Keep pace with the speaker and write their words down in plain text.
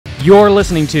You're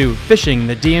listening to Fishing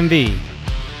the DMV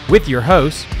with your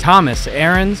hosts, Thomas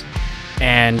Ahrens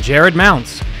and Jared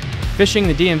Mounts. Fishing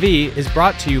the DMV is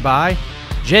brought to you by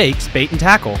Jake's Bait and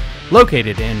Tackle,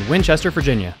 located in Winchester,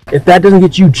 Virginia. If that doesn't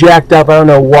get you jacked up, I don't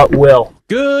know what will.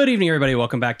 Good evening, everybody.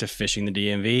 Welcome back to Fishing the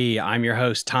DMV. I'm your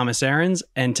host, Thomas Ahrens,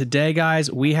 and today, guys,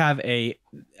 we have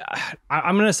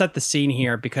I'm going to set the scene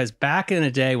here because back in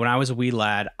the day when I was a wee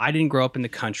lad, I didn't grow up in the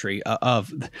country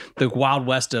of the wild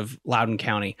west of Loudoun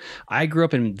County. I grew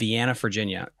up in Vienna,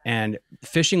 Virginia, and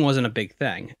fishing wasn't a big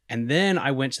thing. And then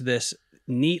I went to this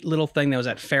neat little thing that was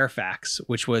at Fairfax,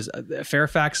 which was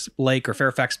Fairfax Lake or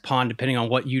Fairfax Pond, depending on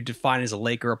what you define as a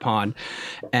lake or a pond.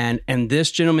 And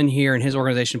this gentleman here and his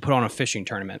organization put on a fishing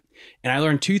tournament. And I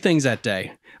learned two things that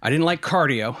day. I didn't like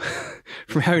cardio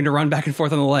from having to run back and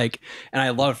forth on the lake. And I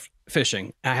loved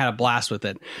fishing. I had a blast with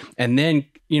it. And then,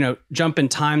 jump in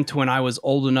time to when I was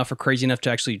old enough or crazy enough to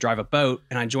actually drive a boat.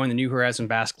 And I joined the New Horizon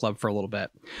Bass Club for a little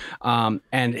bit.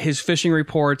 And his fishing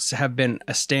reports have been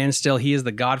a standstill. He is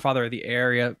the godfather of the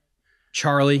area.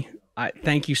 Charlie, I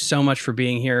thank you so much for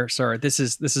being here, sir. This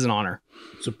is an honor.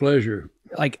 It's a pleasure.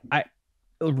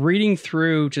 Reading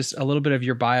through just a little bit of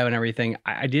your bio and everything,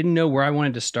 I didn't know where I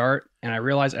wanted to start. And I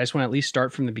realized I just want to at least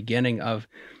start from the beginning of,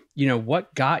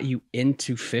 what got you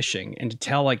into fishing and to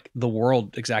tell the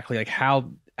world exactly how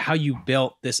you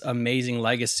built this amazing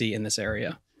legacy in this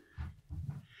area.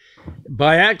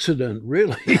 By accident,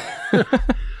 really.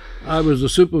 I was a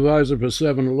supervisor for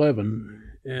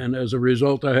 7-Eleven, and as a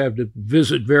result, I had to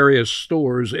visit various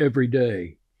stores every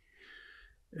day.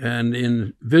 And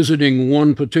in visiting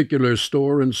one particular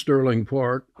store in Sterling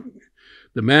Park,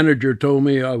 the manager told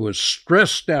me I was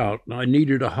stressed out and I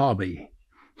needed a hobby,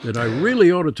 that I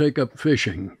really ought to take up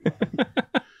fishing.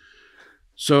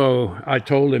 So I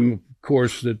told him, of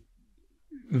course, that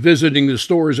visiting the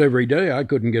stores every day, I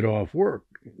couldn't get off work.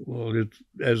 Well,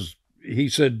 as he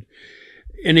said,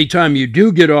 anytime you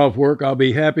do get off work, I'll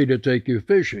be happy to take you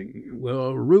fishing.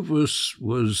 Well, Rufus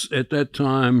was at that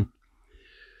time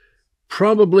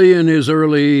probably in his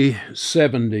early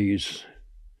 70s.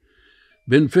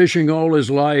 Been fishing all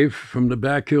his life from the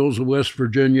back hills of West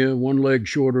Virginia, one leg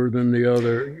shorter than the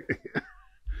other.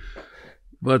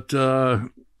 But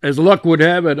as luck would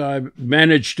have it, I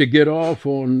managed to get off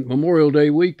on Memorial Day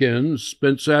weekends,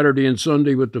 spent Saturday and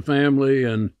Sunday with the family,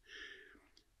 and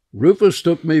Rufus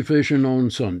took me fishing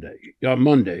on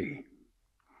Monday.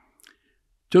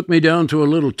 Took me down to a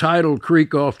little tidal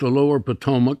creek off the lower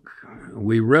Potomac.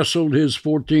 We wrestled his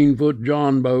 14-foot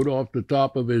John boat off the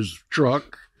top of his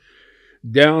truck,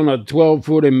 down a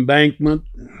 12-foot embankment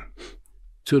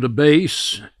to the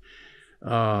base,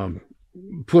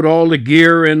 put all the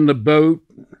gear in the boat,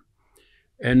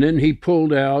 and then he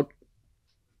pulled out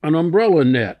an umbrella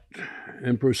net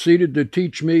and proceeded to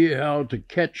teach me how to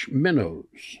catch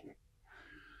minnows.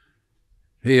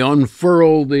 He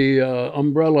unfurled the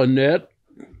umbrella net.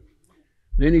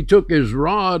 Then he took his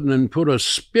rod and put a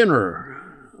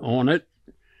spinner on it,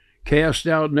 cast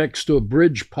out next to a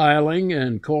bridge piling,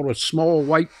 and caught a small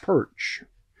white perch.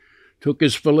 Took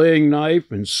his filleting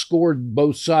knife and scored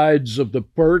both sides of the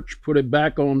perch, put it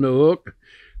back on the hook,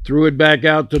 threw it back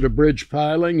out to the bridge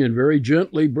piling, and very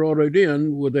gently brought it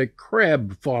in with a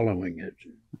crab following it.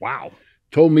 Wow.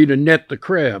 Told me to net the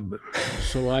crab.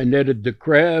 So I netted the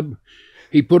crab.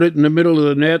 He put it in the middle of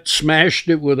the net, smashed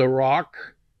it with a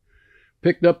rock,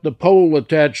 picked up the pole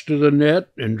attached to the net,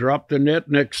 and dropped the net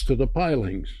next to the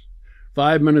pilings.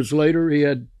 5 minutes later, he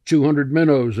had 200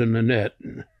 minnows in the net.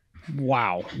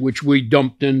 Wow. Which we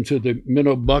dumped into the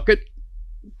minnow bucket,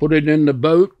 put it in the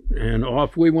boat, and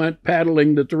off we went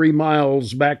paddling the 3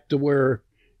 miles back to where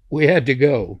we had to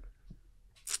go.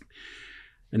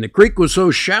 And the creek was so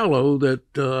shallow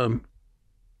that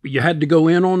you had to go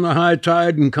in on the high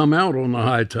tide and come out on the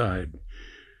high tide,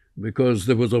 because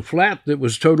there was a flat that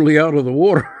was totally out of the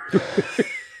water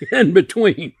in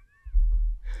between.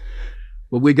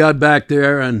 But we got back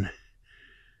there and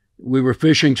we were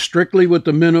fishing strictly with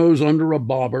the minnows under a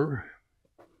bobber.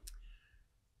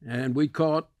 And we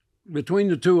caught, between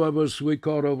the two of us, we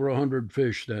caught over 100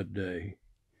 fish that day.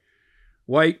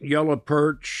 White, yellow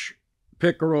perch,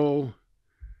 pickerel,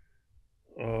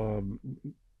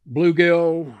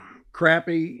 bluegill,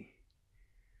 crappie,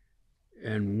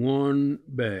 and one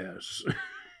bass.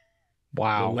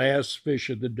 Wow. The last fish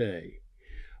of the day.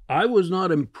 I was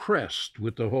not impressed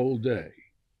with the whole day.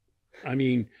 I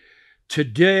mean,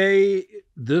 today,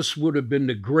 this would have been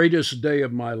the greatest day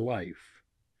of my life,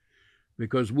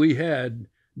 because we had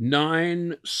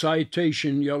 9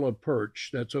 citation yellow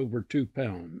perch. That's over 2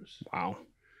 pounds. Wow.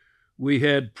 We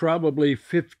had probably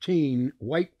 15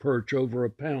 white perch over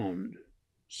 1 pound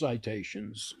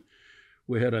citations.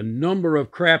 We had a number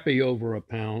of crappie over a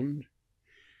pound,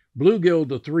 bluegill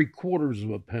to 3/4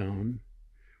 of a pound.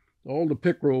 All the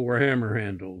pickerel were hammer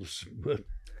handles. But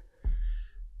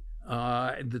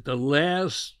the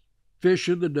last fish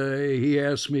of the day, he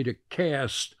asked me to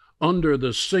cast under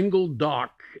the single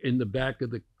dock in the back of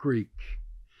the creek.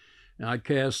 And I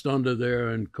cast under there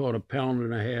and caught a 1.5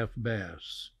 pound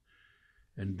bass.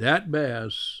 And that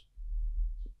bass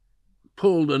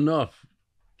pulled enough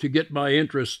to get my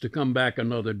interest to come back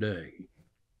another day.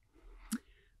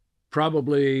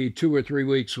 Probably 2 or 3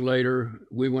 weeks later,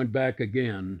 we went back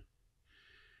again.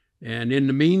 And in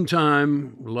the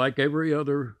meantime, like every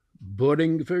other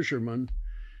budding fisherman,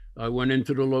 I went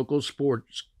into the local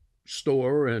sports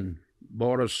store and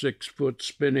bought a 6-foot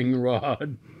spinning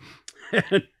rod,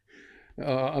 and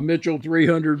a Mitchell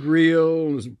 300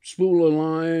 reel, a spool of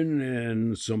line,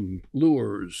 and some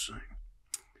lures.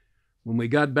 When we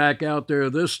got back out there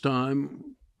this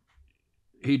time,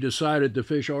 he decided to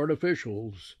fish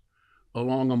artificials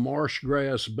along a marsh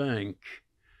grass bank,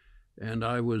 and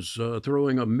I was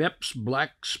throwing a Mepps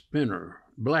black spinner,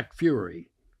 Black Fury.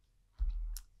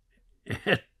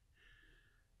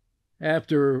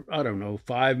 After, I don't know,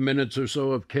 5 minutes or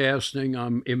so of casting,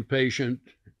 I'm impatient.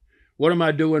 What am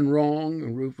I doing wrong?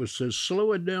 And Rufus says,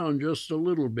 slow it down just a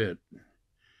little bit.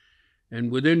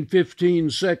 And within 15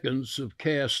 seconds of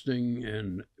casting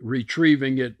and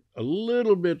retrieving it a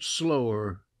little bit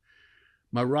slower,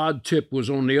 my rod tip was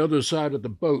on the other side of the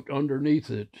boat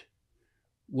underneath it,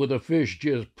 with a fish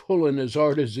just pulling as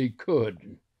hard as he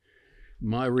could.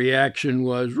 My reaction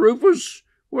was, Rufus,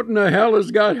 what in the hell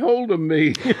has got hold of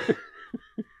me?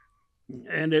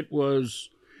 And it was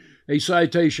a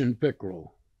citation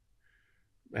pickerel.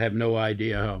 I have no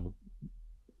idea how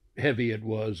heavy it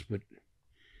was, but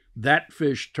that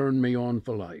fish turned me on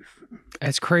for life.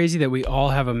 It's crazy that we all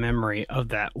have a memory of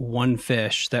that one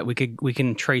fish that we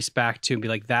can trace back to and be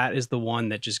like, that is the one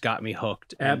that just got me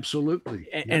hooked. Absolutely.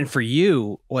 And for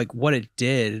you, like what it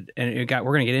did, and we're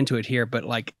going to get into it here, but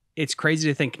like, it's crazy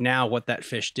to think now what that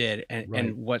fish did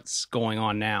and what's going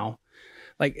on now.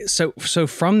 Like, so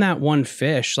from that one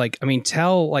fish, like, I mean,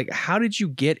 how did you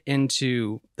get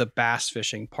into the bass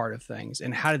fishing part of things,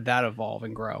 and how did that evolve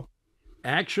and grow?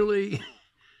 Actually,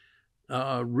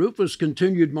 Rufus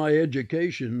continued my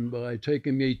education by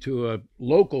taking me to a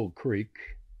local creek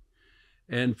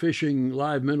and fishing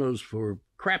live minnows for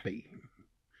crappie.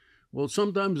 Well,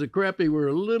 sometimes the crappie were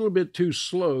a little bit too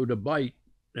slow to bite,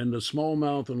 and the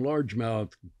smallmouth and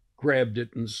largemouth grabbed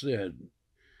it and said,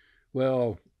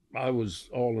 well, I was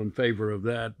all in favor of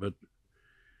that, but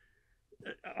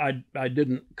I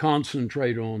didn't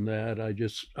concentrate on that.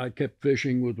 I kept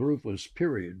fishing with Rufus,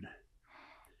 period.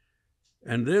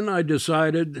 And then I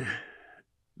decided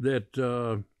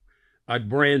that I'd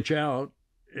branch out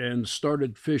and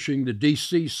started fishing the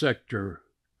DC sector.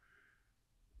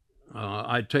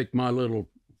 I'd take my little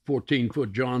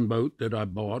 14-foot John boat that I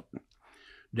bought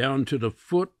down to the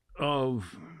foot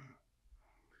of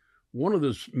one of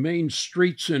the main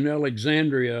streets in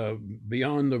Alexandria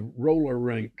beyond the roller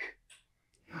rink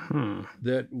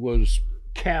that was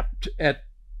capped at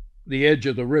the edge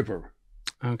of the river.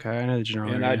 Okay, I know the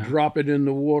general And area. I'd drop it in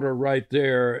the water right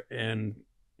there, and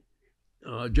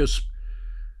I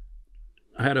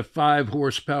had a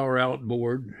 5-horsepower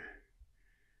outboard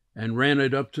and ran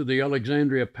it up to the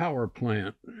Alexandria power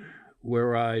plant,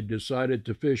 where I decided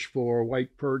to fish for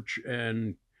white perch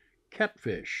and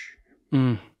catfish.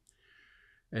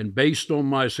 And based on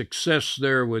my success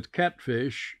there with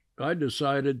catfish, I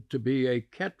decided to be a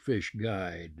catfish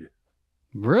guide.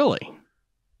 Really?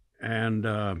 And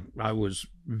I was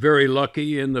very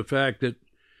lucky in the fact that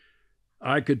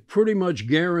I could pretty much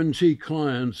guarantee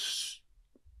clients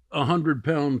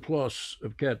 100-pound plus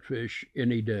of catfish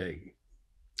any day.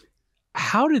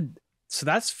 So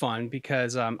that's fun,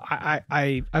 because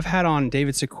I've had on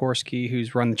David Sikorsky,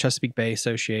 who's run the Chesapeake Bay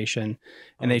Association,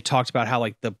 and they talked about how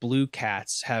like the blue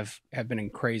cats have been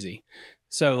crazy.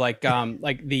 So like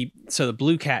the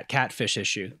blue catfish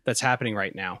issue that's happening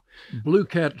right now. Blue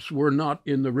cats were not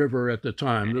in the river at the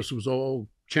time. This was all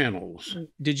channels.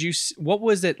 What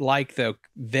was it like though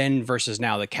then versus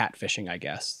now, the catfishing, I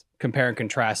guess? Compare and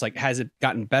contrast. Like, has it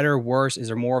gotten better, worse? Is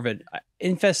there more of it?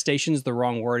 Infestation is the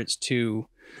wrong word. It's too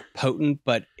potent,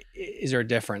 but is there a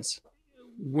difference?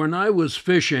 When I was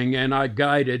fishing, and I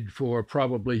guided for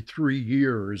probably 3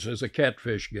 years as a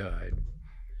catfish guide,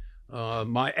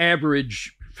 my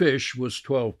average fish was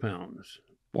 12 pounds.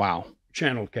 Wow.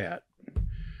 Channel cat.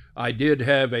 I did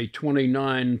have a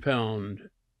 29-pound,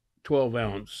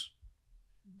 12-ounce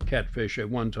catfish at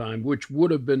one time, which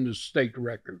would have been the state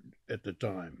record at the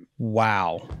time.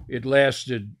 Wow. It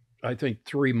lasted I think,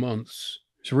 3 months.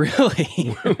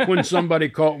 Really? When somebody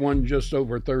caught one just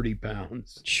over 30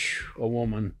 pounds, a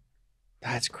woman.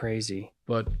 That's crazy.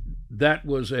 But that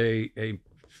was a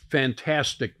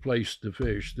fantastic place to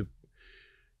fish.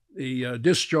 The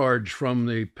discharge from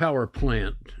the power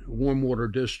plant, warm water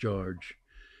discharge,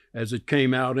 as it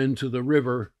came out into the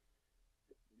river,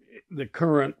 the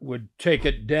current would take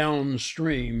it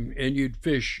downstream, and you'd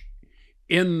fish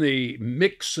in the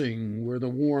mixing where the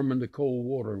warm and the cold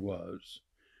water was.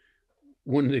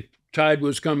 When the tide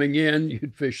was coming in,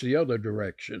 you'd fish the other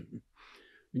direction,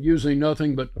 using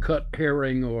nothing but cut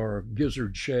herring or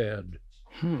gizzard shad,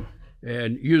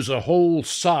 and use a whole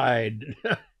side.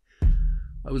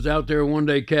 I was out there one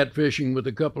day catfishing with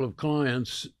a couple of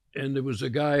clients, and there was a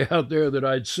guy out there that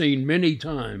I'd seen many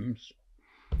times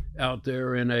out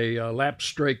there in a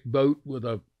lapstrake boat with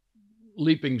a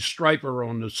leaping striper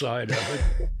on the side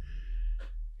of it.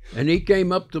 And he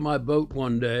came up to my boat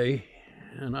one day,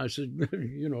 and I said,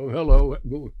 hello,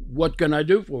 what can I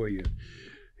do for you?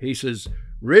 He says,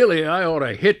 really, I ought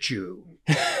to hit you.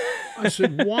 I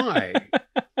said, why?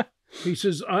 He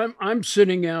says, I'm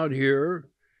sitting out here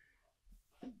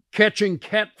catching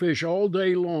catfish all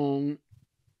day long,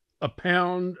 a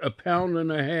pound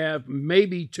and a half,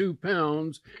 maybe 2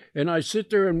 pounds, and I sit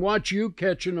there and watch you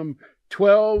catching them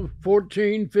 12,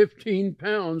 14, 15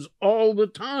 pounds all the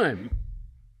time.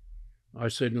 I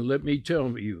said, and let me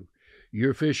tell you,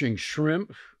 you're fishing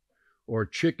shrimp or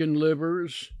chicken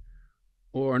livers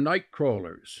or night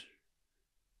crawlers.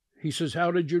 He says,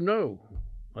 how did you know?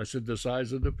 I said, the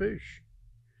size of the fish.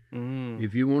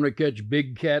 If you want to catch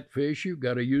big catfish, you've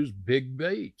got to use big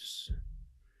baits.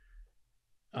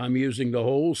 I'm using the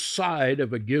whole side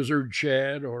of a gizzard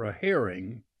shad or a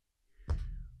herring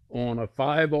on a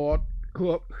 5/0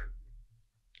 hook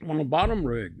on a bottom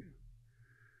rig.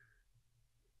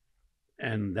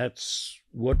 And that's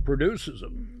what produces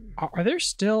them. Are there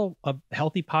still a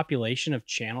healthy population of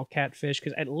channel catfish?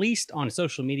 Because at least on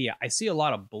social media, I see a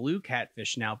lot of blue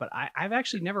catfish now, but I've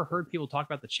actually never heard people talk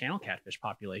about the channel catfish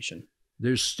population.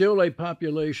 There's still a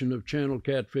population of channel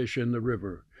catfish in the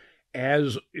river,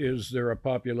 as is there a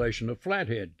population of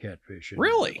flathead catfish.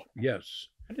 Really? Yes.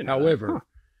 I didn't know However, that. Huh.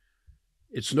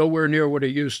 It's nowhere near what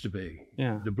it used to be.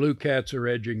 Yeah. The blue cats are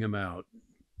edging them out.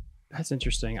 That's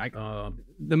interesting.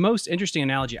 The most interesting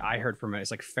analogy I heard from it is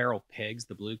like feral pigs,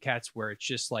 the blue cats, where it's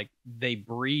just like they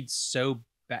breed so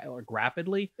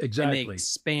rapidly. Exactly. And they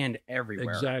expand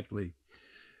everywhere. Exactly.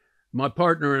 My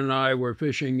partner and I were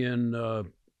fishing in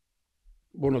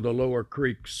one of the lower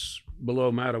creeks below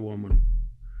Mattawoman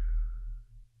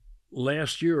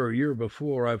last year or year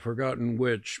before, I've forgotten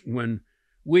which, when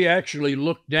we actually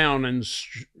looked down and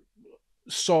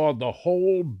saw the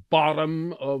whole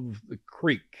bottom of the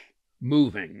creek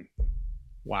moving.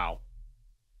 Wow.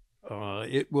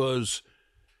 It was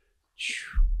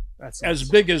That's as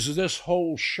big as this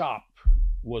whole shop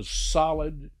was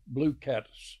solid blue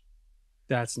cats.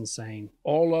 That's insane.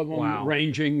 All of them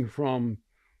ranging from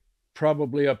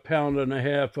probably 1.5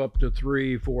 pounds up to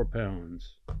 3-4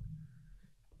 pounds.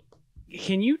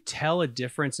 Can you tell a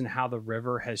difference in how the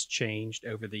river has changed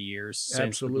over the years?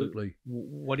 Since Absolutely.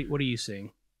 What are you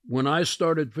seeing? When I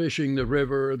started fishing the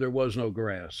river, there was no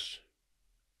grass.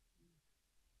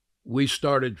 We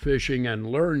started fishing and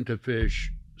learned to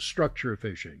fish structure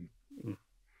fishing.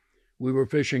 We were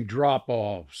fishing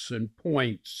drop-offs and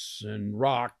points and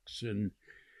rocks and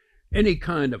any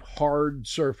kind of hard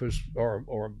surface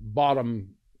or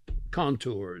bottom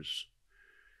contours.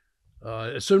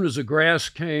 As soon as the grass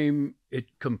came,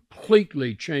 it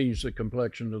completely changed the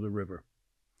complexion of the river.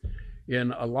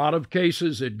 In a lot of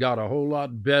cases, it got a whole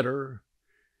lot better.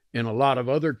 In a lot of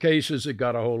other cases, it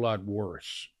got a whole lot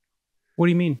worse. What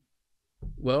do you mean?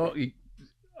 Well,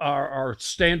 our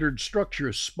standard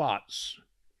structure spots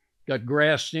got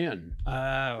grassed in.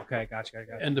 Okay, gotcha.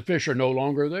 And the fish are no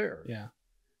longer there. Yeah.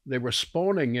 They were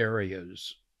spawning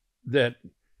areas that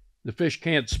the fish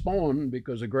can't spawn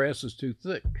because the grass is too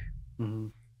thick.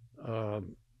 Mm-hmm.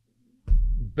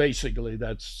 Basically,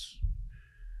 that's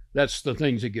the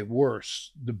things that get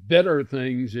worse. The better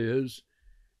things is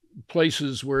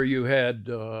places where you had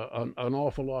an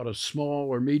awful lot of small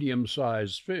or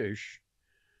medium-sized fish.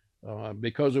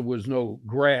 Because there was no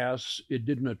grass, it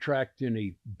didn't attract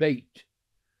any bait.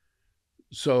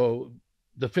 So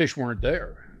the fish weren't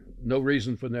there. No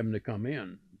reason for them to come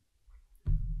in.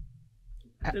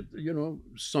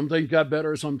 Some things got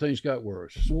better, some things got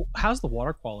worse. Well, how's the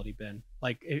water quality been?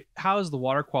 How has the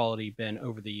water quality been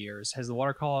over the years? Has the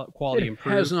water quality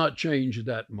improved? It has not changed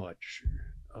that much.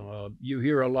 You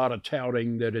hear a lot of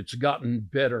touting that it's gotten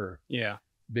better. Yeah.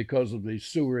 Because of the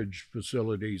sewerage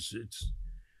facilities.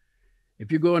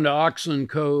 If you go into Oxen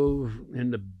Cove in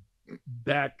the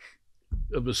back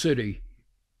of the city,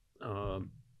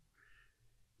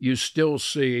 you still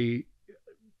see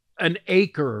an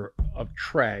acre of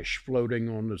trash floating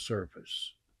on the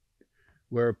surface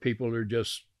where people are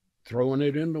just throwing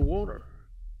it in the water.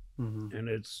 Mm-hmm. And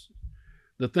it's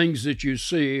the things that you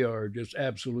see are just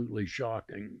absolutely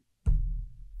shocking.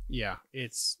 Yeah,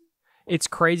 it's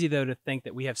crazy though to think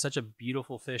that we have such a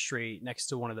beautiful fishery next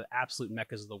to one of the absolute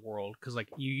meccas of the world, because like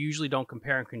you usually don't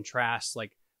compare and contrast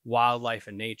like wildlife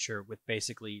and nature with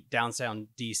basically downtown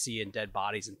DC and dead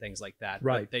bodies and things like that.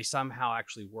 Right. But they somehow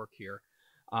actually work here.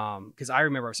 Because I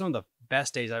remember some of the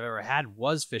best days I've ever had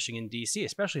was fishing in DC,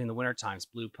 especially in the winter times,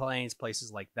 Blue Plains, places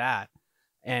like that.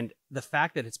 And the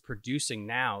fact that it's producing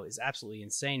now is absolutely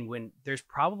insane when there's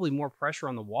probably more pressure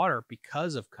on the water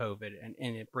because of COVID and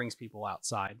it brings people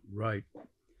outside. Right.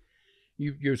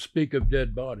 You speak of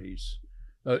dead bodies.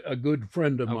 A good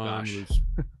friend of mine was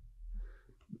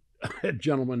a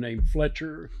gentleman named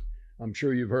Fletcher. I'm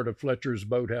sure you've heard of Fletcher's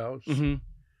Boathouse. Mm-hmm.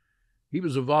 He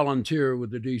was a volunteer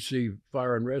with the DC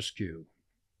Fire and Rescue.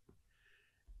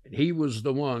 He was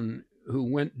the one who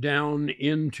went down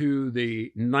into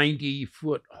the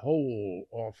 90-foot hole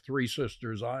off Three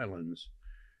Sisters Islands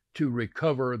to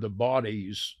recover the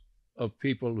bodies of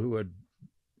people who had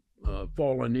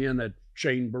fallen in at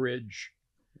Chain Bridge.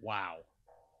 Wow.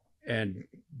 And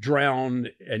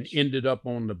drowned and ended up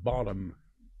on the bottom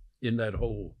in that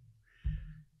hole.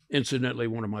 Incidentally,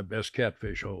 one of my best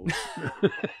catfish holes.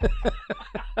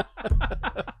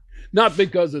 Not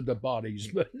because of the bodies,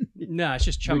 but no, it's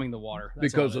just chumming the water.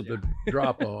 That's because of the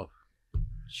drop off.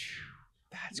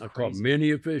 That's I crazy. caught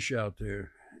many a fish out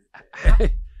there.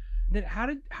 How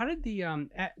did the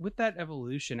with that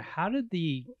evolution, how did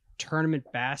the tournament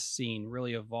bass scene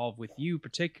really evolve with you,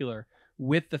 particular,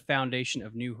 with the foundation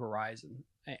of New Horizon,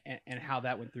 and how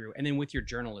that went through, and then with your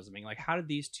journalisming, like how did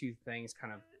these two things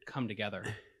kind of come together?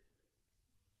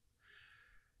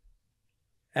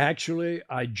 Actually,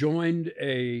 I joined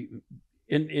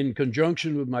in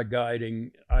conjunction with my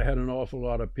guiding, I had an awful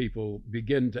lot of people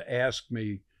begin to ask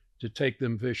me to take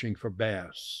them fishing for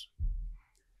bass.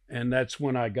 And that's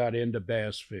when I got into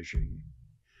bass fishing.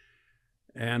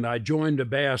 And I joined a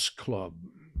bass club,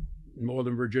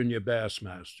 Northern Virginia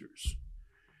Bassmasters.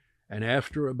 And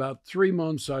after about 3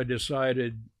 months, I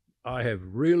decided I have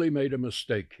really made a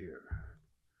mistake here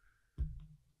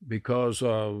because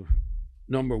of,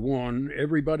 number one,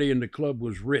 everybody in the club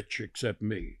was rich except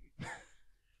me.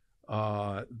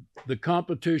 The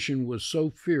competition was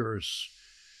so fierce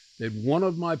that one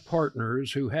of my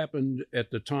partners, who happened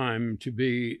at the time to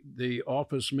be the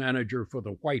office manager for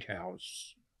the White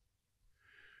House,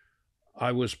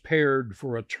 I was paired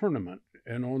for a tournament.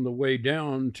 And on the way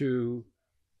down to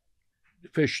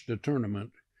fish the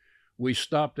tournament, we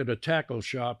stopped at a tackle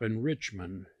shop in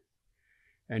Richmond,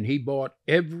 and he bought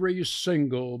every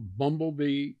single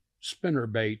bumblebee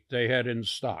spinnerbait they had in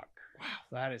stock. Wow,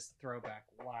 that is throwback.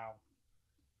 Wow.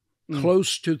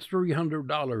 Close to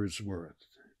 $300 worth.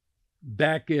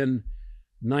 Back in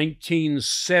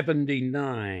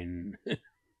 1979.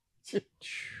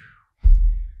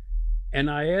 And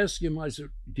I asked him, I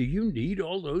said, do you need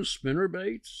all those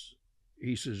spinnerbaits?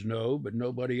 He says, no, but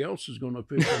nobody else is going to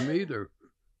fish them either.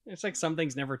 It's like some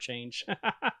things never change.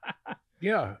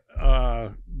 Yeah.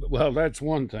 Well, that's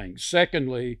one thing.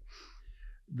 Secondly,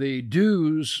 the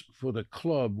dues for the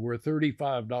club were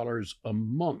 $35 a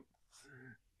month.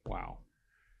 Wow.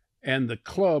 And the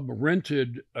club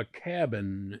rented a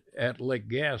cabin at Lake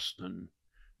Gaston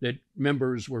that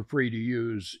members were free to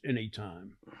use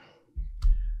anytime.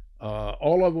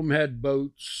 All of them had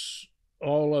boats.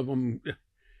 All of them.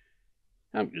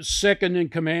 I'm second in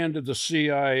command of the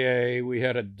CIA. We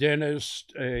had a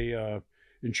dentist, a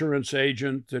insurance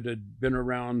agent that had been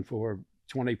around for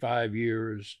 25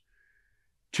 years,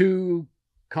 2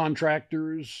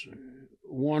 contractors,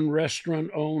 1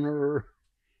 restaurant owner.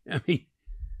 I mean,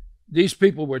 these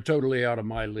people were totally out of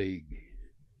my league.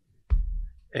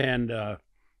 And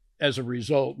as a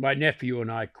result, my nephew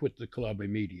and I quit the club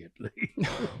immediately.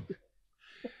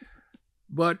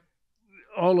 But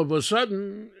all of a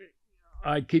sudden,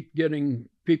 I keep getting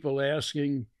people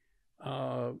asking,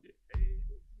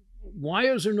 why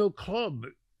is there no club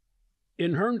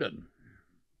in Herndon?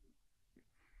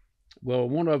 Well,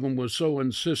 one of them was so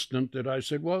insistent that I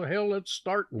said, well, hell, let's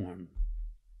start one.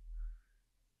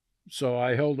 So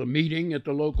I held a meeting at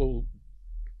the local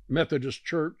Methodist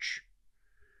church,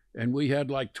 and we had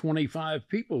like 25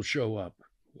 people show up.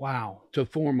 Wow. To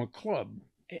form a club.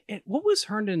 And what was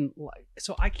Herndon like?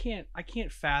 So I can't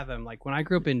fathom, like when I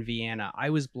grew up in Vienna, I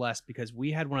was blessed because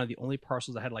we had one of the only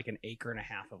parcels that had like 1.5 acres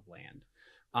of land.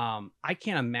 I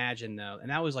can't imagine though, and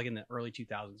that was like in the early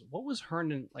 2000s. What was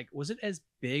Herndon like? Was it as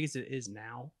big as it is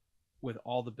now with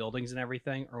all the buildings and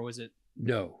everything, or was it?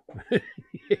 No.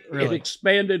 Really? It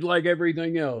expanded like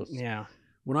everything else. Yeah.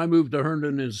 When I moved to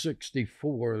Herndon in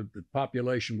 64, the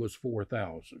population was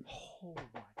 4,000. Oh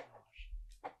my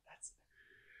gosh.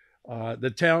 That's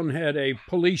The town had a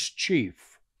police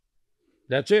chief.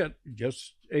 That's it,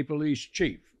 just a police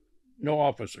chief, no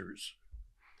officers.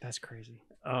 that's crazy.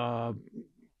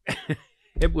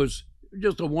 It was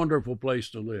just a wonderful place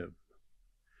to live.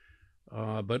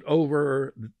 But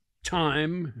over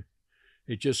time,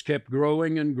 it just kept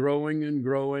growing and growing and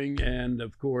growing. And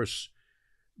of course,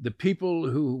 the people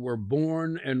who were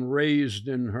born and raised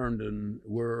in Herndon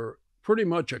were pretty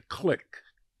much a clique.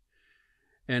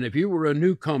 And if you were a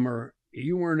newcomer,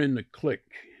 you weren't in the clique.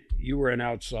 You were an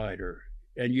outsider,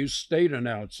 and you stayed an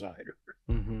outsider.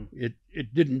 Mm-hmm.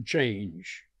 It didn't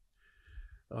change.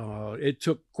 It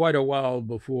took quite a while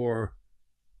before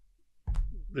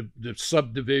the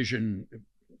subdivision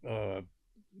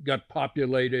got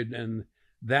populated, and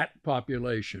that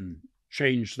population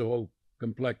changed the whole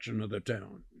complexion of the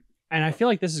town. And I feel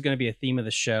like this is going to be a theme of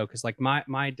the show because, like,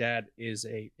 my dad is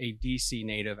a DC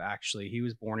native. Actually, he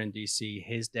was born in DC.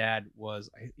 His dad was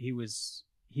he was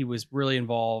really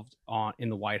involved in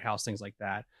the White House, things like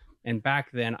that. And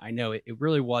back then, I know it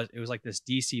really was. It was like this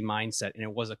DC mindset, and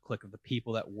it was a clique of the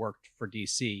people that worked for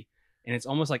DC. And it's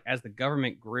almost like as the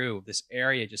government grew, this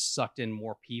area just sucked in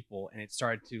more people, and it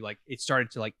started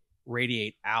to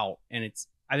radiate out. And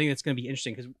I think it's going to be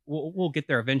interesting because we'll get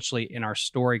there eventually in our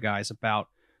story, guys, about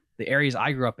the areas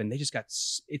I grew up in. They just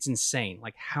it's insane,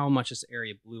 like how much this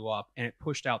area blew up, and it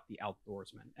pushed out the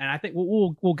outdoorsmen. And I think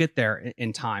we'll get there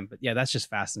in time. But yeah, that's just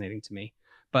fascinating to me.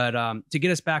 But to get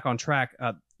us back on track,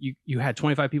 you had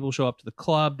 25 people show up to the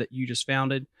club that you just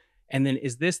founded. And then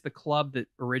is this the club that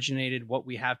originated what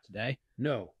we have today?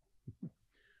 No.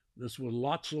 This was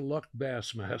Lots of Luck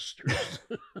Bassmasters.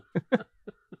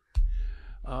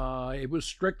 It was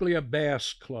strictly a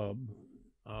bass club.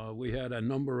 We had a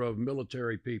number of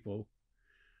military people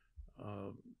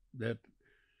that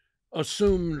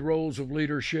assumed roles of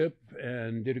leadership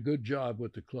and did a good job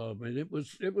with the club. And it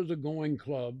was a going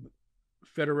club,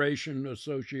 federation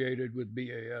associated with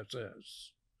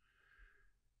BASS.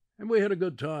 And we had a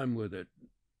good time with it.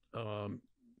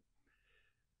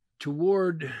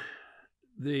 Toward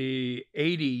the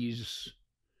 80s,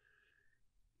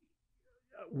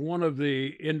 one of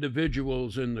the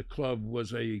individuals in the club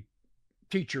was a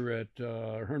teacher at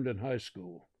Herndon High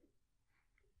School.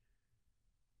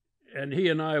 And he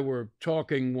and I were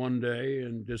talking one day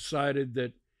and decided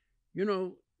that,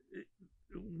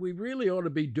 we really ought to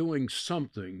be doing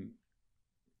something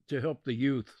to help the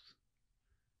youth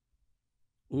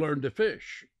learn to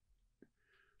fish.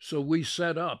 So we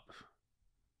set up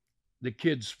the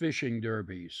kids' fishing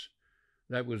derbies.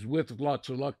 That was with Lots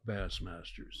of Luck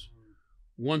Bassmasters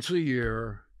once a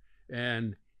year.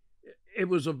 And it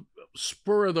was a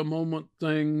spur of the moment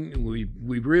thing. We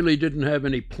really didn't have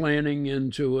any planning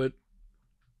into it.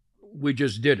 We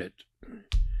just did it.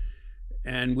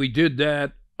 And we did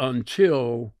that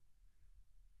until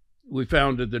we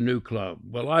founded the new club.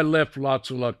 Well, I left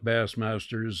Lots of Luck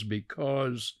Bassmasters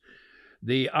because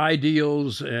the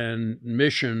ideals and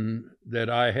mission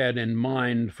that I had in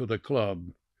mind for the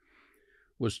club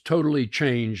was totally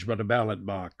changed by the ballot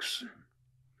box.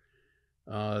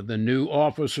 The new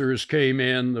officers came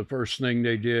in. The first thing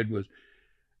they did was,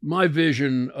 my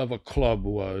vision of a club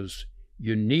was,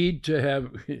 you need to have,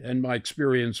 and my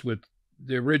experience with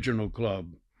the original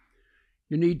club,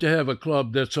 you need to have a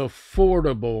club that's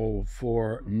affordable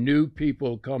for new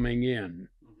people coming in.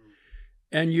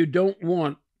 And you don't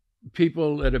want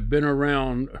people that have been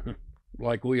around,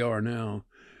 like we are now,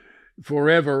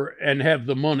 forever and have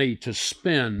the money to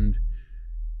spend.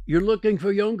 You're looking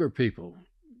for younger people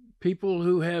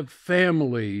who have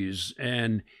families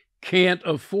and can't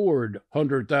afford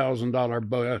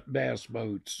 $100,000 bass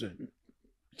boats and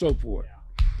so forth.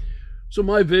 Yeah. So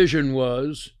my vision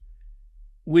was,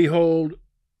 we hold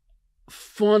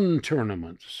fun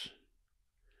tournaments,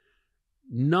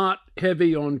 not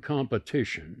heavy on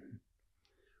competition,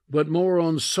 but more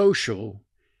on social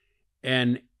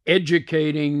and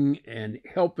educating and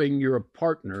helping your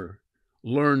partner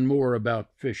learn more about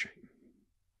fishing.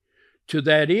 To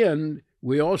that end,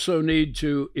 we also need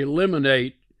to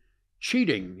eliminate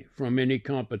cheating from any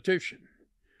competition.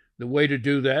 The way to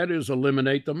do that is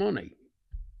eliminate the money.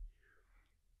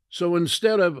 So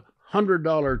instead of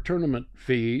 $100 tournament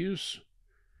fees,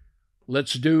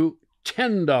 let's do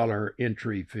 $10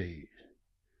 entry fees,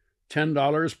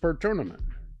 $10 per tournament.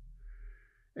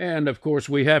 And of course,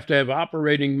 we have to have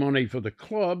operating money for the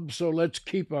club, so let's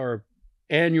keep our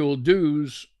annual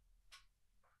dues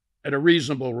at a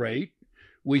reasonable rate.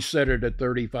 We set it at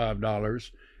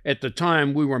 $35. At the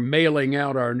time, we were mailing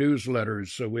out our newsletters,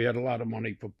 so we had a lot of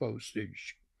money for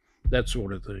postage, that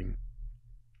sort of thing.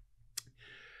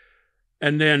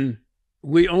 And then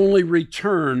we only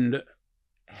returned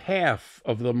half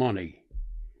of the money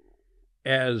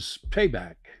as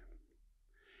payback.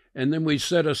 And then we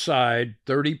set aside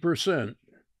 30%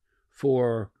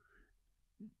 for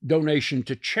donation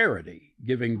to charity,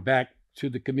 giving back to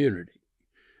the community.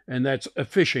 And that's a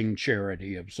fishing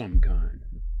charity of some kind.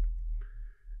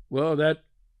 Well, that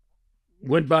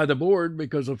went by the board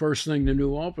because the first thing the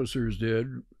new officers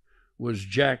did was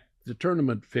jack the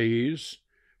tournament fees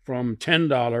from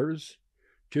 $10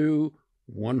 to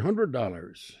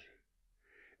 $100.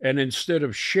 And instead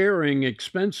of sharing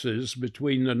expenses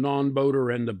between the non-boater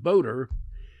and the boater,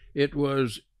 it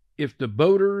was if the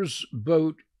boater's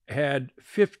boat had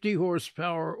 50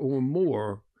 horsepower or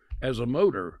more as a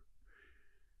motor,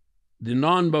 the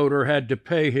non-boater had to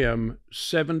pay him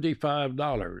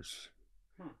 $75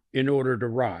 in order to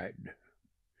ride.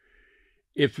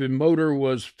 If the motor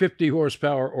was 50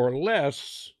 horsepower or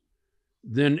less,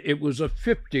 then it was a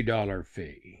 $50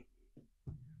 fee.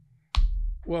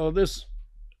 Well, this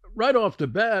right off the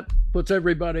bat puts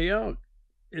everybody out.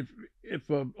 If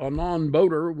a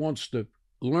non-boater wants to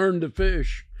learn to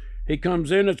fish, he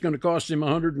comes in, it's going to cost him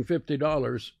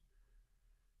 $150.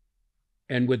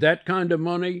 And with that kind of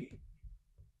money,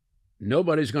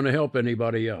 nobody's going to help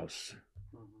anybody else.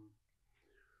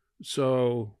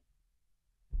 So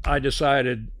I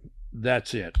decided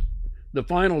that's it. The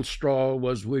final straw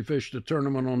was we fished a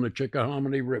tournament on the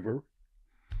Chickahominy River.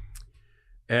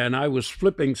 And I was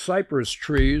flipping cypress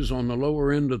trees on the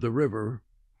lower end of the river.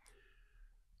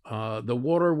 The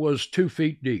water was 2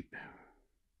 feet deep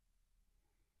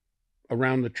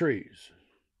around the trees.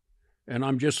 And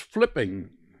I'm just flipping.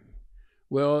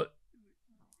 Well,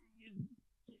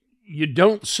 you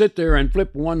don't sit there and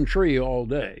flip one tree all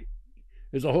day.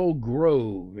 There's a whole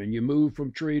grove, and you move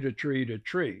from tree to tree to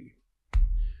tree.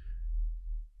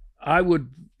 I would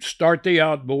start the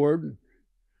outboard,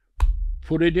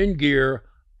 put it in gear,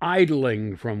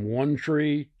 idling from one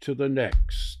tree to the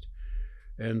next.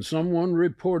 And someone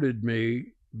reported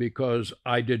me because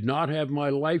I did not have my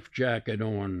life jacket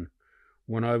on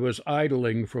when I was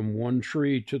idling from one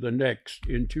tree to the next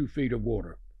in 2 feet of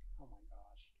water. Oh my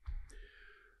gosh.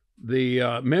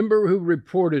 The member who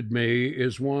reported me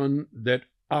is one that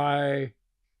I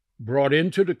brought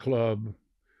into the club,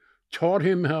 taught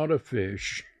him how to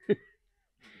fish,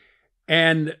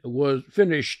 and was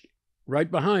finished right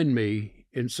behind me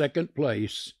in second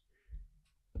place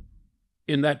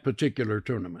in that particular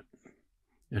tournament.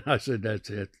 And I said, that's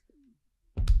it.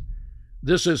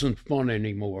 This isn't fun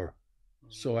anymore.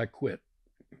 So I quit.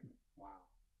 Wow.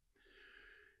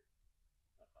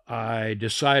 I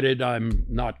decided I'm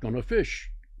not going to fish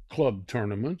club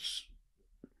tournaments.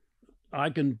 I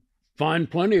can find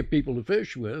plenty of people to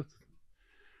fish with,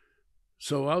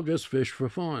 so I'll just fish for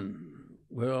fun.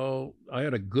 Well, I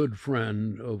had a good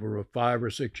friend over a 5 or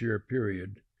 6 year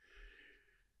period,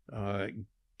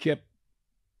 kept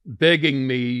begging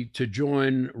me to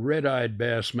join Red-Eyed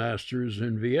Bass Masters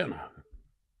in Vienna.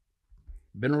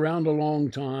 Been around a long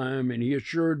time, and he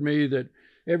assured me that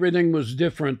everything was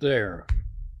different there.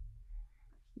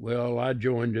 Well, I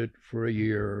joined it for a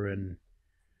year, and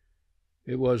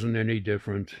it wasn't any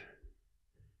different.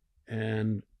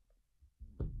 And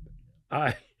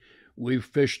we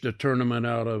fished a tournament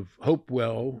out of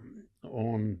Hopewell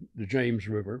on the James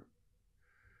River.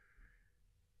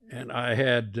 And I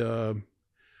had a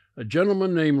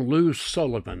gentleman named Lou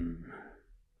Sullivan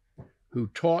who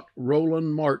taught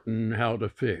Roland Martin how to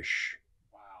fish.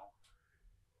 Wow.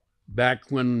 Back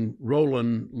when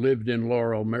Roland lived in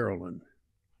Laurel, Maryland.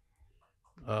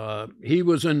 He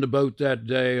was in the boat that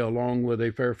day along with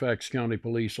a Fairfax County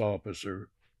police officer.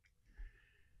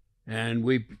 And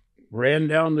we ran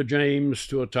down the James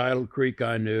to a tidal creek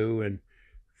I knew and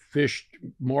fished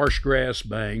marsh grass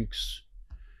banks.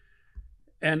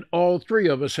 And all three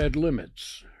of us had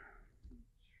limits.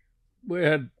 We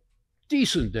had a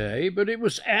decent day, but it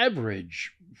was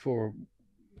average for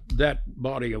that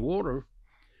body of water.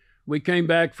 We came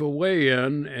back for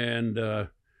weigh-in, and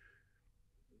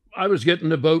I was getting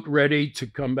the boat ready to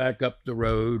come back up the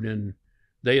road, and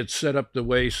they had set up the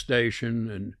weigh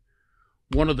station, and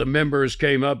one of the members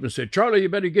came up and said, "Charlie, you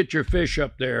better get your fish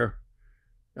up there."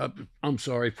 I'm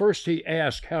sorry. First he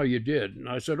asked how you did, and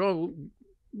I said, "Oh,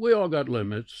 we all got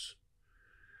limits."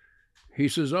 He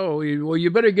says, "Oh, well,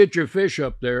 you better get your fish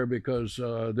up there because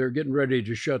they're getting ready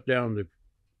to shut down the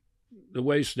the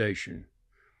weigh station.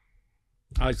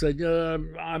 I said,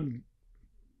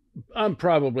 I'm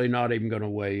probably not even going to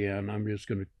weigh in. I'm just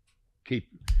going to keep.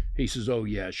 He says, oh,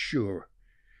 yeah, sure.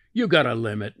 You got a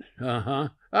limit. Uh-huh.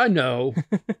 I know.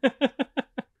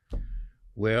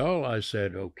 Well, I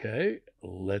said, okay,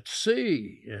 let's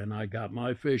see. And I got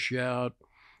my fish out,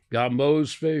 got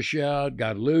Mo's fish out,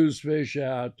 got Lou's fish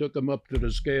out, took them up to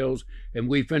the scales, and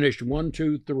we finished 1,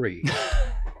 2, 3.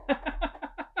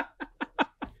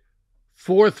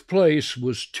 Fourth place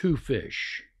was 2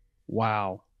 fish.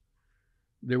 Wow.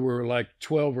 There were like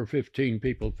 12 or 15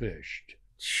 people fished.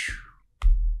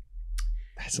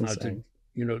 That's And I insane. said,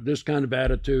 you know, this kind of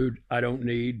attitude I don't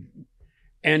need,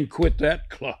 and quit that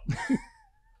club.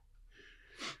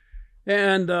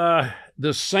 And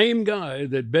the same guy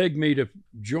that begged me to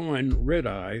join Red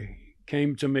Eye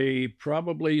came to me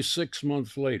probably 6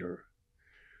 months later,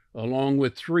 along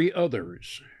with 3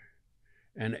 others,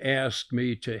 and asked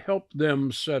me to help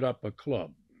them set up a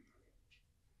club,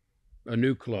 a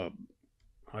new club.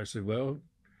 I said, well,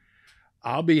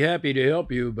 I'll be happy to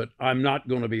help you, but I'm not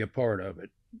going to be a part of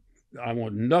it. I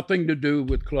want nothing to do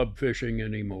with club fishing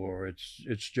anymore.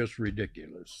 It's just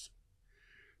ridiculous.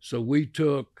 So we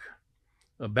took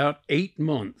about 8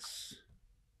 months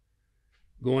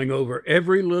going over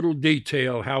every little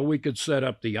detail, how we could set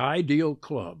up the ideal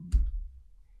club.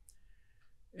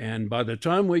 And by the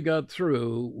time we got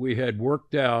through, we had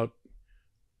worked out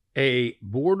a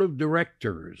board of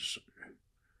directors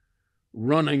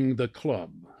running the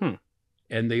club,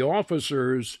 and the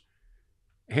officers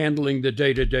handling the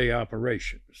day-to-day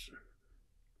operations.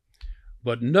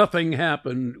 But nothing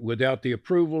happened without the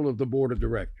approval of the board of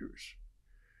directors.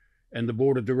 And the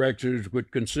board of directors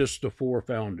would consist of 4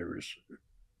 founders.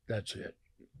 That's it.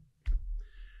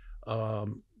 A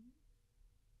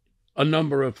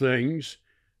number of things.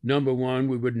 Number one,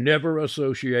 we would never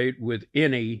associate with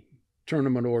any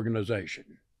tournament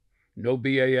organization. No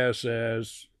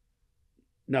BASS,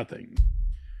 nothing.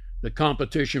 The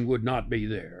competition would not be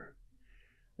there.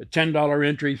 A $10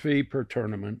 entry fee per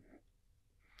tournament.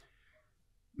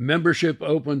 Membership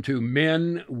open to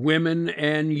men, women,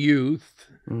 and youth.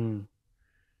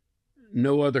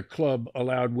 No other club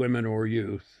allowed women or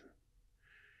youth.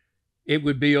 It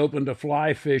would be open to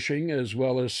fly fishing as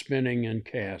well as spinning and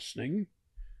casting.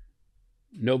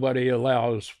 Nobody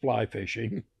allows fly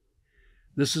fishing.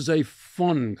 This is a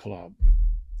fun club.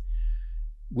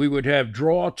 We would have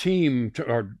draw tournaments,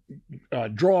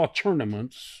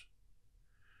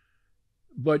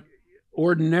 but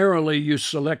ordinarily you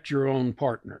select your own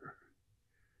partner.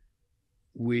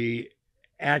 We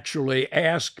actually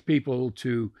ask people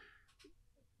to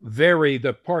vary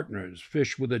the partners,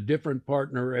 fish with a different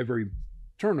partner every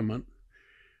tournament,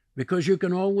 because you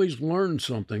can always learn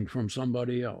something from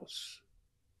somebody else.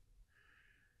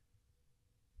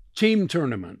 Team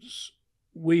tournaments,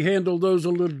 we handle those a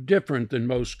little different than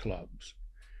most clubs.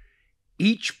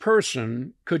 Each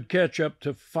person could catch up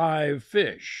to 5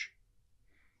 fish,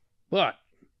 but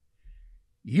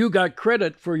you got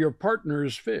credit for your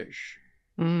partner's fish.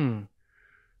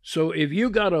 So if you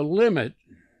got a limit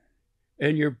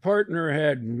and your partner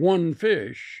had 1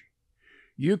 fish,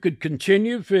 you could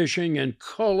continue fishing and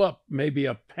cull up maybe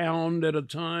a pound at a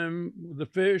time with the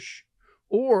fish,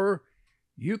 or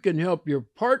you can help your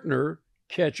partner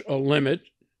catch a limit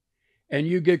and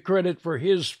you get credit for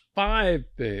his 5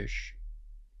 fish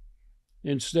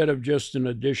instead of just an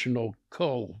additional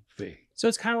cull fee. So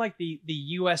it's kind of like the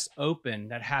U.S. Open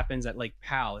that happens at Lake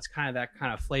Powell. It's kind of that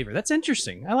kind of flavor. That's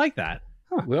interesting. I like that.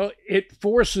 Huh. Well, it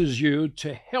forces you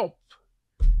to help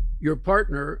your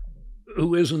partner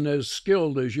who isn't as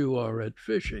skilled as you are at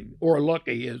fishing, or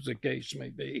lucky as the case may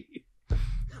be.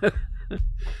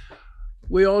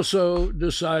 We also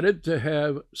decided to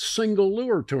have single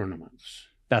lure tournaments.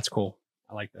 That's cool.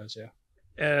 I like those, yeah.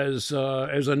 As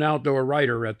an outdoor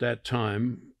writer at that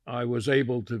time, I was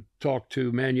able to talk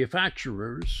to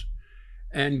manufacturers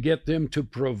and get them to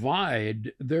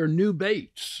provide their new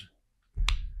baits.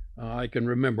 I can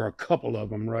remember a couple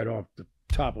of them right off the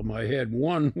top of my head.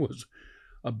 One was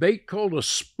a bait called a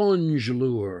sponge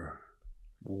lure.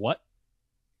 What?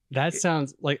 That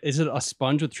sounds like, is it a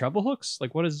sponge with treble hooks?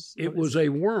 Like what is it? Was a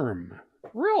worm.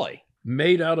 Really?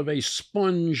 Made out of a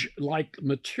sponge-like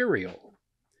material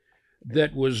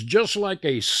that was just like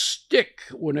a stick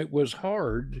when it was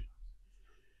hard,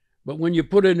 but when you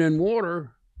put it in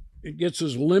water, it gets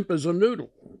as limp as a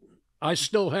noodle. I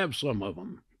still have some of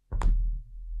them.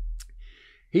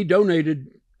 He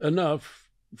donated enough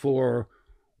for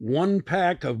 1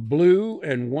 pack of blue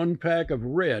and 1 pack of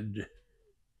red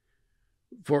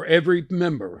for every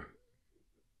member.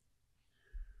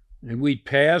 And we'd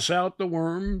pass out the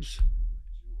worms,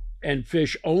 and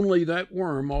fish only that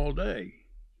worm all day.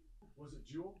 Was it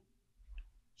Jewel?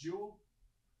 Jewel?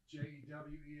 Jewel?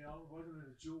 Wasn't it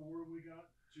a jewel worm we got?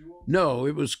 Jewel? No,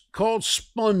 it was called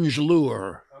sponge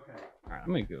lure. All right,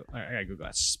 I'm gonna go. I gotta Google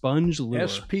that. Sponge lure.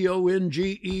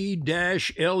 SPONGE-LUR.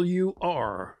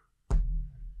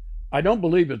 I don't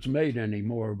believe it's made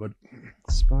anymore, but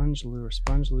Sponge lure.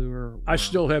 Sponge lure. I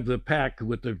still have the pack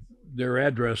with their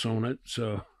address on it.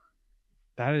 So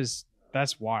that's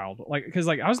wild. Like, because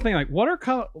like I was thinking, like, what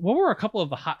were a couple of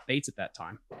the hot baits at that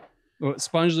time? Well,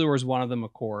 sponge lure was one of them,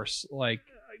 of course. Like,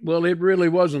 well, it really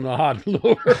wasn't a hot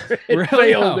lure. It really?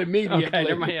 failed Oh, immediately. Okay,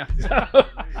 never mind. Yeah.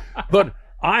 But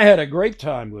I had a great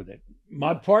time with it.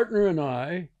 My partner and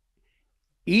I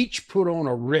each put on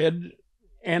a red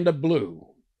and a blue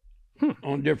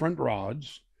on different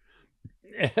rods.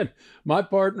 And my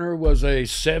partner was a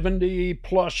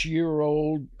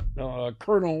 70-plus-year-old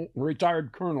colonel,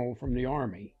 retired colonel from the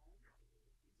Army.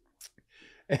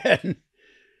 And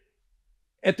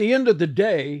at the end of the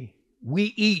day,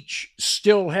 we each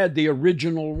still had the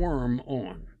original worm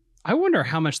on. I wonder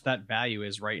how much that value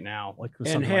is right now. Like with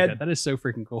something like that. That is so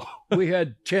freaking cool. We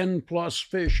had 10-plus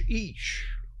fish each.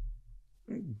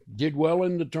 Did well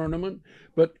in the tournament,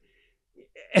 but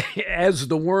as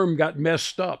the worm got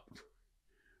messed up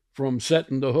from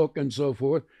setting the hook and so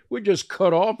forth, we just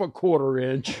cut off a 1/4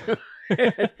 inch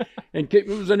and it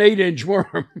was an 8-inch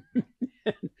worm.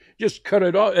 Just cut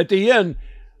it off. At the end,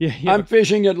 I'm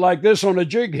fishing it like this on a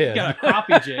jig head. You got a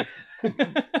crappie jig.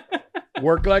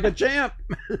 Worked like a champ.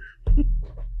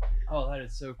 Oh, that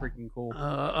is so freaking cool.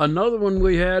 Another one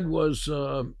we had was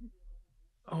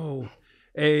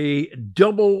a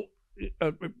double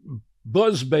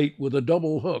buzz bait with a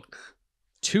double hook.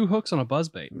 2 hooks on a buzz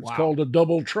bait. It's called a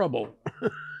double trouble.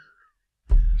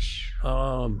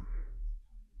 There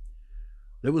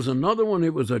was another one.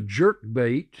 It was a jerk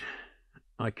bait.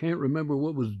 I can't remember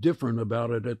what was different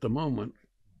about it at the moment.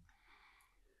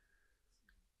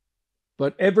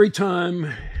 But every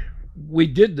time we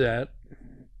did that,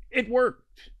 it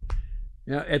worked.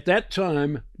 Now, at that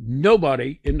time,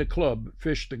 nobody in the club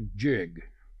fished a jig.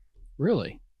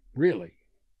 Really? Really.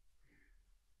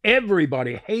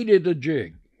 Everybody hated a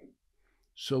jig.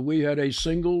 So we had a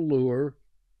single lure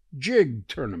jig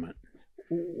tournament.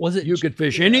 Was it? You could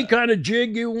fish any kind of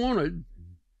jig you wanted,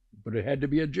 but it had to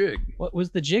be a jig. What was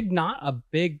the jig? Not a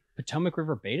big Potomac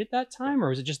River bait at that time, or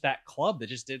was it just that club that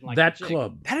just didn't like that the jig?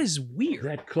 club? That is weird.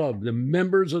 That club, the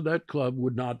members of that club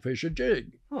would not fish a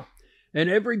jig, and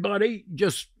everybody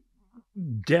just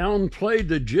downplayed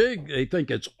the jig. They think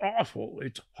it's awful.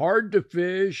 It's hard to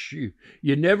fish.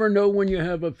 You never know when you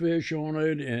have a fish on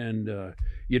it, and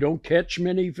you don't catch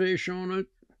many fish on it.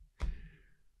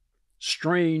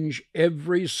 Strange,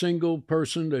 every single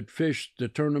person that fished the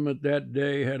tournament that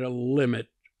day had a limit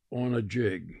on a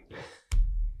jig.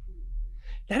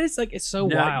 That is like, it's so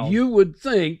now, wild. You would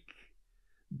think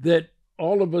that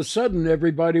all of a sudden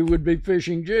everybody would be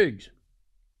fishing jigs.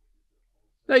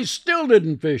 They still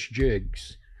didn't fish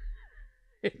jigs.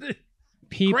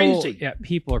 People, crazy. Yeah,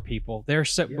 people are people. They're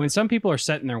so, when some people are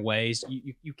set in their ways,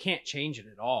 you can't change it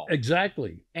at all.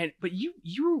 Exactly. But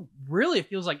you really, it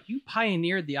feels like you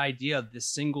pioneered the idea of this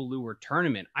single lure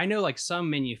tournament. I know like some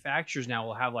manufacturers now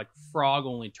will have like frog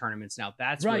only tournaments now.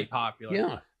 That's really popular.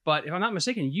 Yeah. But if I'm not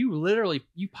mistaken,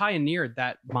 you pioneered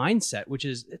that mindset, which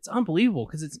is, it's unbelievable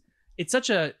because it's such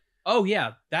a, oh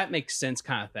yeah, that makes sense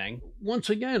kind of thing. Once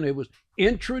again, it was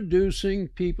introducing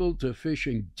people to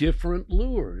fishing different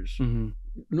lures,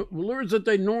 lures that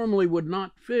they normally would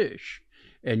not fish.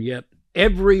 And yet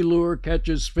every lure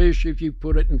catches fish if you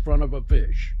put it in front of a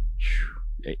fish.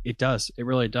 It does. It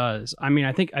really does. I mean,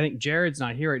 I think Jared's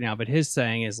not here right now, but his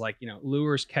saying is like,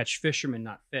 lures catch fishermen,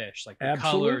 not fish. Like the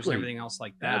colors and everything else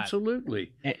like that.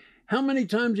 Absolutely. How many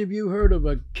times have you heard of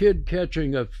a kid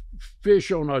catching a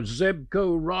fish on a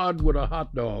Zebco rod with a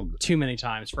hot dog? Too many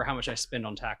times for how much I spend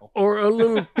on tackle. Or a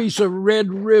little piece of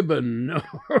red ribbon.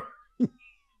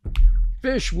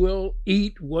 Fish will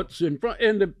eat what's in front.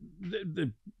 And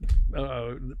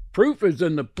the proof is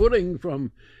in the pudding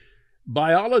from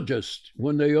biologists.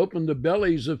 When they open the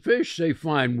bellies of fish, they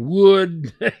find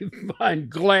wood, they find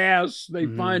glass, they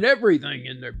find everything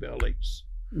in their bellies.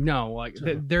 No, like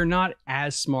they're not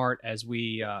as smart as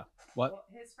we. What? Well,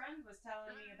 his friend was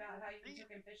telling me about how you took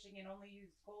him fishing and only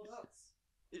used gold hooks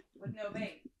with no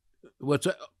bait. What's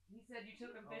that? He said you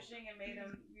took him fishing and made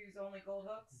him use only gold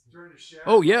hooks. During the shad.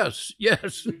 Oh, yes,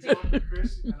 yes. We took the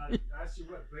fish, and I asked you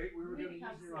what bait we were going to use.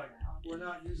 You're like, we're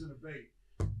not using a bait.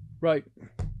 Right.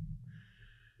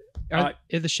 Are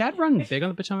the shad run big on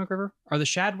the Potomac River? Are the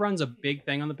shad runs a big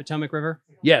thing on the Potomac River?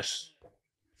 Yes.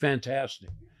 Fantastic.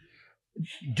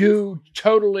 Due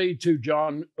totally to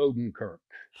John Odenkirk.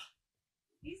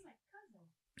 He's my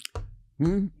cousin.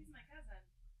 Hmm? He's my cousin.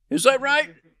 Is that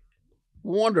right?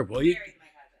 Wonderful. Gary's my cousin.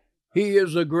 He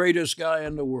is the greatest guy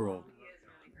in the world. He is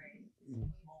really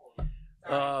great.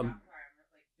 Sorry, Um, I'm like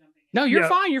jumping in. No, you're Yeah.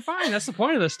 fine. You're fine. That's the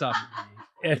point of this stuff.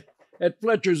 At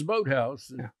Fletcher's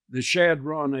Boathouse, the shad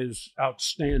run is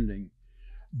outstanding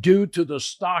due to the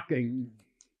stocking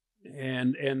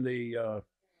and the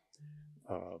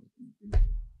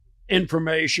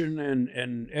information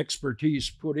and expertise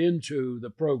put into the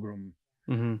program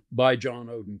Mm-hmm. by John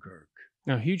Odenkirk.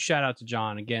 No, huge shout out to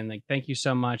John again. Like, thank you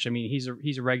so much. I mean, he's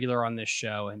a regular on this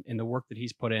show, and the work that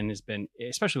he's put in has been,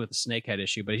 especially with the snakehead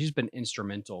issue, but he's been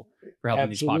instrumental for helping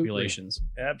these Absolutely. populations.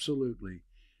 Absolutely.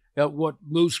 What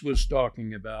Moose was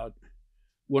talking about,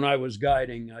 when I was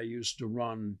guiding, I used to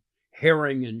run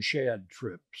herring and shad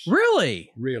trips.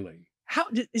 Really? Really. How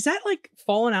is that like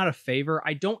fallen out of favor?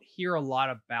 I don't hear a lot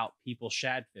about people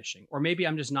shad fishing, or maybe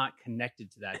I'm just not connected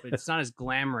to that, but it's not as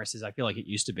glamorous as I feel like it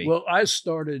used to be. Well, I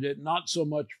started it not so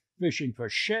much fishing for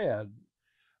shad.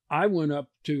 I went up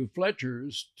to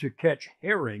Fletcher's to catch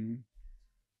herring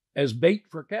as bait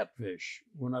for catfish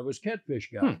when I was catfish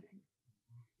guiding.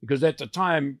 Because at the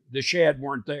time, the shad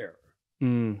weren't there.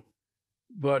 Mm.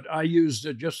 But I used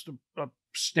just a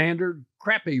standard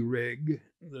crappie rig,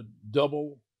 the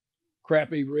double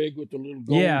crappie rig with the little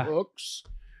gold hooks,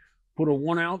 put a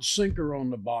 1 ounce sinker on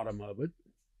the bottom of it,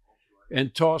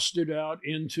 and tossed it out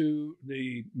into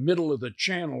the middle of the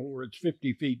channel where it's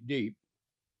 50 feet deep,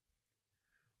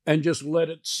 and just let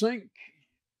it sink.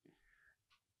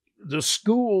 The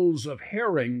schools of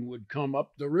herring would come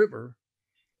up the river,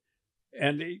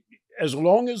 and as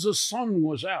long as the sun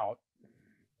was out,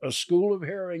 a school of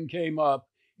herring came up.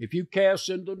 If you cast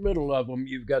into the middle of them,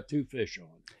 you've got 2 fish on.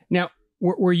 Now,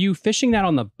 were you fishing that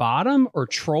on the bottom or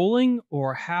trolling,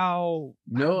 or how?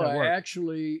 No, how did that I work?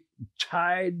 actually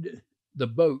tied the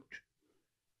boat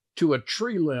to a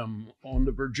tree limb on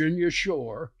the Virginia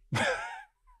shore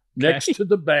next to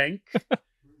the bank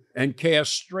and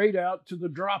cast straight out to the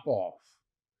drop-off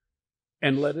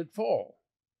and let it fall.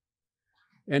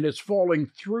 And it's falling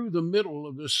through the middle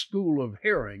of this school of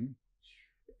herring,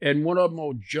 and one of them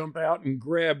will jump out and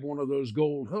grab one of those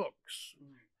gold hooks.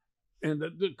 And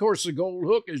of course, the gold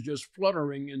hook is just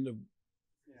fluttering in the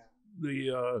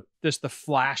Just the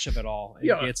flash of it all. It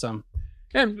Yeah. gets them.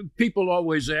 And people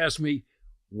always ask me,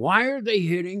 why are they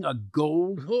hitting a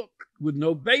gold hook with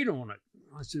no bait on it?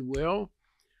 I said, well,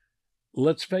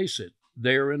 let's face it,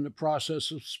 they're in the process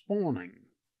of spawning.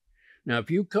 Now, if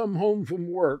you come home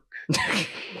from work,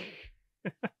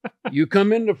 you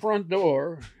come in the front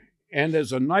door, and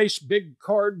there's a nice big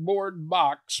cardboard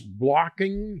box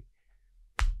blocking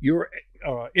your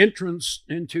entrance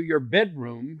into your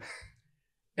bedroom,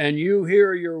 and you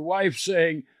hear your wife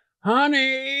saying,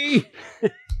 honey,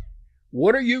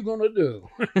 what are you going to do?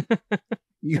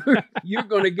 You're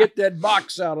going to get that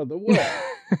box out of the way.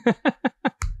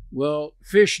 Well,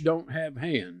 fish don't have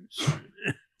hands,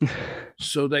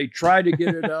 so they try to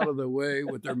get it out of the way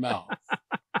with their mouth.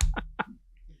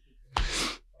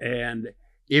 And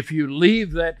if you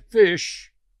leave that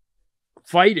fish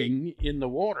fighting in the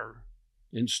water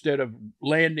instead of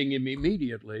landing him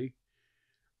immediately,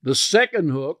 the second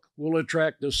hook will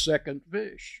attract the second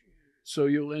fish. So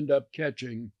you'll end up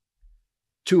catching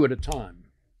 2 at a time.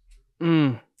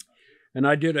 Mm. And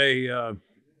I did a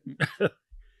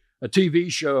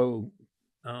TV show,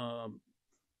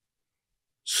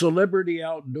 Celebrity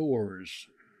Outdoors,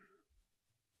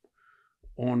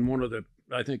 on one of the,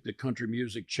 I think, the country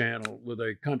music channel, with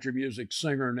a country music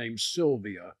singer named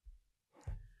Sylvia,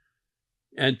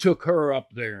 and took her up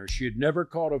there. She had never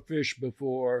caught a fish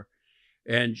before,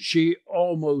 and she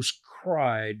almost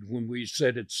cried when we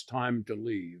said it's time to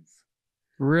leave.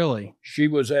 Really? She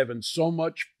was having so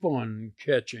much fun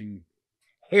catching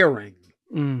herring,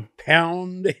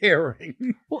 pound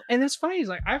herring. Well, and it's funny is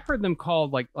like I've heard them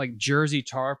called like Jersey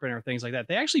tarpon or things like that.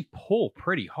 They actually pull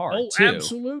pretty hard too.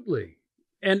 Absolutely.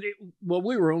 And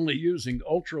we were only using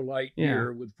ultralight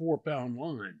gear with 4-pound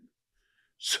line.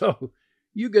 So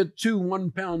you get 2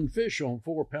 1-pound fish on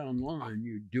 4-pound line,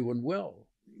 you're doing well.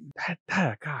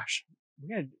 Gosh,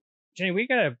 Jenny, we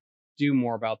gotta do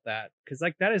more about that, because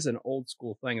like that is an old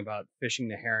school thing about fishing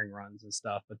the herring runs and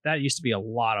stuff. But that used to be a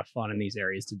lot of fun in these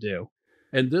areas to do.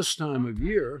 And this time of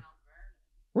year,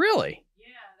 Really? Yeah,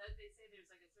 they say there's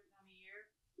like a certain time of year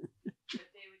that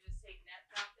they would just take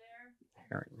nets out there.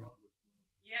 Herring run.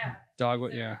 Yeah.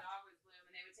 Dogwood, So yeah. the dogwood bloom,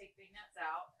 and they would take big nets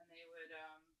out, and they would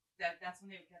that's when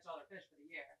they would catch all their fish for the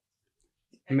year.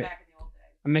 And back in the old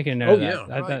days. I'm making a note of that.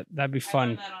 yeah, right. That'd be I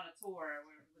fun. learned that on a tour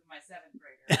with my 7th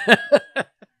grader.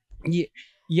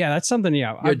 Yeah, that's something.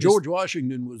 Yeah, Yeah, George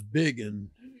Washington was big in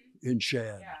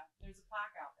shad. Yeah, there's a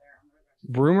plaque out there on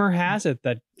the river. Rumor has it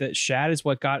that shad is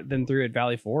what got them through at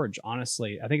Valley Forge.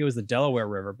 Honestly, I think it was the Delaware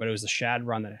River, but it was the shad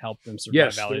run that helped them survive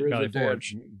Yes, Valley there is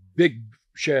Forge. big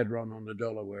shad run on the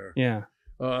Delaware. Yeah.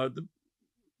 The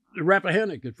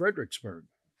Rappahannock at Fredericksburg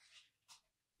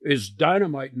is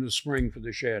dynamite in the spring for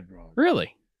the shad rod.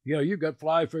 Really? Yeah, you got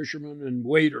fly fishermen and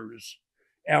waders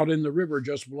out in the river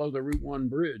just below the Route 1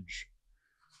 bridge.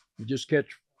 You just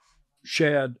catch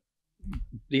shad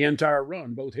the entire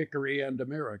run, both hickory and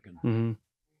American. Mm-hmm.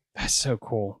 That's so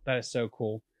cool. That is so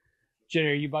cool. Jenny,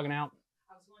 are you bugging out?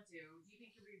 I was going to. Do you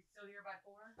think you'll be still here by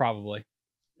 4? Probably. Is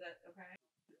that okay?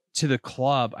 To the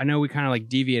club, I know we kind of like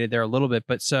deviated there a little bit,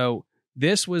 but so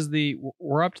this was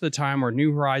we're up to the time where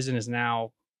New Horizon is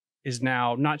now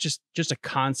not just a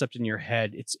concept in your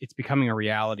head. It's becoming a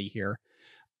reality here.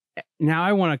 Now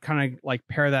I want to kind of like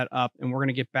pair that up, and we're going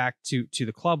to get back to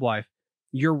the club life,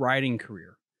 your writing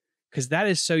career, because that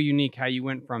is so unique. How you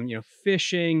went from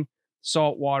fishing,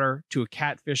 saltwater, to a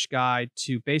catfish guide,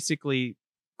 to basically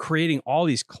creating all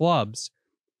these clubs.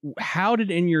 How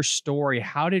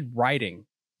did writing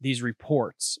these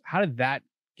reports, how did that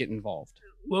get involved?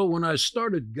 Well, when I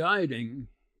started guiding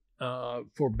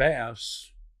for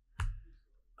bass,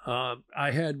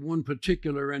 I had one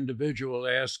particular individual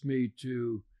ask me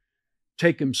to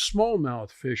take him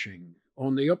smallmouth fishing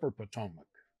on the upper Potomac.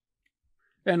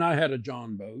 And I had a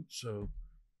John boat, so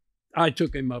I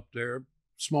took him up there,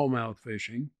 smallmouth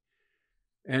fishing.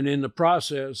 And in the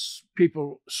process,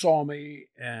 people saw me,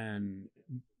 and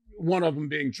one of them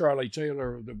being Charlie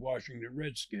Taylor of the Washington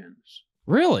Redskins.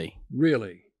 Really?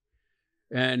 Really.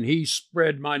 And he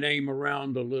spread my name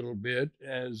around a little bit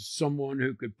as someone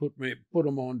who could put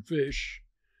them on fish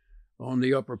on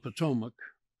the upper Potomac.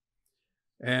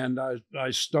 And I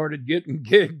started getting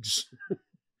gigs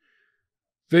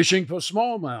fishing for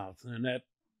smallmouth. And that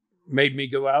made me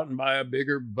go out and buy a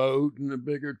bigger boat and a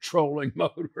bigger trolling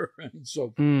motor and so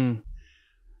forth. Mm.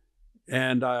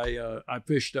 And I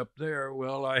fished up there.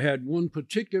 Well, I had one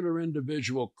particular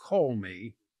individual call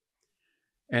me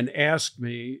and ask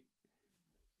me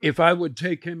if I would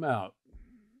take him out.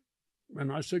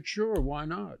 And I said, sure, why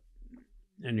not?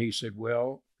 And he said,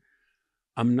 well,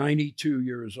 I'm 92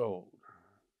 years old.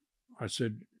 I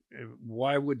said,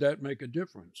 why would that make a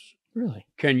difference? Really?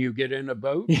 Can you get in a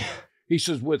boat? Yeah. He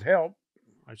says, with help.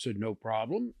 I said, no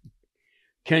problem.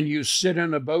 Can you sit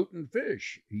in a boat and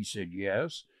fish? He said,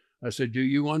 yes. I said, do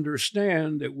you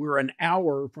understand that we're an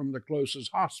hour from the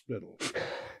closest hospital?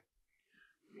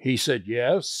 He said,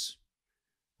 yes.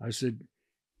 I said,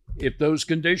 if those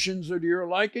conditions are to your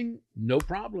liking, no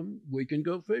problem. We can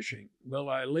go fishing. Well,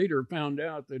 I later found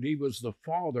out that he was the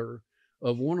father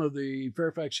of one of the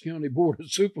Fairfax County Board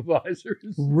of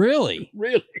Supervisors. Really?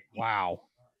 Really? Wow.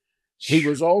 He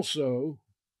was also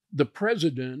the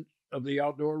president of the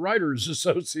Outdoor Writers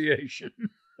Association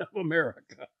of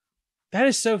America. That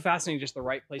is so fascinating. Just the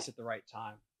right place at the right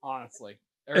time. Honestly,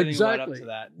 everything led up to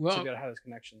that. Well, to be able to have those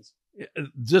connections.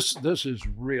 This is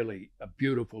really a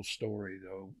beautiful story,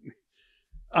 though.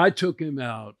 I took him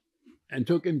out and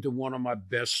took him to one of my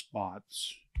best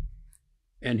spots,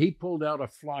 and he pulled out a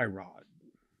fly rod.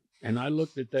 And I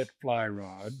looked at that fly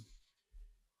rod.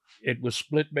 It was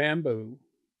split bamboo.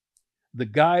 The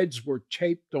guides were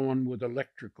taped on with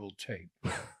electrical tape.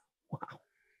 Wow.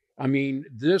 I mean,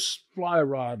 this fly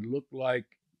rod looked like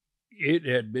it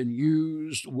had been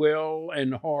used well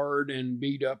and hard and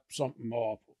beat up something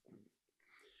awful.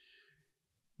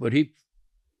 But he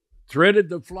threaded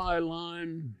the fly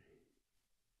line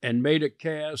and made a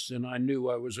cast, and I knew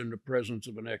I was in the presence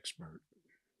of an expert.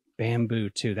 Bamboo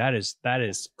too. That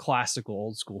is classical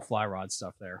old school fly rod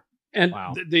stuff there. And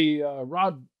wow. the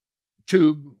rod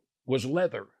tube was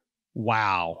leather.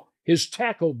 Wow. His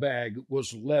tackle bag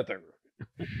was leather.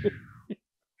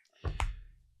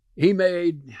 He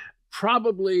made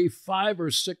probably 5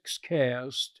 or 6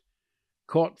 casts,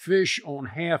 caught fish on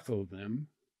half of them,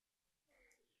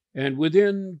 and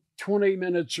within 20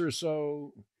 minutes or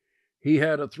so, he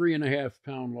had a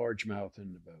 3.5-pound largemouth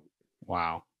in the boat.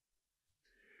 Wow.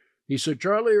 He said,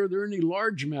 Charlie, are there any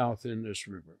largemouth in this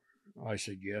river? I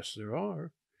said, yes, there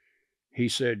are. He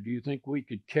said, do you think we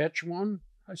could catch one?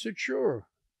 I said, sure.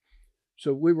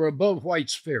 So we were above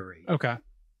White's Ferry. Okay.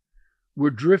 We're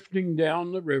drifting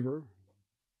down the river,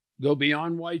 go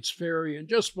beyond White's Ferry, and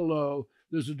just below,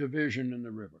 there's a division in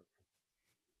the river.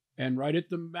 And right at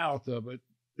the mouth of it,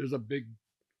 there's a big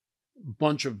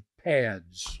bunch of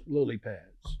pads, lily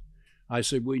pads. I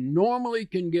said, we normally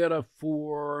can get a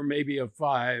 4, maybe a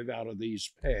 5 out of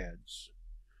these pads.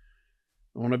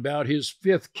 On about his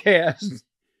 5th cast,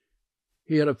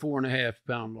 He had a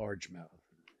 4.5-pound largemouth.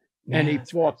 And he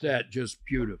fought that just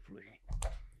beautifully.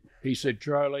 He said,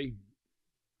 Charlie,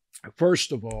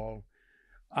 first of all,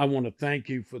 I want to thank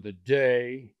you for the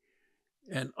day.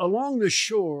 And along the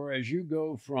shore, as you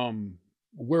go from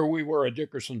where we were at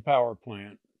Dickerson Power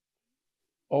Plant,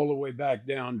 all the way back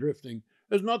down drifting,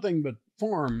 there's nothing but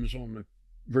farms on the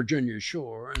Virginia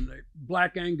shore and the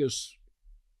Black Angus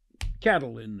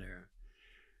cattle in there.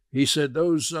 He said,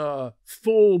 those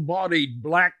full-bodied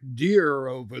black deer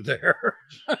over there.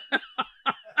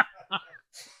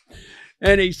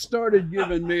 And he started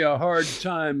giving me a hard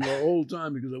time the whole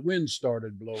time because the wind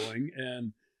started blowing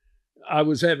and I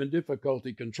was having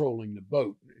difficulty controlling the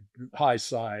boat, high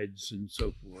sides and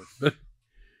so forth. But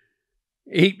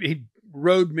he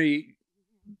rode me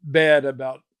bad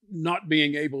about not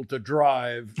being able to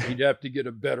drive. He'd have to get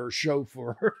a better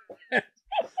chauffeur.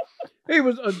 He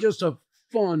was just a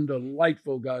fun,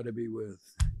 delightful guy to be with.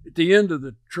 At the end of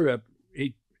the trip,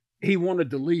 he wanted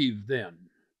to leave then.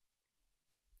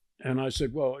 And I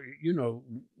said, well, you know,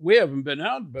 we haven't been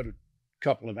out but a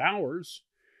couple of hours.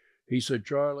 He said,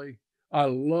 Charlie, I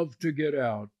love to get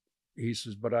out. He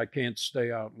says, but I can't stay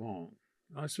out long.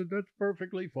 I said, that's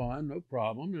perfectly fine, no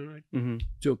problem. And I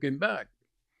took him back.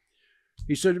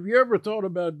 He said, have you ever thought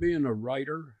about being a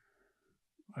writer?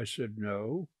 I said,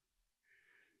 no.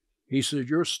 He said,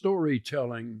 your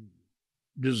storytelling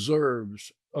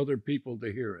deserves other people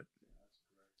to hear it.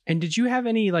 And did you have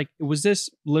any, like, was this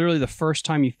literally the first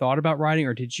time you thought about writing,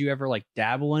 or did you ever like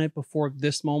dabble in it before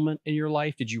this moment in your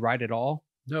life? Did you write at all?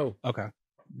 No. Okay.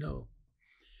 No.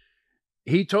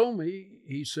 He told me,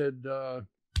 he said,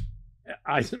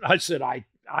 I said,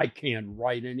 I can't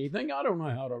write anything. I don't know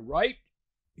how to write.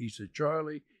 He said,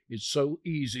 Charlie, it's so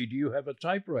easy. Do you have a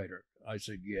typewriter? I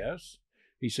said, yes.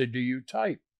 He said, do you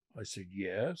type? I said,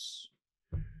 yes.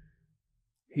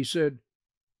 He said,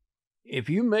 if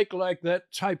you make like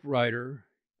that typewriter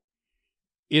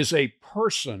is a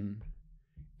person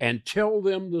and tell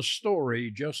them the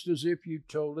story just as if you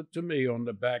told it to me on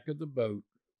the back of the boat,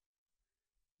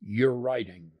 you're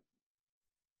writing.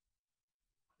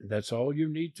 That's all you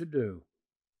need to do.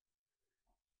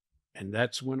 And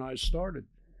that's when I started.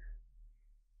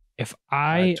 If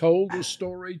I told the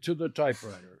story to the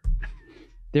typewriter.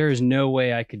 There is no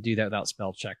way I could do that without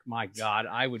spell check. My God,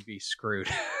 I would be screwed.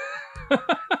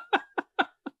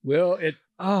 Well,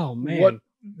 oh man, what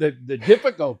the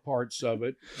difficult parts of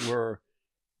it were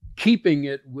keeping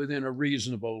it within a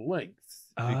reasonable length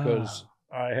because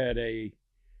I had a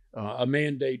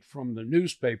mandate from the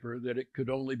newspaper that it could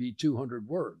only be 200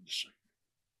 words.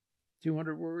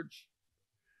 200 words?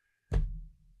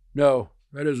 No,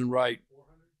 that isn't right.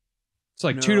 It's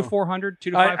like No. 2 to 400,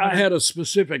 2 to 500. I had a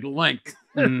specific length.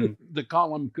 The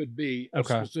column could be a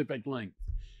specific length,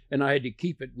 and I had to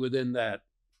keep it within that.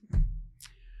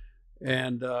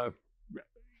 And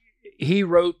he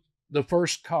wrote the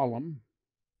first column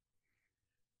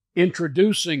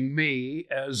introducing me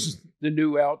as the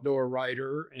new outdoor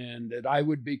writer and that I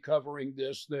would be covering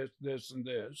this, and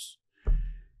this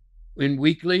in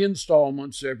weekly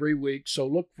installments every week. So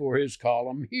look for his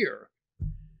column here.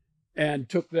 And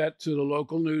took that to the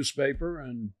local newspaper,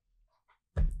 and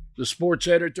the sports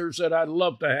editor said, I'd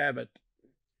love to have it.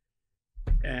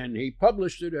 And he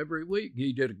published it every week.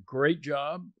 He did a great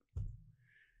job.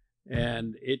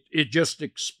 And it just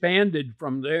expanded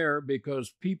from there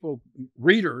because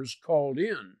readers called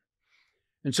in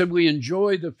and said, we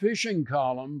enjoy the fishing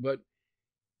column, but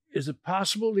is it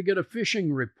possible to get a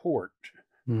fishing report?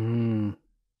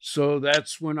 So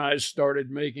that's when I started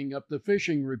making up the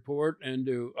fishing report and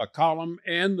do a column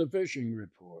and the fishing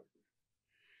report.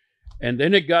 And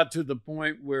then it got to the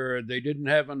point where they didn't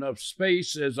have enough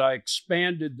space as I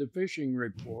expanded the fishing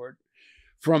report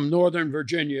from Northern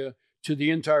Virginia to the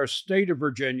entire state of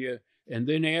Virginia, and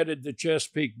then added the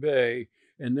Chesapeake Bay,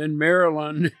 and then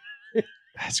Maryland.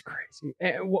 That's crazy.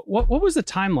 What was the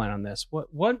timeline on this?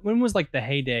 When was like the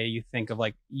heyday you think of,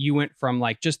 like you went from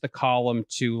like just the column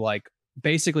to like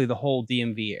basically the whole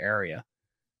DMV area?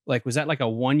 Like, was that like a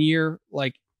 1 year,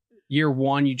 like year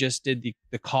one, you just did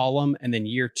the column and then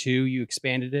year two, you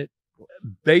expanded it?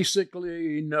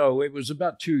 Basically, no, it was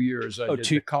about 2 years. I did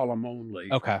the column only.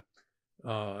 Okay.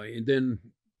 And then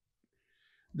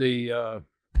the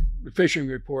fishing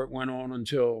report went on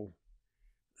until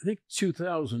I think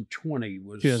 2020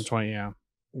 was 2020. Yeah.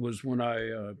 Was when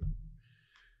I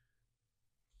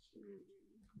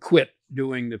quit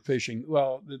doing the fishing.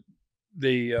 Well,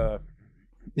 the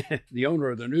owner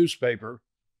of the newspaper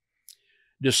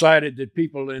decided that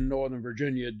people in Northern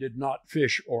Virginia did not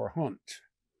fish or hunt.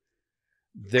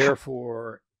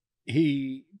 Therefore,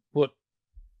 he put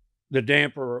the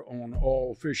damper on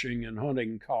all fishing and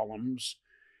hunting columns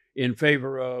in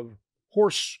favor of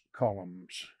horse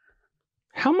columns.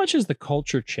 How much has the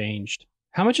culture changed?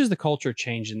 How much has the culture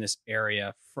changed in this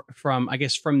area from, I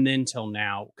guess, from then till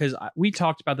now? Because we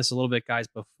talked about this a little bit, guys,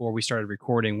 before we started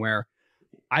recording, where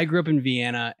I grew up in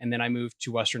Vienna and then I moved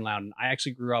to Western Loudoun. I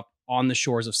actually grew up on the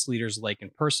shores of Sleeter's Lake in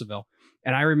Percival.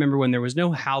 And I remember when there was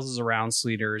no houses around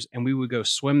Sleeter's and we would go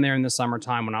swim there in the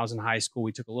summertime. When I was in high school,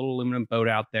 we took a little aluminum boat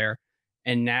out there,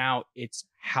 and now it's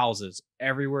houses.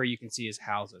 Everywhere you can see is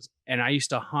houses. And I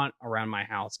used to hunt around my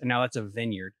house, and now that's a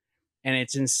vineyard. And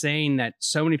it's insane that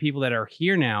so many people that are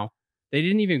here now, they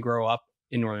didn't even grow up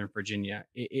in Northern Virginia.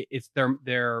 It's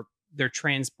their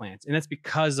transplants. And that's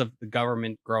because of the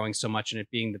government growing so much and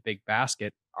it being the big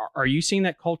basket. Are you seeing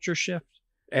that culture shift?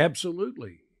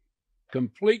 Absolutely.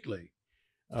 Completely.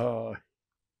 What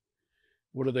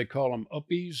do they call them?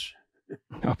 Uppies?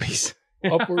 Uppies.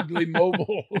 Upwardly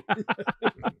mobile.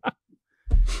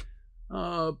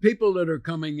 People that are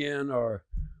coming in are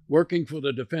working for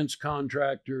the defense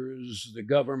contractors, the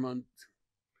government.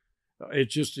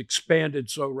 It's just expanded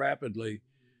so rapidly.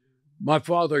 My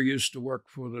father used to work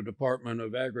for the Department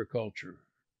of Agriculture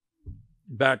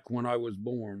back when I was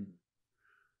born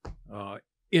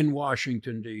in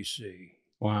Washington, D.C.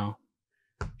 Wow.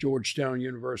 Georgetown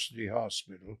University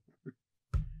Hospital.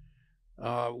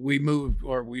 We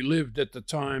lived at the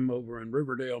time over in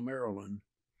Riverdale, Maryland.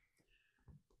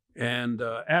 And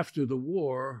after the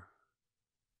war,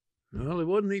 well, it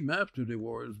wasn't even after the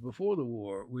war, it was before the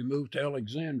war, we moved to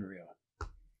Alexandria.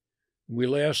 We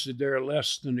lasted there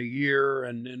less than a year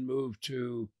and then moved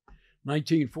to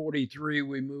 1943.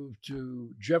 We moved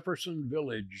to Jefferson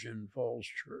Village in Falls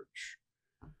Church,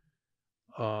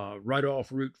 right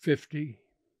off Route 50.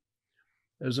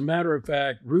 As a matter of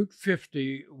fact, Route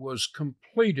 50 was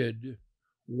completed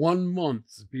 1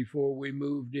 month before we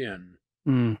moved in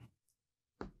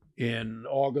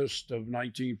August of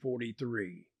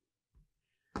 1943.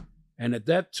 And at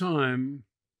that time,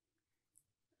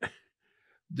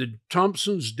 the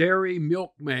Thompson's Dairy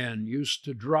milkman used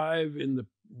to drive in the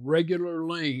regular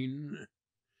lane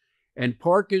and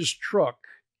park his truck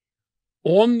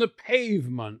on the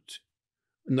pavement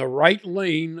in the right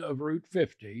lane of Route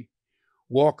 50,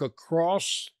 walk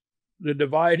across the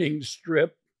dividing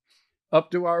strip up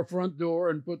to our front door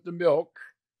and put the milk,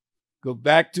 go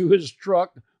back to his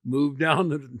truck, move down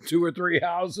to 2 or 3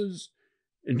 houses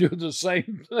and do the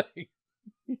same thing.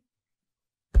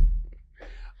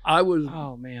 I was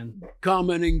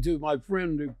commenting to my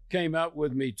friend who came out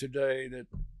with me today that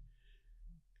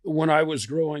when I was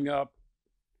growing up,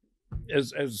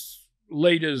 as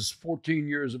late as 14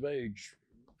 years of age,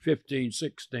 15,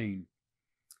 16,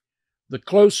 the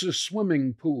closest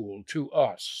swimming pool to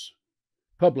us,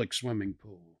 public swimming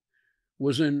pool,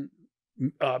 was in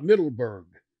Middleburg.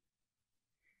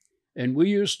 And we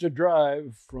used to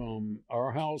drive from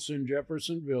our house in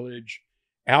Jefferson Village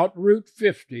out Route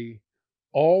 50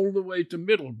 all the way to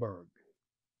Middleburg.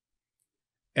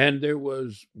 And there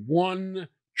was one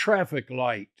traffic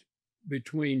light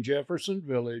between Jefferson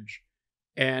Village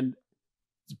and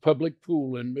the public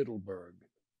pool in Middleburg.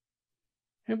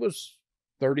 It was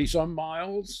 30-some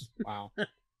miles. Wow.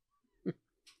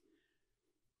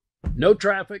 No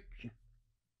traffic,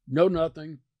 no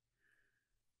nothing.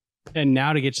 And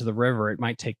now to get to the river, it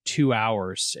might take 2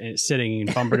 hours and it's sitting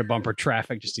in bumper to bumper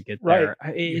traffic just to get there.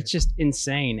 Right. It's just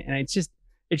insane. And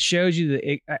it shows you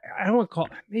that I don't want to call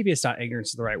it, maybe it's not ignorance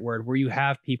is the right word, where you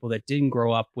have people that didn't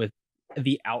grow up with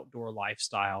the outdoor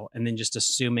lifestyle and then just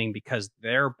assuming because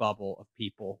their bubble of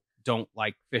people don't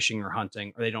like fishing or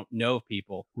hunting or they don't know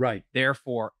people. Right.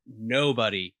 Therefore,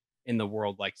 nobody in the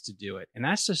world likes to do it. And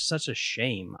that's just such a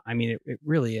shame. I mean, it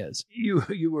really is.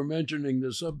 You were mentioning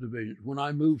the subdivision. When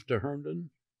I moved to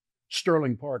Herndon,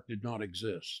 Sterling Park did not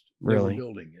exist. Really? They were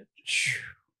building it.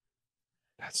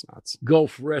 That's nuts.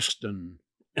 Gulf Reston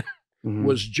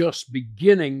was just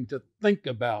beginning to think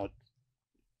about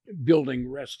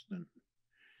building Reston.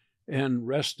 And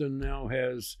Reston now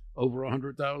has over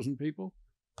 100,000 people.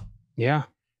 Yeah.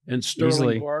 And Sterling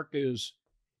Easily. Park is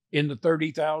in the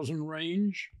 30,000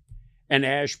 range. And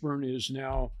Ashburn is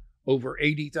now over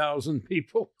 80,000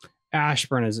 people.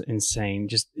 Ashburn is insane.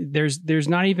 Just there's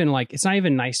not even like, it's not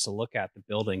even nice to look at the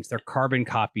buildings. They're carbon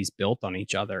copies built on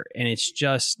each other. And it's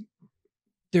just,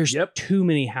 there's too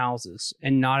many houses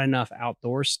and not enough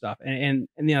outdoor stuff. And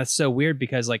you know, it's so weird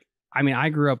because like, I mean, I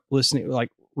grew up listening, like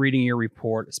reading your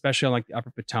report, especially on like the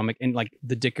Upper Potomac and like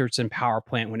the Dickerson power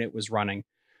plant when it was running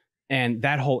and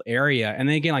that whole area. And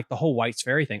then again, like the whole White's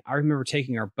Ferry thing. I remember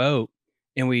taking our boat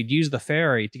and we'd use the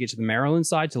ferry to get to the Maryland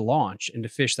side to launch and to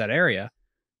fish that area.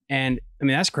 And I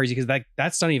mean, that's crazy because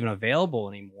that's not even available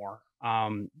anymore.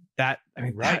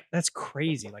 That's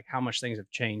crazy. Like how much things have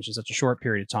changed in such a short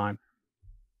period of time.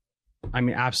 I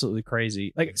mean, absolutely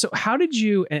crazy. Like, so how did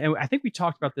you, and I think we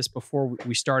talked about this before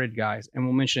we started, guys, and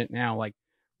we'll mention it now. Like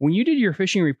when you did your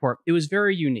fishing report, it was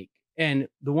very unique. And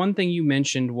the one thing you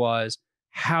mentioned was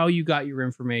how you got your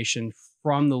information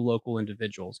from the local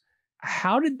individuals.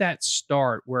 How did that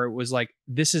start where it was like,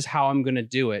 this is how I'm going to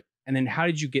do it? And then how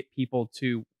did you get people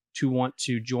to want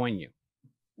to join you?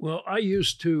 Well, I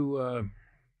used to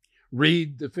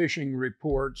read the fishing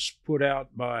reports put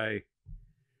out by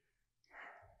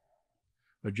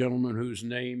a gentleman whose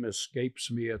name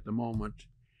escapes me at the moment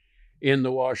in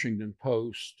the Washington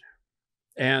Post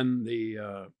and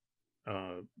the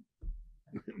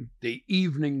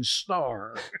Evening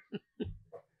Star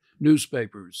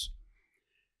newspapers.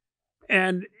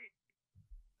 And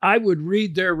I would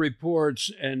read their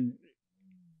reports and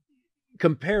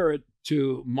compare it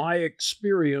to my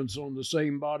experience on the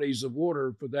same bodies of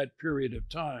water for that period of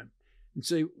time and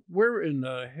say, where in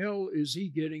the hell is he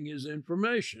getting his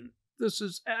information? This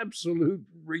is absolute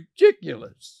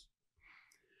ridiculous.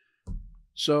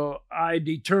 So I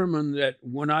determined that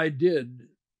when I did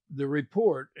the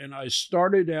report, and I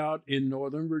started out in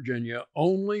Northern Virginia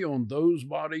only on those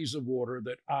bodies of water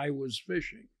that I was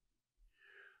fishing.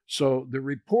 So the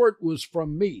report was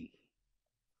from me.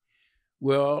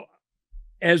 Well,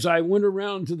 as I went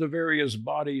around to the various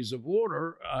bodies of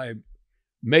water, I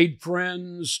made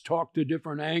friends, talked to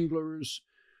different anglers.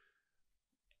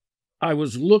 I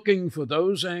was looking for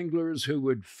those anglers who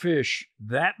would fish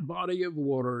that body of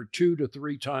water 2 to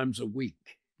 3 times a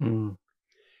week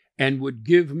and would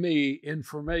give me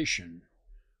information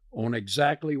on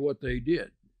exactly what they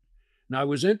did. And I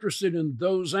was interested in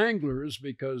those anglers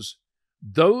because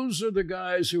those are the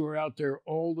guys who are out there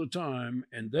all the time,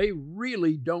 and they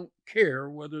really don't care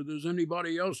whether there's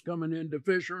anybody else coming in to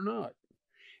fish or not.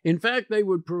 In fact, they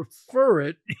would prefer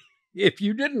it if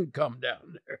you didn't come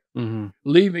down there,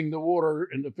 leaving the water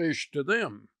and the fish to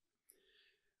them.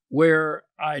 Where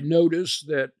I noticed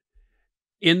that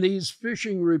in these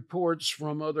fishing reports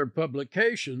from other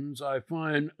publications, I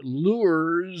find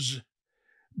lures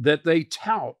that they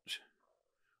tout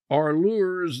are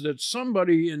lures that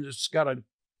somebody that's got a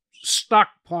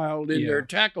stockpiled in their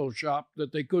tackle shop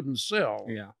that they couldn't sell.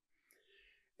 Yeah.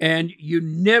 And you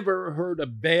never heard a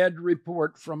bad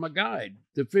report from a guide.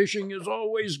 The fishing is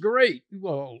always great.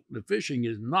 Well, the fishing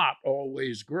is not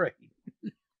always great.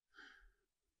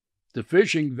 The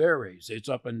fishing varies. It's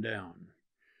up and down.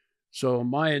 So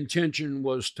my intention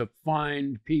was to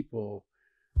find people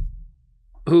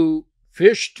who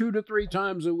fish 2 to 3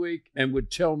 times a week and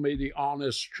would tell me the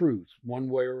honest truth one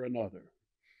way or another.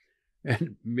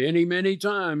 And many, many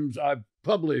times I've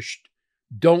published,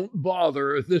 don't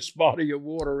bother this body of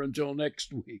water until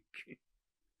next week.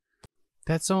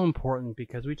 That's so important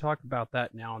because we talk about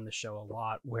that now on the show a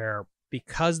lot, where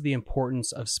because the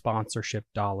importance of sponsorship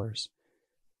dollars,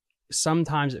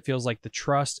 sometimes it feels like the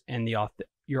trust and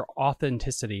your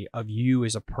authenticity of you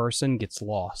as a person gets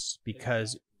lost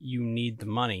because you need the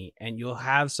money. And you'll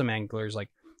have some anglers like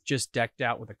just decked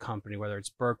out with a company, whether it's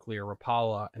Berkeley or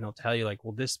Rapala, and they'll tell you like,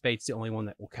 well, this bait's the only one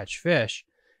that will catch fish.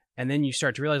 And then you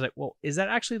start to realize like, well, is that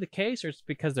actually the case, or it's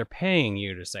because they're paying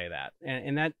you to say that?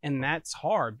 And that's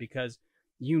hard because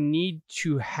you need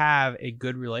to have a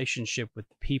good relationship with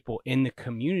the people in the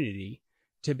community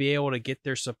to be able to get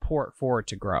their support for it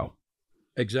to grow.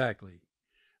 Exactly.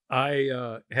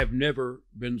 I have never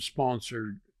been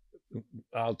sponsored.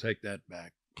 I'll take that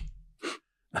back.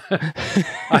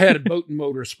 I had boat and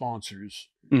motor sponsors.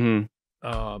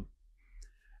 I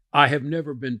have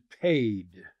never been paid.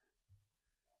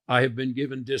 I have been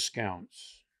given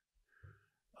discounts,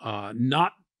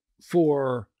 not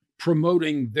for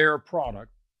promoting their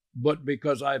product, but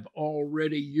because I've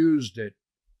already used it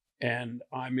and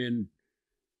I'm in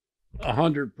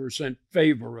 100%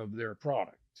 favor of their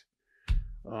product.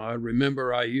 I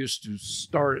remember I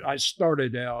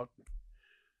started out,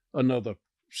 another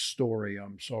story,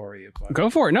 I'm sorry if I... Go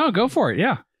for it. No, go for it.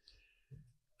 Yeah.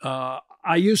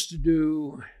 I used to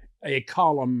do a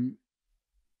column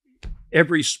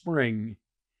every spring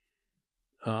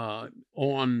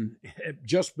on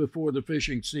just before the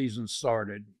fishing season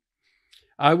started.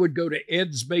 I would go to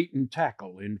Ed's Bait and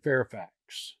Tackle in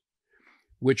Fairfax,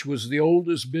 which was the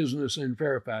oldest business in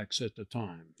Fairfax at the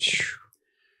time.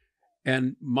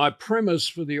 And my premise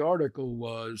for the article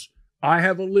was, I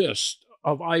have a list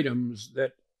of items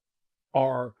that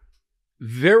are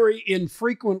very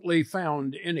infrequently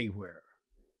found anywhere,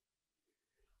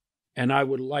 and I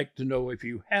would like to know if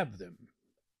you have them.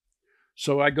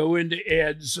 So I go into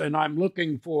Ed's and I'm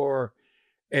looking for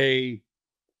a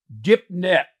dip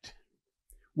net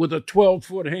with a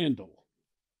 12-foot handle.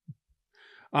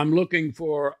 I'm looking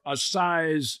for a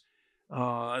size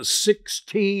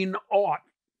 16/0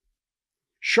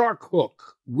 shark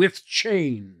hook with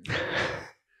chain.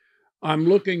 I'm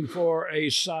looking for a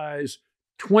size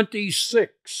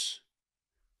 26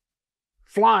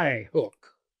 fly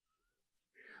hook.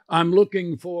 I'm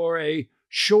looking for a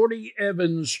Shorty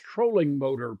Evans trolling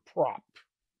motor prop.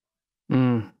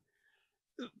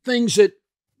 Things that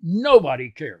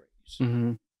nobody carries.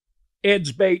 Mm-hmm.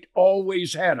 Ed's Bait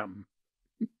always had them.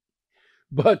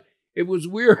 But it was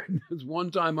weird. One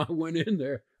time I went in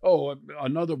there. Oh,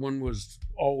 another one was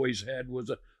always had was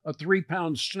a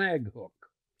 3-pound snag hook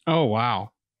Oh,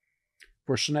 wow.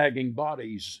 for snagging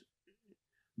bodies.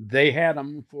 They had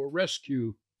them for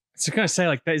rescue. So kind of say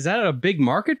like, is that a big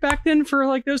market back then for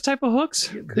like those type of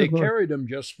hooks? They carried them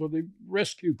just for the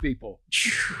rescue people,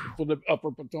 for the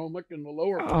upper Potomac and the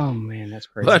lower. Oh man, that's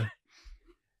crazy. But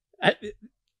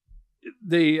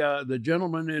the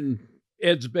gentleman in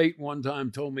Ed's Bait one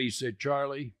time told me, he said,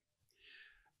 Charlie,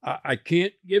 I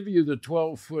can't give you the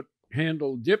 12-foot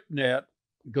handle dip net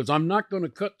because I'm not going to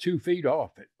cut 2 feet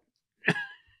off it.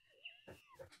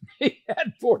 He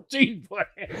had 14-foot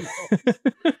handles.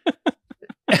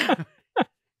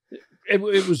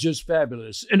 It was just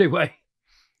fabulous. Anyway,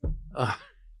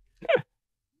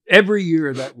 every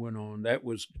year that went on, that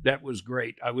was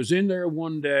great. I was in there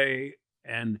one day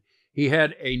and he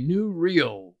had a new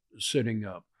reel sitting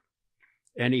up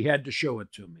and he had to show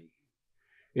it to me.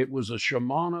 It was a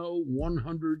Shimano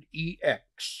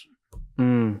 100EX.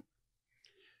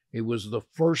 It was the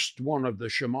first one of the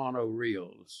Shimano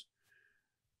reels.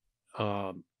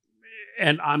 And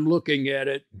I'm looking at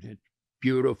it. It's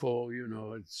beautiful, you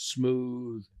know, it's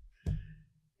smooth.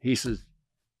 He says,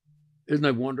 isn't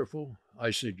that wonderful?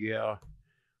 I said, yeah.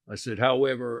 I said,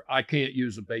 however, I can't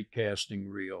use a bait casting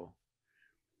reel.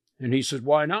 And he said,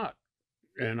 why not?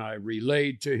 And I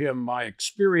relayed to him my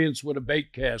experience with a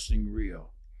bait casting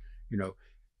reel. You know,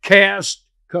 cast,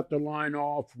 cut the line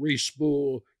off,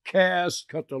 respool, cast,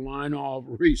 cut the line off,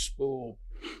 respool.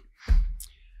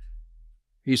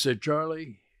 He said,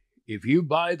 Charlie, if you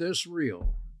buy this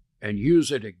reel and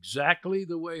use it exactly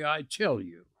the way I tell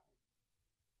you,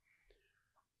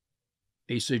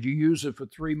 he said, you use it for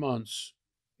 3 months.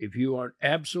 If you aren't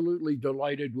absolutely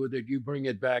delighted with it, you bring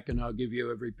it back and I'll give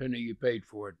you every penny you paid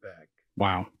for it back.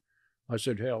 Wow. I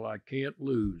said, hell, I can't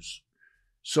lose.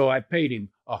 So I paid him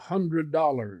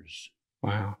 $100.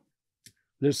 Wow.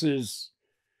 This is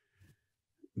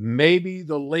maybe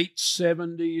the late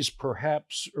 70s,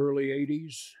 perhaps early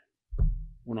 80s,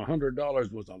 when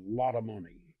 $100 was a lot of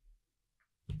money.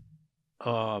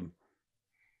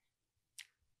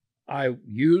 I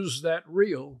used that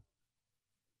reel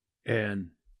and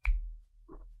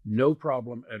no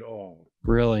problem at all.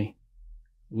 Really?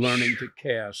 Learning to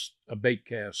cast a bait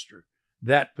caster,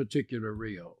 that particular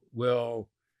reel. Well,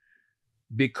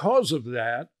 because of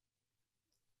that,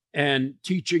 and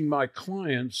teaching my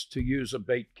clients to use a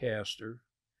bait caster,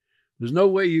 there's no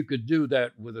way you could do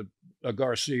that with a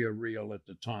Garcia reel at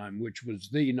the time, which was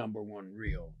the #1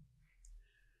 reel.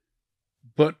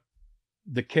 But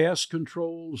the cast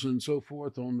controls and so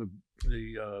forth on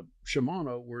the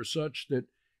Shimano were such that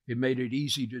it made it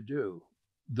easy to do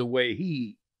the way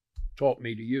he taught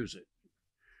me to use it.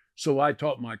 So I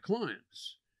taught my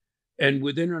clients. And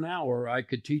within an hour, I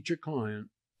could teach a client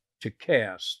to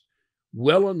cast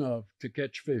well enough to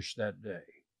catch fish that day.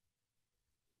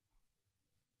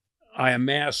 I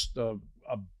amassed,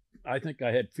 I think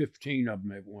I had 15 of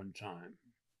them at one time.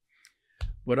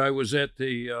 But I was at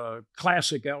the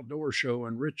Classic Outdoor Show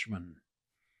in Richmond.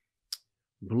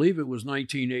 I believe it was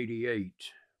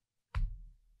 1988.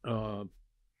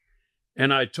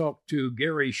 And I talked to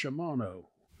Gary Shimano,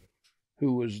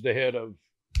 who was the head of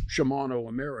Shimano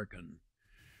American,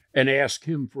 and asked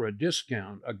him for a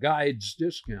discount, a guide's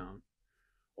discount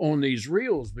on these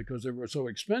reels because they were so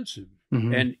expensive.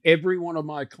 Mm-hmm. And every one of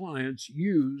my clients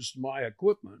used my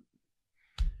equipment.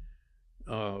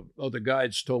 Other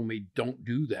guides told me, don't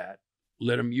do that.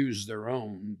 Let them use their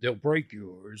own. They'll break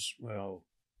yours. Well,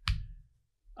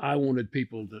 I wanted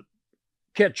people to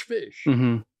catch fish.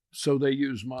 Mm-hmm. So they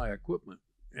used my equipment.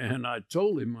 And I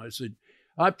told him, I said,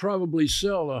 I probably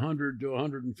sell 100 to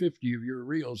 150 of your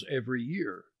reels every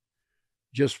year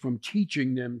just from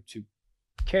teaching them to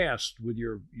cast with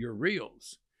your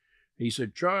reels. He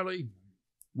said, Charlie,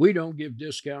 we don't give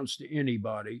discounts to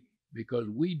anybody because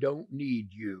we don't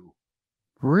need you.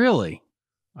 Really?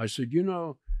 I said, you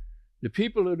know, the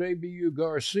people at ABU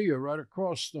Garcia right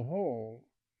across the hall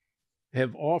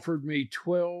have offered me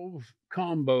 12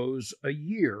 combos a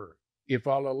year if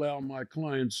I'll allow my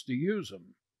clients to use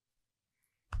them.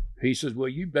 He says, well,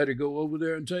 you better go over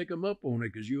there and take them up on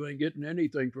it because you ain't getting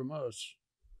anything from us.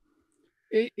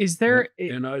 Is there...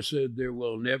 And I said, there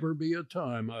will never be a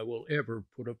time I will ever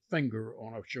put a finger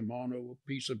on a Shimano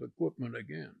piece of equipment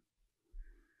again.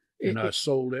 And I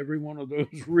sold every one of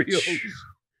those reels,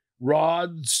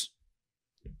 rods,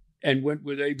 and went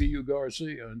with ABU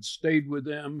Garcia and stayed with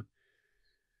them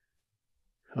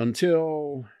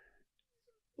until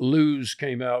Lew's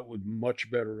came out with much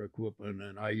better equipment,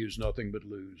 and I use nothing but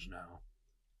Lew's now.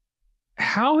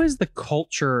 How has the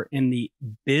culture in the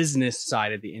business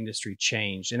side of the industry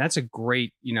changed? And that's a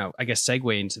great, I guess,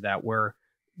 segue into that, where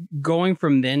going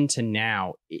from then to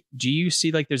now, do you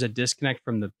see like there's a disconnect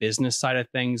from the business side of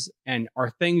things? And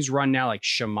are things run now like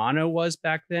Shimano was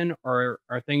back then, or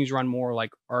are things run more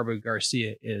like Arbu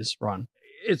Garcia is run?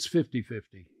 It's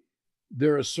 50-50.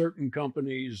 There are certain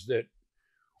companies that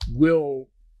will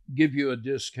give you a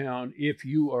discount if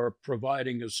you are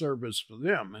providing a service for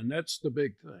them. And that's the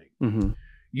big thing. Mm-hmm.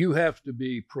 You have to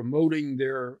be promoting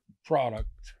their product.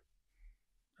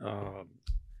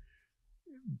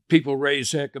 People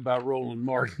raise heck about Roland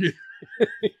Martin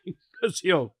because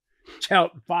he'll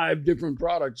tout 5 different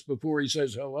products before he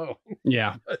says hello.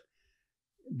 Yeah.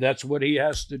 That's what he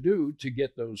has to do to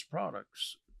get those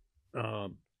products.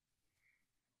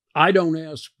 I don't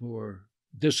ask for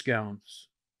discounts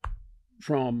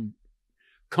from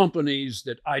companies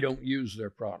that I don't use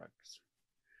their products.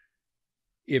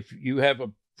 If you have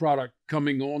a product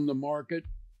coming on the market,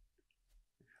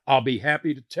 I'll be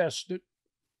happy to test it,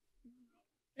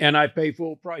 and I pay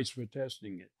full price for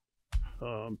testing it.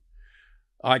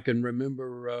 I can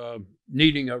remember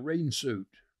needing a rain suit,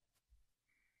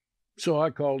 so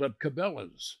I called up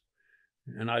Cabela's,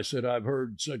 and I said, I've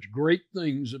heard such great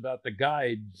things about the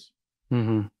guides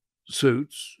Mm-hmm.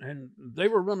 suits, and they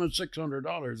were running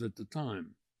 $600 at the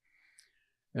time.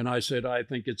 And I said, I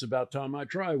think it's about time I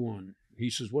try one. He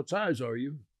says, what size are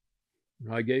you?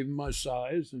 And I gave him my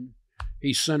size, and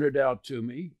he sent it out to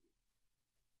me.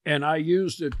 And I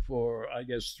used it for, I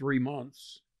guess, 3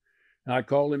 months. And I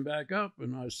called him back up,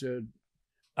 and I said,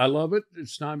 I love it.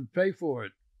 It's time to pay for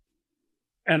it.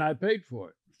 And I paid for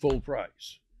it, full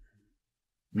price.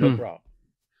 No problem.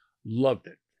 Loved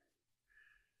it.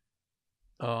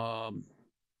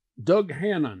 Doug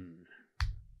Hannon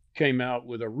came out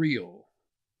with a reel.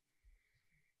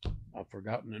 I've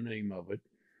forgotten the name of it,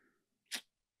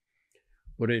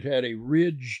 but it had a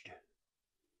ridged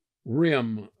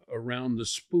rim around the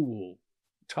spool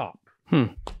top.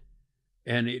 And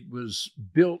it was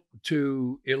built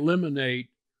to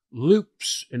eliminate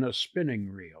loops in a spinning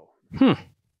reel.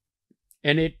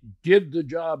 And it did the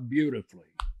job beautifully.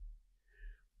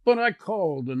 But I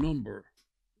called the number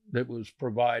that was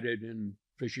provided in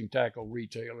Fishing Tackle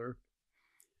Retailer.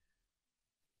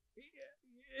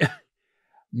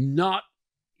 Not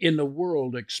in the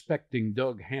world expecting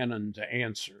Doug Hannon to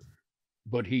answer,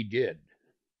 but he did.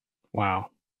 Wow.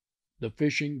 The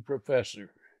fishing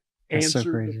professor That's so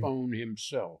answered crazy. the phone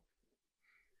himself.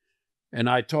 And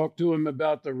I talked to him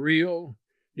about the reel.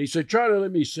 He said, try to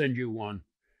let me send you one.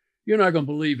 You're not going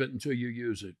to believe it until you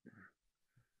use it.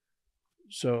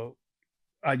 So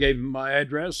I gave him my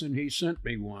address, and he sent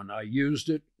me one. I used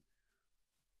it,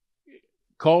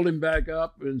 called him back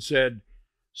up and said,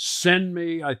 send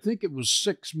me, I think it was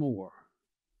 6 more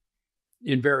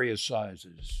in various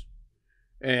sizes.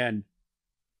 And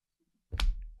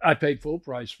I paid full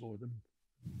price for them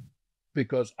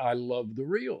because I love the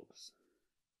reels.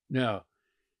 Now,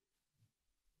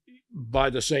 by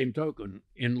the same token,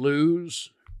 in Lew's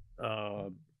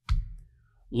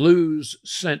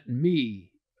sent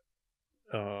me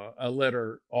a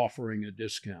letter offering a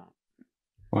discount.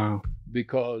 Wow.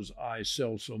 Because I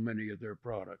sell so many of their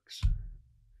products.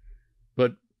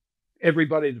 But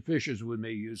everybody that fishes with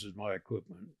me uses my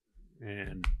equipment.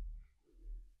 And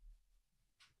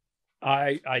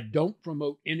I don't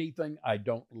promote anything I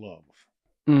don't love.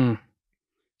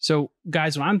 So,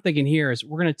 guys, what I'm thinking here is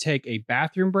we're going to take a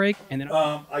bathroom break, and then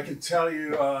I can tell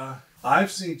you,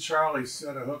 I've seen Charlie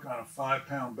set a hook on a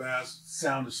 5-pound bass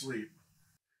sound asleep.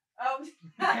 Oh.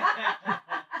 I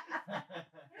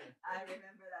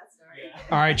remember that story.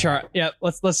 all right, Char. Yeah,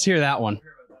 let's hear that one.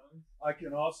 I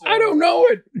can also. I don't know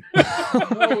it.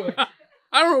 know it.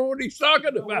 I don't know what he's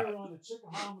talking We about. were on the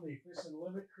Chickahominy fishing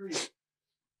Limit Creek,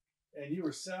 and you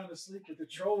were sound asleep with the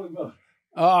trolling motor.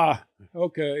 Ah,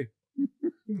 okay.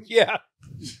 Yeah.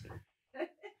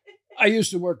 I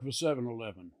used to work for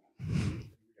 7-Eleven.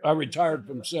 I retired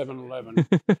from 7-Eleven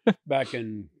back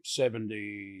in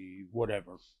 70,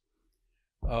 whatever.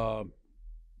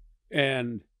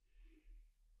 And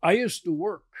I used to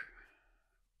work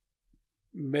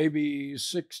maybe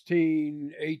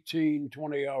 16, 18,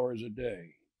 20 hours a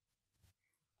day.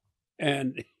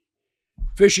 And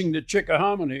fishing the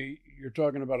Chickahominy, you're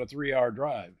talking about a 3-hour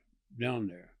drive down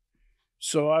there.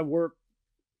 So I work,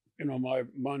 my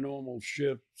normal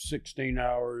shift, 16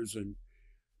 hours, and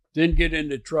then get in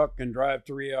the truck and drive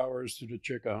 3 hours to the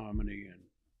Chickahominy, and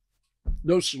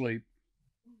no sleep.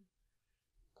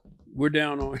 We're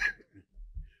down on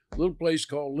a little place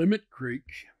called Limit Creek.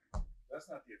 That's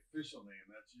not the official name.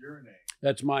 That's your name.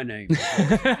 That's my name.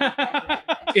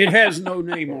 It has no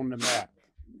name on the map.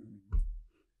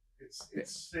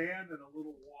 It's sand and a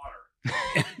little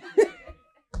water.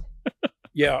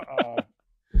 Yeah,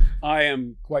 I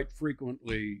am quite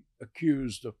frequently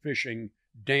accused of fishing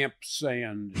damp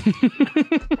sand.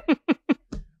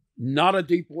 Not a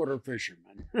deep water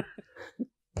fisherman.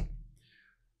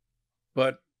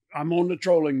 But I'm on the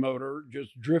trolling motor,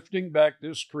 just drifting back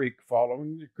this creek,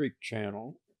 following the creek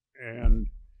channel, and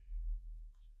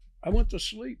I went to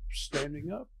sleep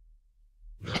standing up.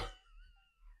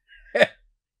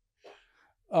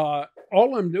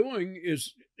 All I'm doing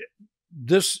is,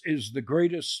 this is the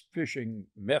greatest fishing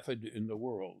method in the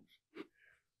world,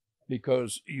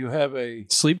 because you have a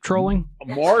Sleep trolling? a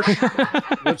marsh.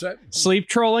 What's that? Sleep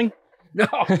trolling? No.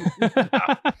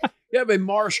 You have a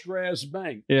marsh grass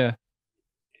bank, Yeah.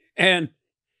 and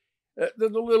the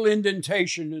little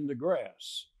indentation in the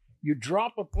grass. You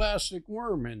drop a plastic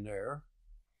worm in there,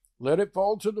 let it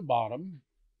fall to the bottom,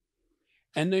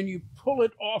 and then you pull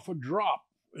it off a drop,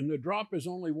 and the drop is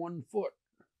only 1 foot,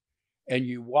 and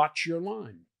you watch your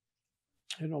line,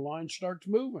 and the line starts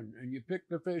moving, and you pick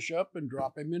the fish up and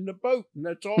drop him in the boat, and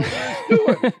that's all there is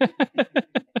to it.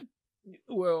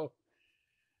 Well,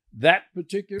 that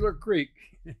particular creek,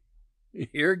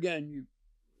 here again,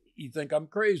 you think I'm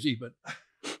crazy, but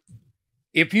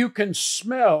if you can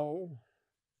smell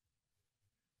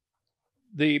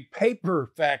the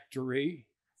paper factory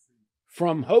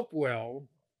from Hopewell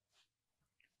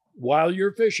while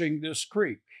you're fishing this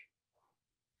creek,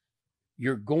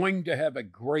 you're going to have a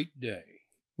great day.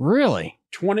 Really?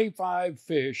 25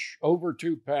 fish over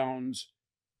 2 pounds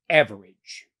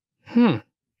average.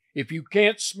 If you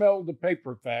can't smell the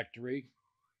paper factory,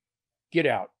 get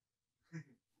out.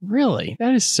 Really?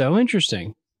 That is so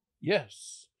interesting.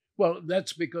 Yes. Well,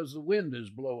 that's because the wind is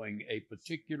blowing a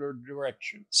particular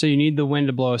direction. So you need the wind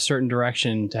to blow a certain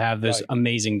direction to have those Right.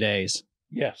 amazing days.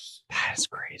 Yes. That is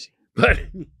crazy. But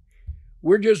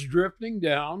we're just drifting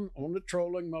down on the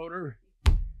trolling motor,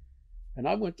 and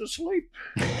I went to sleep.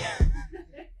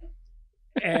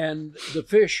 And the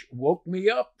fish woke me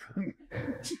up.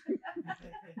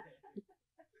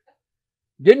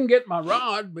 Didn't get my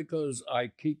rod because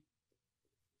I keep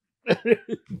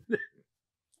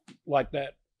like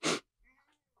that.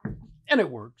 And it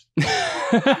works.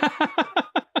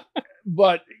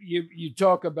 But you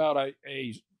talk about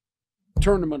a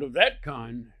tournament of that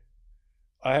kind.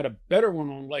 I had a better one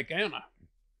on Lake Anna.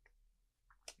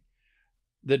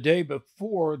 The day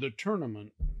before the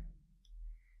tournament,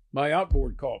 my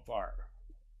outboard caught fire.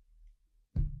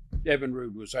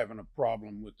 Evinrude was having a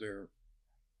problem with their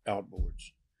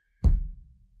outboards.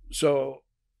 So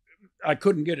I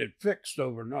couldn't get it fixed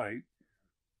overnight.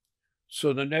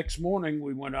 So the next morning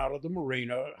we went out of the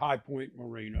marina, High Point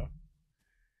Marina,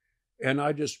 and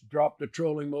I just dropped the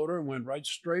trolling motor and went right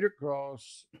straight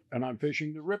across, and I'm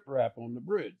fishing the riprap on the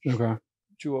bridge, Okay.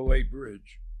 208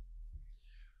 bridge,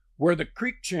 where the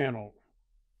creek channel,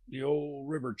 the old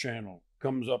river channel,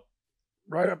 comes up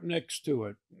right up next to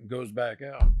it and goes back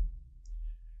out.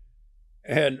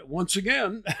 And once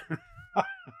again,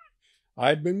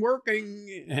 I'd been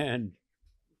working and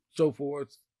so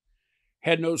forth,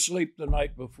 had no sleep the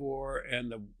night before,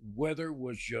 and the weather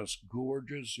was just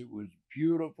gorgeous. It was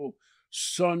beautiful,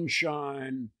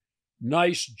 sunshine,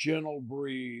 nice gentle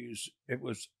breeze. It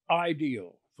was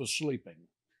ideal for sleeping.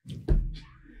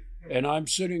 And I'm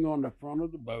sitting on the front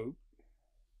of the boat.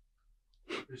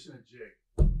 Fishing a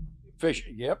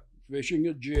jig. Fishing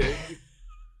a jig.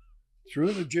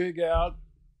 Threw the jig out,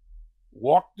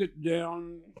 walked it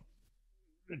down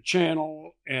the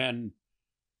channel, and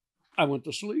I went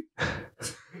to sleep.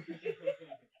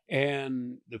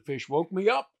 And the fish woke me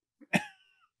up,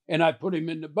 and I put him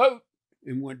in the boat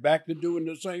and went back to doing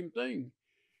the same thing.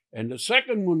 And the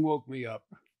second one woke me up,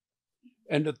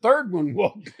 and the third one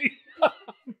woke me up,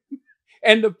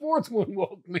 and the fourth one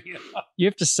woke me up. You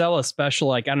have to sell a special,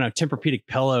 like, I don't know, Tempur-Pedic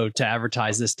pillow to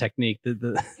advertise this technique.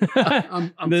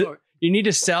 I'm sorry. You need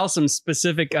to sell some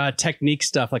specific technique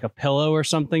stuff, like a pillow or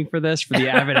something for this, for the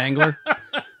avid angler.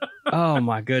 Oh,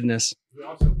 my goodness. We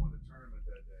also won the tournament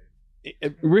that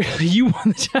day. Really? You won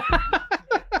the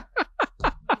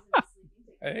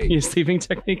Hey, Your sleeping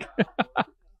technique.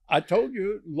 I told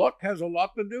you, luck has a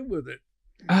lot to do with it.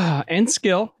 And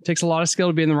skill. It takes a lot of skill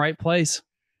to be in the right place.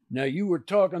 Now, you were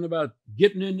talking about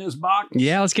getting in this box?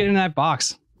 Yeah, let's get in that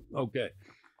box. Okay.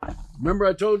 Remember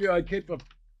I told you I keep a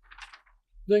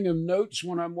thing of notes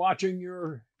when I'm watching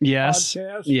your Yes.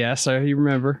 podcast? Yes, I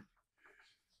remember.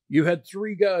 You had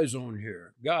 3 guys on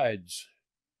here, guides.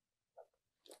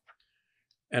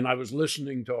 And I was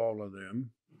listening to all of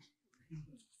them.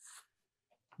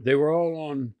 They were all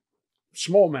on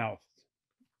smallmouth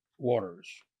waters.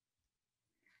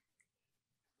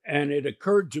 And it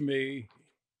occurred to me,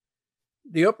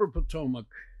 the Upper Potomac,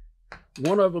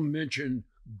 one of them mentioned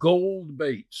gold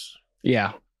baits.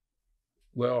 Yeah.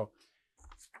 Well,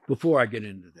 before I get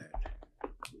into that,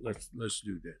 let's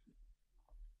do that.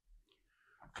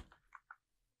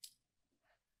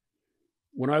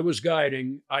 When I was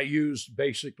guiding, I used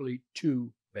basically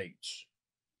 2 baits,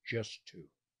 just 2.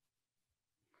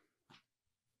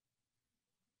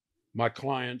 My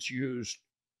clients used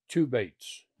 2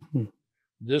 baits.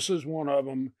 This is one of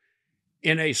them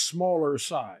in a smaller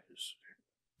size.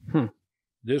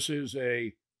 This is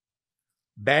a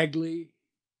Bagley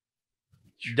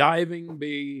Diving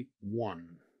Bee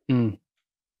 1.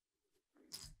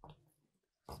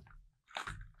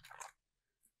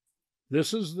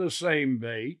 This is the same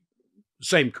bait,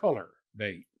 same color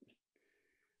bait.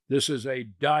 This is a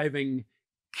Diving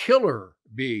Killer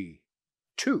Bee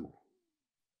 2.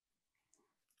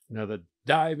 Now, the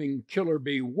Diving Killer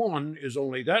Bee 1 is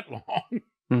only that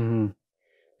long,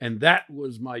 and that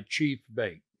was my chief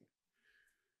bait.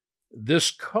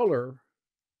 This color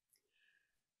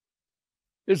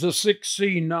is a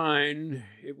 6C9.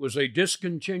 It was a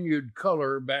discontinued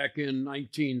color back in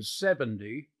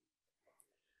 1970,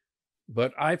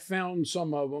 but I found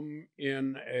some of them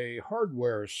in a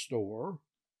hardware store,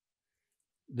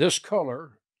 this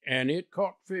color, and it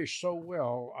caught fish so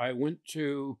well, I went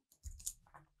to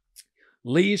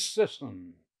Lee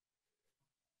Sisson,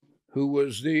 who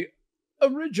was the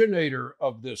originator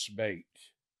of this bait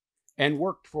and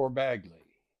worked for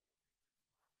Bagley,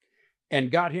 and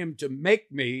got him to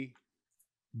make me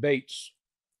baits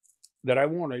that I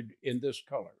wanted in this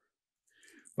color.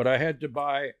 But I had to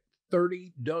buy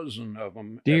 30 dozen of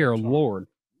them. Dear Lord.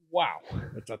 Wow.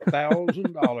 That's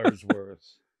 $1,000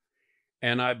 worth.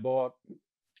 And I bought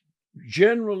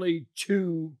generally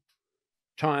 2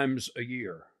 times a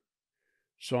year.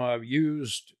 So I've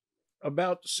used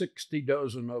about 60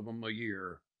 dozen of them a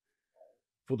year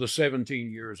for the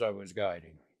 17 years I was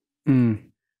guiding.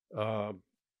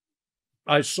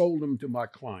 I sold them to my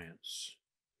clients.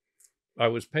 I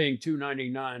was paying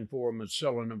 $2.99 for them and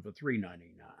selling them for $3.99.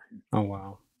 Oh,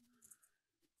 wow.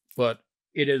 But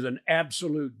it is an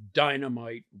absolute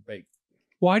dynamite bait.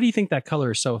 Why do you think that color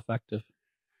is so effective?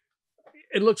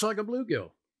 It looks like a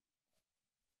bluegill.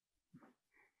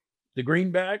 The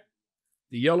greenback,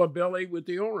 the yellow belly with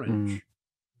the orange.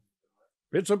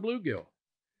 It's a bluegill.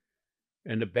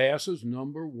 And the bass's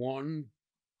number 1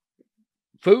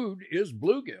 food is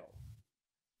bluegill.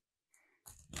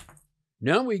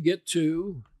 Now we get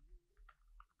to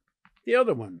the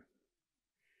other one.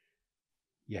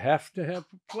 You have to have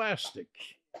plastic.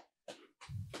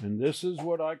 And this is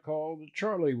what I call the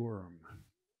Charlie worm.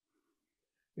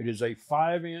 It is a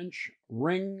 5-inch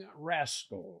ring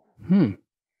rascal in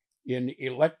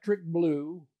electric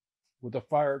blue with a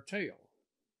fire tail.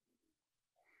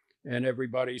 And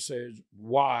everybody says,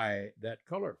 why that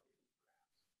color?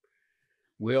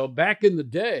 Well, back in the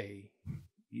day,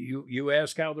 you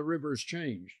ask how the rivers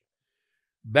changed.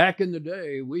 Back in the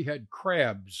day, we had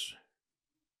crabs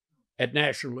at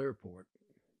National Airport.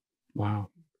 Wow.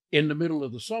 In the middle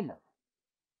of the summer,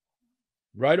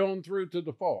 right on through to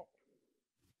the fall.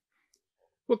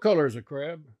 What color is a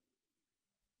crab?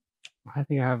 I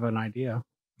think I have an idea.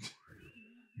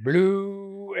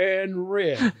 Blue and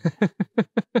red.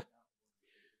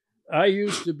 I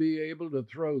used to be able to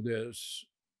throw this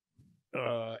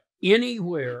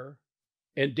anywhere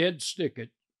and dead stick it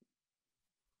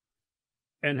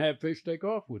and have fish take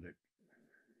off with it.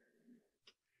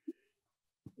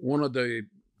 One of the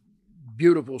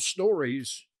beautiful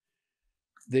stories,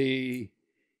 the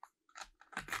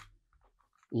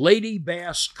Lady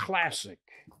Bass Classic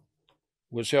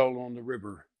was held on the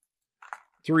river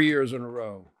 3 years in a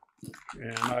row,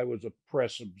 and I was a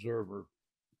press observer.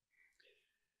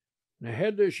 And I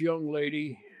had this young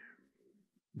lady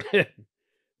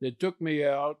that took me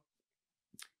out,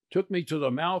 took me to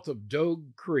the mouth of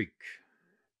Dogue Creek,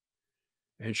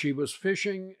 and she was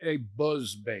fishing a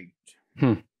buzzbait.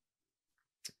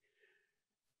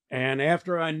 And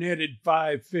after I netted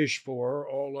 5 fish for her,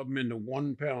 all of them in the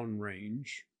 1 pound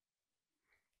range,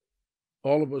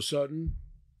 all of a sudden,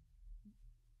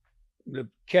 the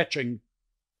catching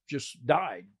just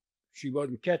died. She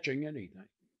wasn't catching anything,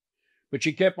 but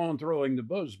she kept on throwing the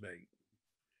buzzbait.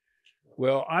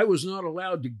 Well, I was not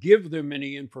allowed to give them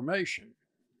any information,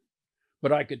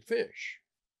 but I could fish.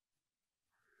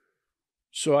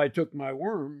 So I took my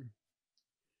worm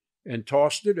and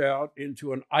tossed it out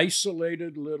into an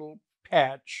isolated little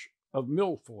patch of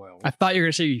milfoil. I thought you were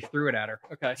going to say you threw it at her.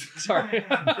 Okay, sorry.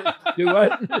 Do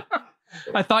what?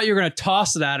 I thought you were going to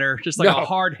toss it at her, just like No, a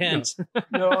hard hint.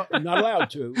 No, I'm not allowed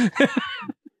to.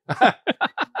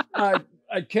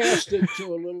 I cast it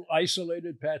to a little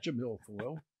isolated patch of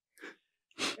milfoil,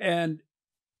 and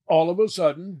all of a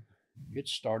sudden, it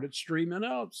started streaming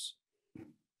out.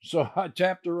 So I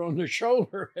tapped her on the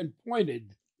shoulder and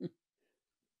pointed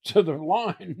to the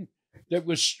line that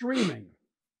was streaming.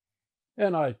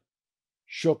 And I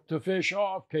shook the fish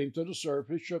off, came to the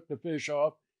surface, shook the fish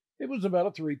off. It was about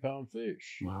a 3-pound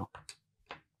fish. Wow.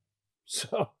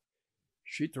 So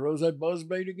she throws that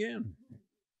buzzbait again.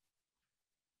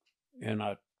 And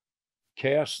I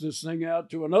cast this thing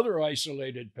out to another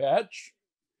isolated patch,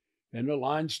 and the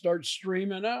line starts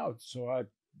streaming out. So I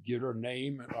get her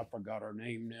name, and I forgot her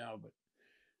name now,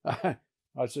 but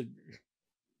I said,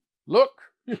 look,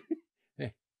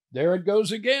 there it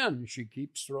goes again. She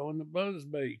keeps throwing the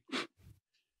buzzbait.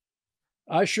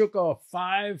 I shook off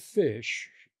 5 fish,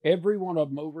 every one of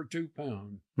them over 2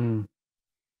 pounds.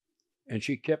 And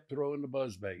she kept throwing the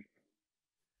buzzbait.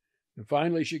 And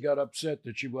finally, she got upset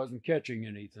that she wasn't catching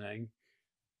anything,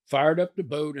 fired up the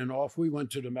boat, and off we went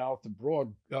to the mouth of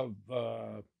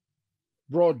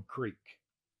Broad Creek.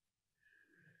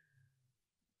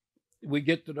 We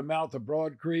get to the mouth of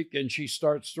Broad Creek, and she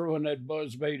starts throwing that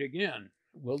buzzbait again.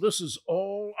 Well, this is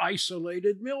all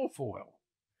isolated milfoil.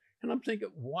 And I'm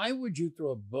thinking, why would you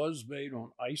throw a buzzbait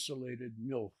on isolated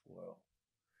milfoil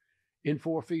in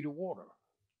 4 feet of water?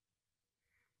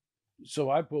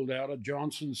 So I pulled out a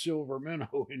Johnson Silver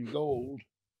Minnow in gold,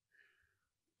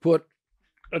 put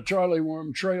a Charlie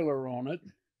Worm trailer on it,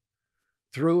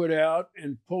 threw it out,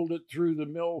 and pulled it through the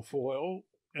milfoil,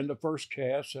 and the first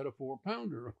cast had a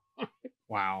 4-pounder.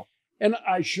 Wow. And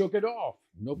I shook it off,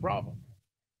 no problem.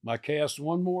 I cast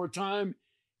one more time,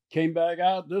 came back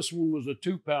out. This one was a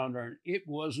 2-pounder, and it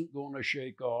wasn't going to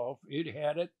shake off. It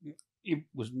had it. It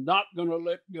was not going to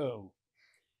let go.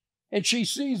 And she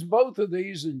sees both of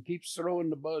these and keeps throwing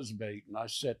the buzzbait. And I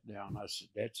sat down. I said,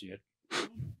 that's it.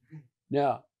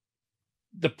 Now,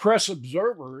 the press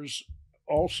observers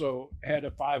also had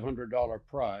a $500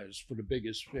 prize for the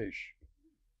biggest fish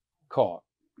caught.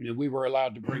 And we were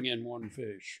allowed to bring in 1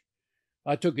 fish.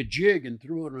 I took a jig and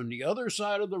threw it on the other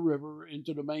side of the river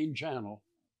into the main channel.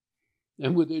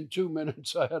 And within 2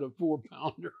 minutes, I had a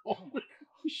 4-pounder on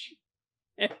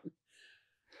it.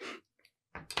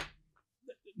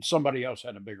 Somebody else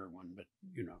had a bigger one, but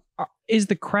you know. Is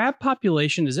the crab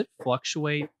population, does it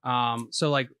fluctuate? So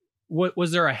like,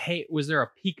 was there a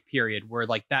peak period where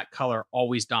like that color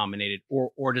always dominated,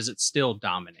 or does it still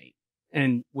dominate?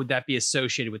 And would that be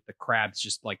associated with the crabs?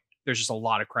 Just like there's just a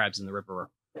lot of crabs in the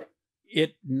river.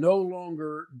 It no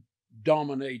longer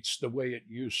dominates the way it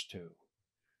used to,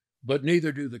 but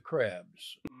neither do the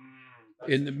crabs.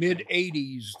 In the mid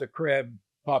 80s, the crab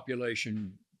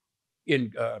population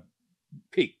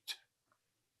peaked.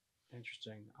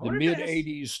 Interesting. The mid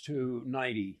 80s to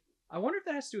 90. I wonder if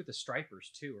that has to do with the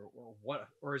stripers too, or what,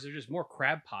 or is there just more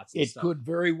crab pots? And It stuff? could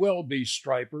very well be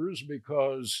stripers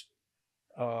because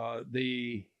I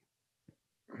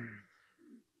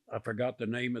forgot the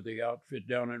name of the outfit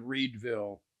down in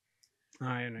Reedville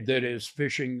that is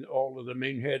fishing all of the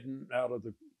menhaden out of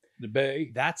the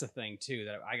bay. That's a thing too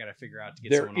that I got to figure out to get.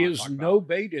 There someone on to is talk no about.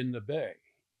 bait in the bay.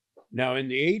 Now, in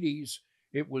the 80s,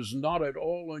 it was not at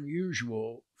all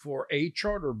unusual for a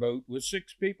charter boat with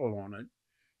 6 people on it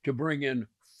to bring in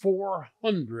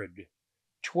 400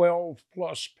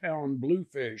 12-plus pound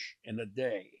bluefish in a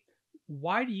day.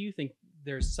 Why do you think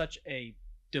there's such a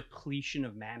depletion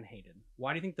of menhaden?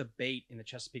 Why do you think the bait in the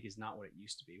Chesapeake is not what it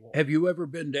used to be? Well, Have you ever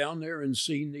been down there and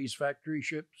seen these factory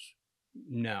ships?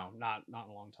 no, not in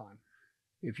a long time.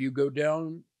 If you go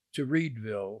down to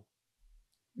Reedville,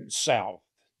 south,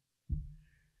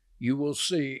 you will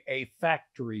see a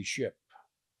factory ship.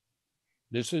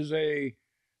 This is a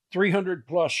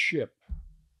 300-plus ship,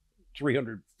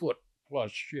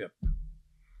 300-foot-plus ship,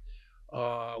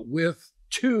 with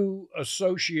 2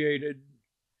 associated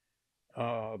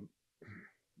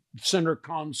center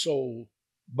console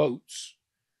boats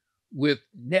with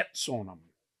nets on them.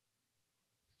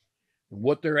 And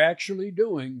what they're actually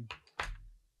doing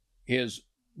is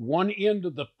one end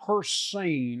of the purse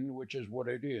seine, which is what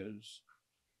it is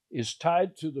is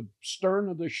tied to the stern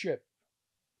of the ship.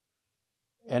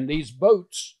 And these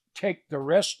boats take the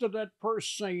rest of that purse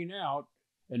seine out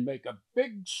and make a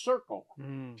big circle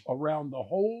around the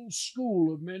whole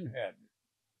school of Manhattan.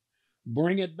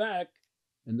 Bring it back,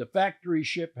 and the factory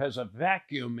ship has a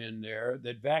vacuum in there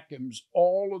that vacuums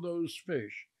all of those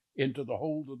fish into the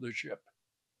hold of the ship.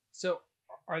 So,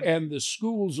 and the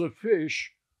schools of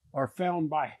fish are found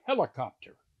by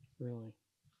helicopter. Really?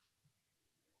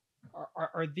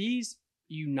 Are these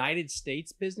United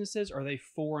States businesses, or are they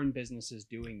foreign businesses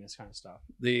doing this kind of stuff?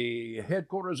 The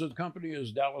headquarters of the company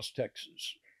is Dallas,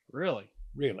 Texas. Really?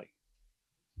 Really.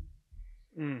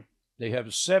 They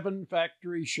have 7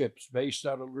 factory ships based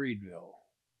out of Reedville.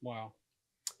 Wow.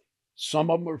 Some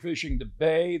of them are fishing the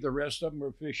bay. The rest of them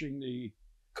are fishing the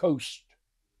coast,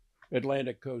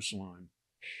 Atlantic coastline.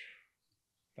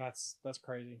 That's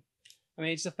crazy. I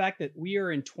mean, it's the fact that we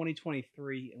are in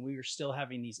 2023 and we are still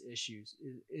having these issues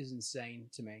is insane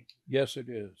to me. Yes, it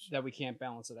is. That we can't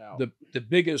balance it out. The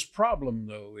biggest problem,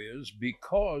 though, is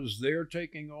because they're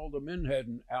taking all the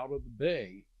menhaden out of the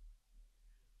bay,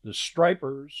 the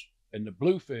stripers and the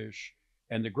bluefish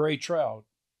and the gray trout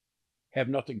have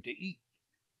nothing to eat.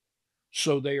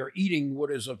 So they are eating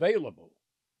what is available.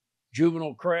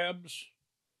 Juvenile crabs,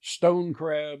 stone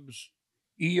crabs,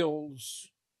 eels.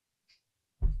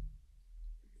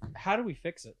 How do we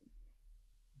fix it?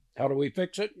 How do we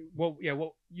fix it? Well, yeah.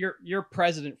 Well, you're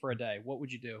president for a day. What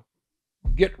would you do?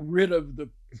 Get rid of the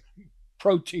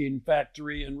protein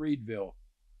factory in Reedville.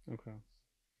 Okay.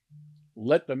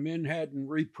 Let the menhaden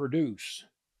reproduce.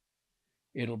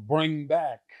 It'll bring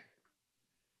back.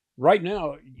 Right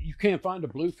now, you can't find a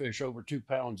bluefish over 2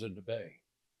 pounds in the bay.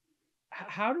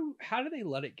 How do they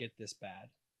let it get this bad?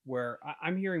 Where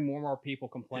I'm hearing more and more people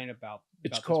complain about.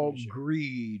 It's called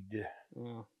greed.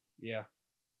 Yeah.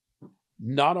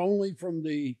 Not only from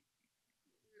the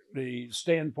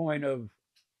standpoint of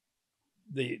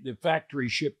the factory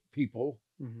ship people,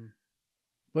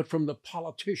 but from the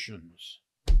politicians.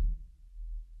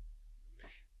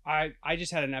 I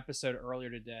just had an episode earlier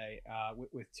today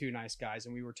with 2 nice guys,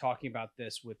 and we were talking about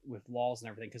this with laws and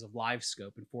everything because of live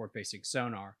scope and forward-facing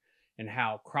sonar, and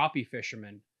how crappie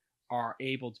fishermen are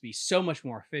able to be so much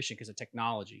more efficient because of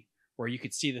technology, where you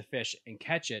could see the fish and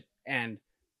catch it, and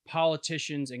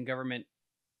politicians and government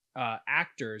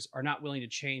actors are not willing to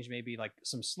change maybe like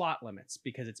some slot limits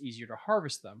because it's easier to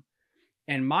harvest them.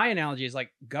 And my analogy is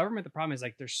like government, the problem is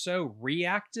like they're so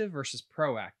reactive versus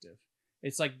proactive.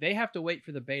 It's like they have to wait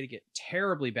for the bay to get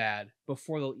terribly bad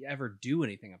before they'll ever do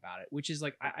anything about it, which is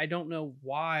like, I don't know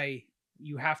why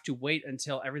you have to wait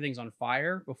until everything's on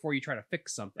fire before you try to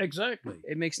fix something. Exactly.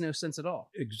 It makes no sense at all.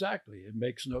 Exactly. It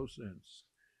makes no sense.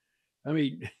 I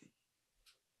mean,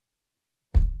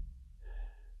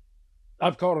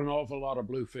 I've caught an awful lot of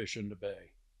bluefish in the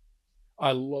bay.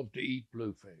 I love to eat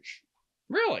bluefish.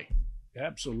 Really?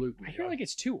 Absolutely. I feel like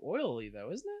it's too oily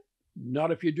though, isn't it?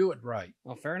 Not if you do it right.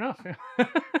 Well, fair enough.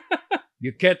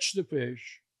 You catch the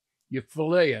fish, you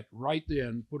fillet it right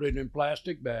then, put it in a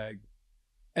plastic bag,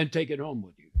 and take it home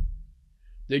with you.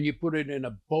 Then you put it in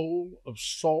a bowl of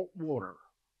salt water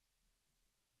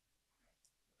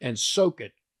and soak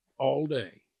it all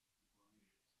day.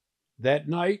 That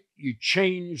night, you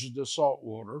change the salt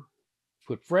water,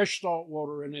 put fresh salt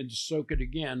water in it, and soak it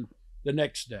again the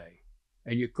next day,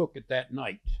 and you cook it that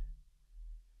night.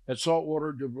 That salt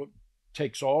water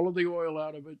takes all of the oil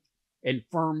out of it and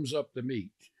firms up the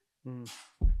meat. And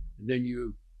then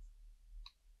you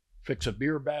fix a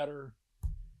beer batter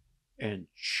and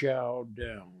chow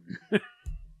down. I'm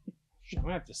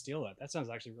gonna have to steal that. That sounds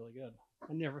actually really good.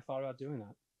 I never thought about doing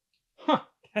that. Huh,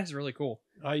 that's really cool.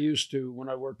 I used to, when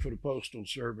I worked for the Postal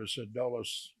Service at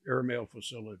Dulles Airmail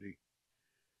Facility,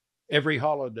 every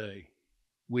holiday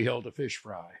we held a fish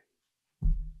fry.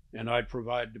 And I'd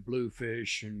provide the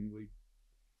bluefish, and we'd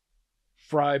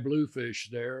fry bluefish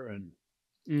there,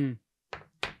 and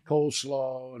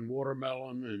coleslaw and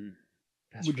watermelon,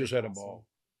 and we just had a ball.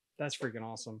 That's freaking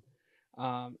awesome.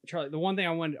 Charlie, the one thing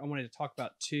I wanted to talk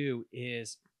about too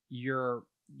is your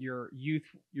youth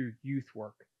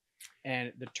work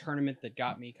and the tournament that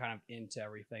got me kind of into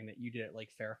everything that you did at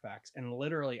Lake Fairfax. And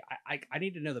literally, I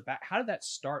need to know how did that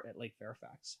start at Lake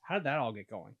Fairfax? How did that all get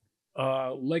going?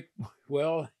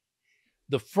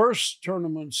 The first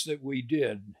tournaments that we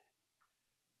did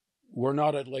were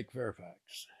not at Lake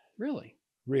Fairfax. Really?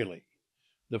 Really.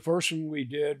 The first one we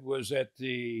did was at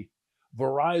the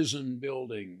Verizon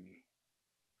building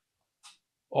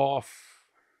off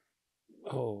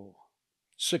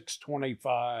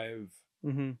 625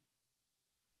 in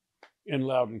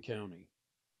Loudoun County,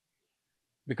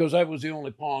 because that was the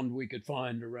only pond we could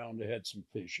find around that had some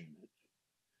fish in it.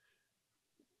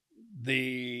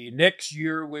 The next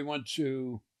year we went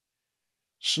to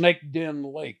Snake Den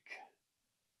Lake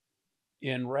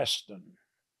in Reston.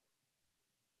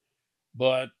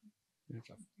 But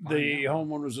the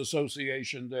homeowners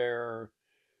association there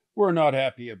were not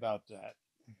happy about that.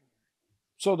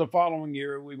 So the following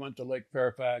year we went to Lake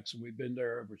Fairfax, and we've been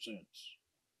there ever since.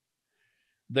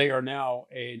 They are now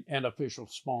an official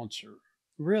sponsor.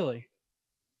 Really?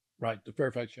 Right, the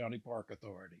Fairfax County Park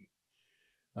Authority.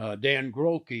 Dan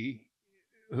Grolke,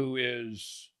 who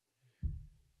is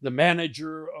the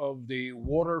manager of the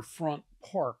waterfront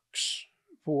parks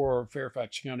for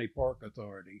Fairfax County Park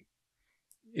Authority,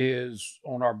 is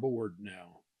on our board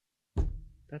now.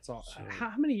 That's all. So,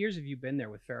 How many years have you been there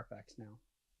with Fairfax now?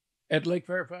 at Lake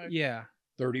Fairfax? Yeah.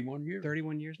 31 years.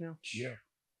 31 years now? Yeah.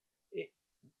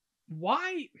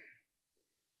 Why?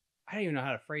 I don't even know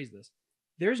how to phrase this.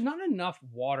 There's not enough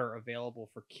water available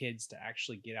for kids to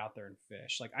actually get out there and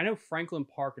fish. Like, I know Franklin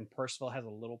Park in Percival has a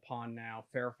little pond now.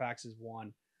 Fairfax is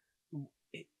one.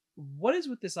 What is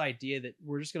with this idea that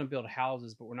we're just going to build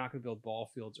houses, but we're not going to build ball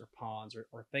fields or ponds or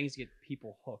things to get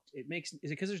people hooked? Is it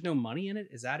because there's no money in it?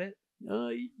 Is that it?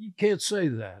 You can't say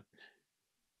that,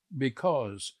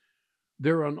 because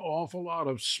there are an awful lot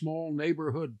of small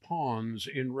neighborhood ponds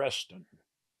in Reston.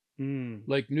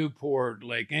 Lake Newport,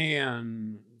 Lake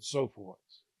Ann, so forth.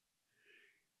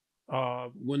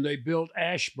 When they built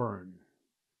Ashburn,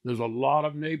 there's a lot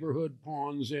of neighborhood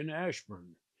ponds in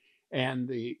Ashburn, and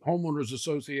the homeowners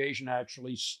association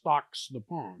actually stocks the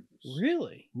ponds.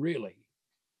 Really? Really.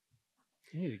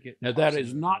 You need to get Now that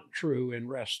is not true in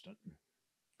Reston.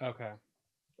 Okay.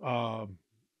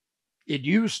 It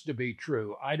used to be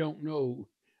true. I don't know.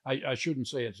 I shouldn't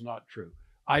say it's not true.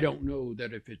 I don't know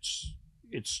that if it's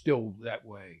still that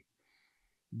way.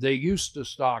 They used to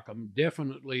stock them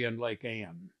definitely in Lake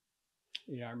Ann.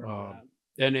 Yeah, I remember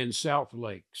that. And in South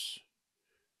Lakes,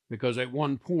 because at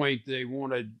one point they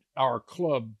wanted our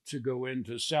club to go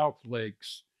into South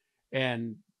Lakes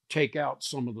and take out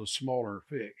some of the smaller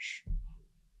fish.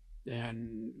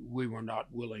 And we were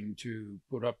not willing to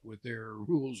put up with their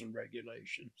rules and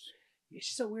regulations. It's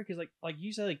just so weird because like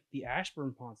you said, like the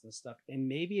Ashburn ponds and stuff, and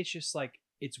maybe it's just like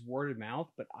it's word of mouth,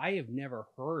 but I have never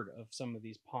heard of some of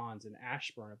these ponds in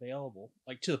Ashburn available,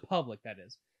 like to the public, that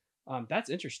is. That's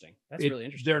interesting. That's really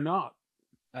interesting. They're not.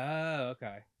 Oh,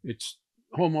 okay. It's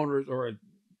homeowners or,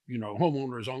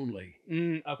 homeowners only.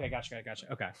 Okay, gotcha.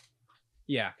 Okay.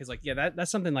 Yeah, because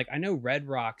that's something like I know Red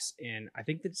Rocks, and I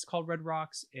think that it's called Red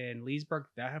Rocks in Leesburg.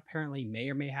 That apparently may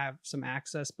or may have some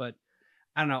access, but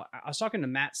I don't know. I was talking to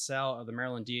Matt Sell of the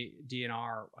Maryland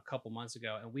DNR a couple months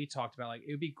ago, and we talked about it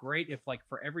would be great if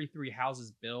for every 3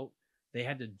 houses built, they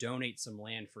had to donate some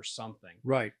land for something.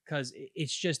 Right. Because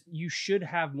it's just, you should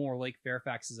have more Lake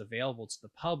Fairfaxes available to the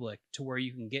public to where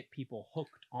you can get people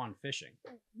hooked on fishing.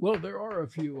 Well, there are a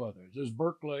few others. There's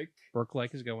Burke Lake. Burke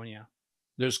Lake is a good one, yeah.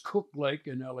 There's Cook Lake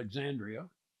in Alexandria,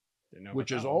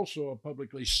 which is also a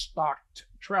publicly stocked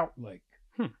trout lake.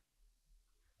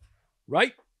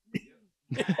 Right?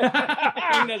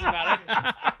 Who knows about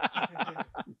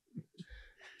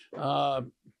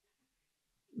it?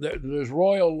 There's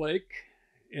Royal Lake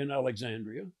in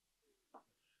Alexandria.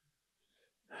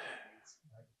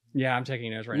 Yeah, I'm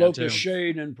taking notes right now too. Locust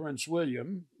Shade in Prince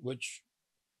William, which,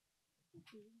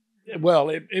 well,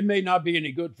 it may not be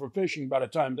any good for fishing by the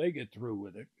time they get through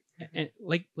with it. And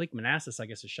Lake Manassas, I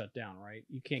guess, is shut down, right?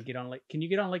 You can't get on Lake. Can you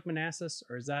get on Lake Manassas,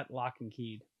 or is that lock and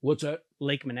keyed? What's that?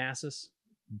 Lake Manassas.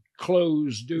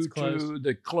 Closed due to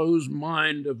the closed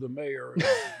mind of the mayor of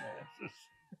Manassas.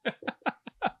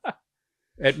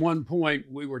 At one point,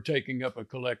 we were taking up a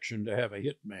collection to have a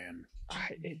hitman.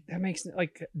 That makes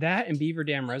like that and Beaver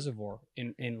Dam Reservoir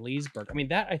in Leesburg. I mean,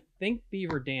 that I think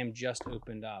Beaver Dam just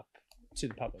opened up to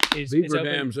the public. Beaver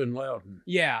Dam's in Loudon.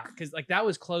 Yeah, because that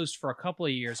was closed for a couple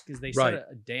of years because they said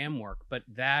a dam work. But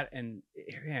that and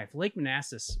if Lake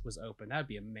Manassas was open, that'd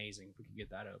be amazing if we could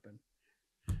get that open.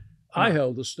 I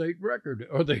held the state record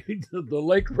or the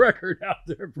lake record out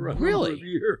there for a number of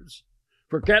years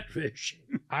for catfish.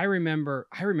 I remember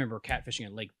catfishing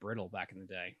at Lake Brittle back in the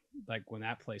day, like when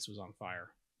that place was on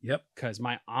fire. Yep. Because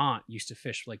my aunt used to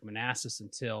fish Lake Manassas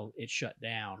until it shut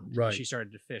down. Right. She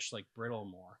started to fish Lake Brittle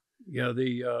more. Yeah,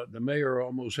 the mayor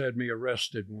almost had me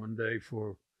arrested one day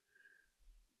for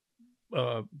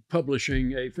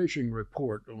publishing a fishing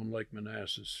report on Lake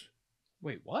Manassas.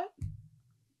 Wait, what?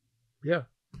 Yeah.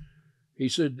 He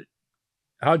said,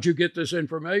 "How'd you get this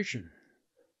information?"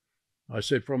 I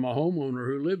said, "From a homeowner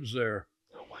who lives there."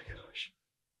 Oh my gosh.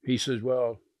 He says,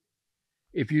 "Well,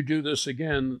 if you do this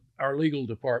again, our legal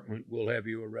department will have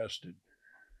you arrested."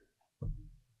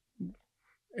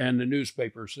 And the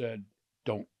newspaper said,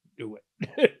 don't do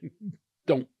it.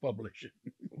 Don't publish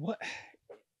it. What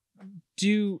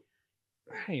do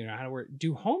I don't even know how to word?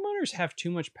 Do homeowners have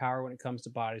too much power when it comes to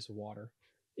bodies of water?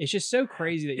 It's just so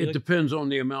crazy that you It depends on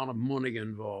the amount of money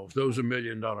involved. Those are $1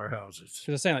 million houses.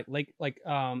 because I was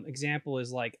saying example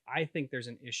is like I think there's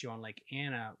an issue on Lake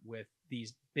Anna with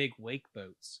these big wake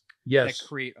boats Yes. that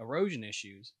create erosion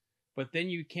issues. But then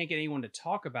you can't get anyone to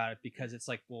talk about it because it's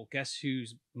like, well, guess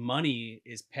whose money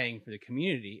is paying for the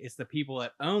community? It's the people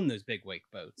that own those big wake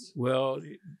boats. Well,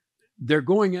 they're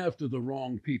going after the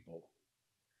wrong people.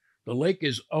 The lake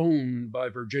is owned by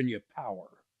Virginia Power.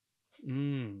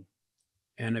 Mm.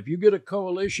 And if you get a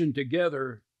coalition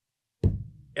together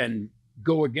and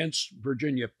go against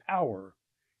Virginia Power,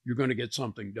 you're going to get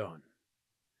something done.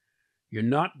 You're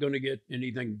not going to get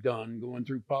anything done going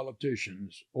through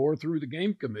politicians or through the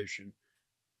Game Commission.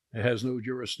 It has no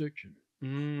jurisdiction.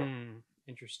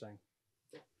 Interesting.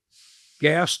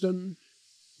 Gaston,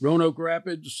 Roanoke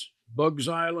Rapids, Bugs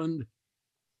Island,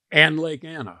 and Lake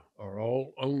Anna are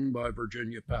all owned by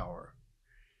Virginia Power.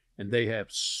 And they have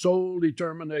sole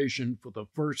determination for the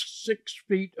first 6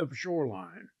 feet of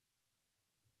shoreline.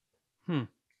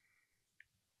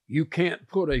 You can't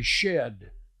put a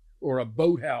shed or a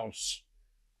boathouse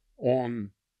on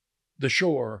the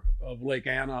shore of Lake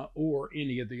Anna or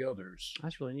any of the others.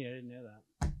 That's really neat. I didn't know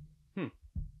that.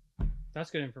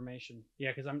 That's good information.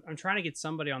 Yeah, because I'm trying to get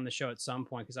somebody on the show at some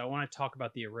point because I want to talk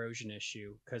about the erosion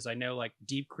issue because I know like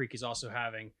Deep Creek is also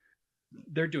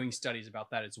they're doing studies about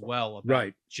that as well,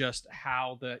 about just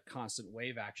how the constant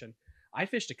wave action. I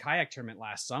fished a kayak tournament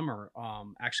last summer,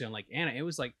 actually on Lake Anna. It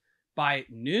was like by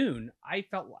noon, I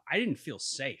didn't feel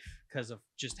safe because of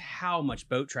just how much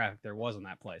boat traffic there was on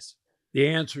that place. The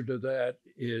answer to that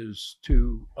is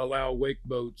to allow wake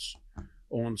boats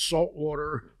on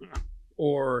saltwater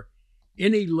or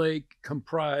any lake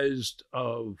comprised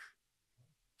of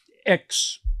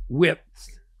X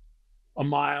width, a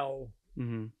mile,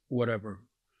 whatever,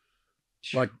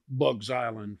 like Bugs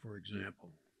Island, for example.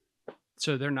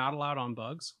 So they're not allowed on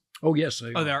Bugs? Oh, yes, they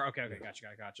are. Oh, they are? Okay,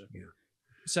 gotcha. Yeah.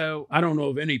 So I don't know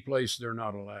of any place they're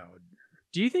not allowed.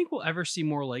 do you think we'll ever see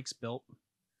more lakes built?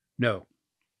 No.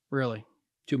 Really?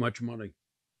 Too much money.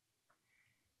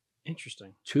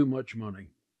 Interesting. Too much money.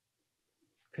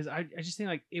 Because I just think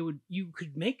like you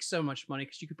could make so much money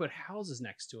because you could put houses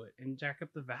next to it and jack up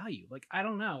the value. Like, I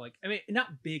don't know. Like, I mean,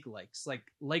 not big lakes, like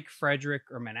Lake Frederick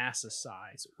or Manassas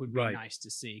size would be nice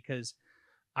to see. Because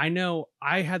I know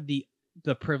I had the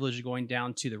privilege of going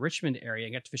down to the Richmond area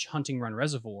and got to fish Hunting Run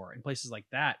Reservoir and places like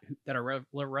that are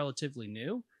relatively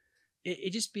new.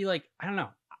 It just be like, I don't know.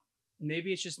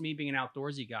 Maybe it's just me being an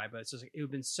outdoorsy guy, but it's just like, it would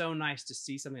have been so nice to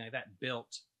see something like that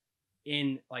built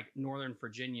in like Northern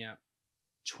Virginia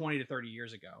 20 to 30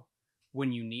 years ago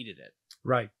when you needed it.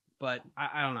 Right. But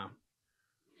I don't know.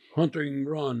 Hunting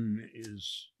Run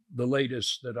is the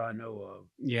latest that I know of.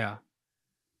 Yeah.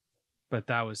 But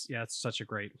it's such a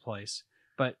great place.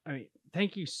 But I mean,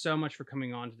 thank you so much for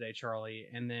coming on today, Charlie.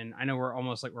 And then I know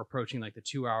we're approaching like the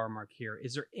 2-hour mark here.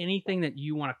 Is there anything that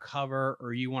you want to cover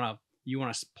or you want to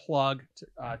plug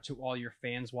to all your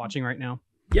fans watching right now?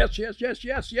 Yes.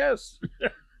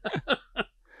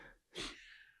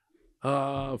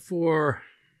 For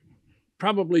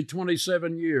probably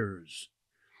 27 years,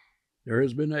 there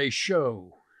has been a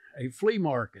flea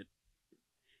market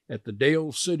at the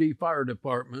Dale City Fire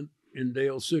Department in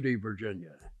Dale City,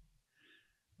 Virginia.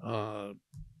 I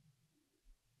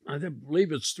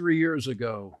believe it's 3 years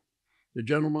ago. The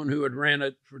gentleman who had ran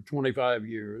it for 25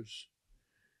 years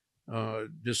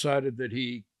decided that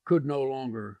he could no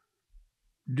longer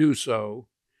do so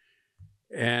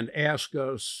and asked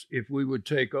us if we would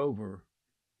take over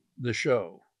the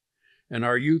show. And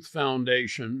our youth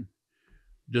foundation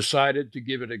decided to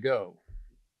give it a go.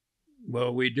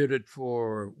 Well, we did it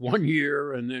for 1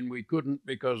 year and then we couldn't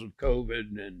because of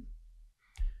COVID, and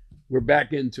we're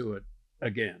back into it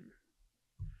again.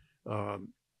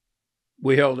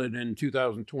 We held it in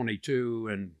 2022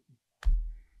 and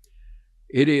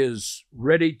it is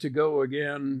ready to go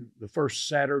again the first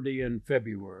Saturday in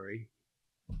February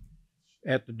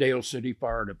at the Dale City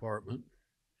Fire Department.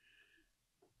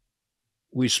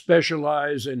 We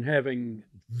specialize in having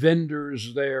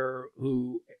vendors there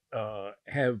who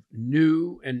have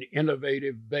new and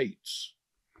innovative baits,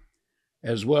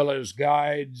 as well as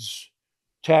guides,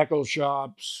 tackle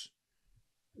shops.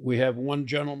 We have one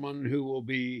gentleman who will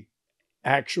be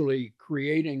actually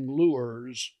creating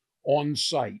lures on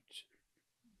site,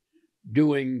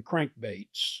 doing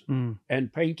crankbaits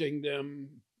and painting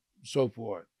them, so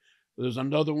forth. There's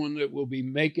another one that will be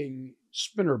making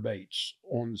spinner baits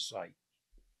on site.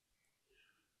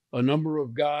 a number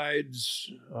of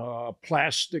guides,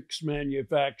 plastics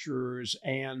manufacturers,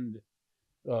 and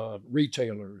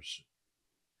retailers.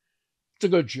 It's a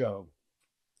good show.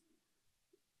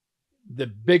 The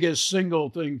biggest single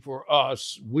thing for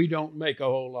us, we don't make a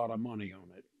whole lot of money on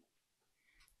it.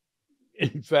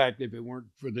 In fact, if it weren't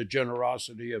for the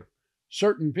generosity of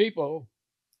certain people,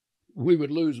 we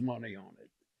would lose money on it.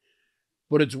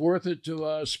 But it's worth it to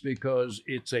us because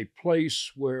it's a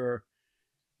place where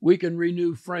we can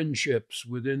renew friendships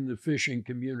within the fishing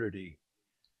community.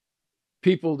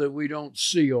 People that we don't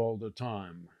see all the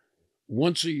time.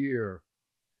 Once a year,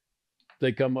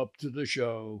 they come up to the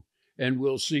show, and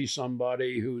we'll see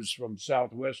somebody who's from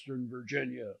southwestern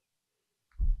Virginia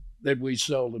that we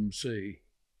seldom see.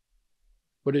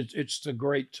 But it's a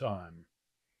great time.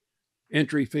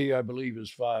 Entry fee, I believe,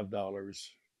 is $5.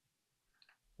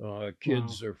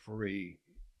 Kids are free.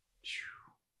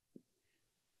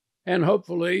 And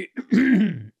hopefully,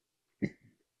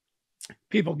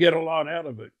 people get a lot out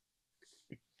of it.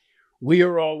 We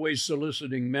are always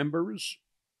soliciting members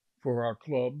for our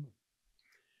club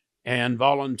and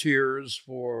volunteers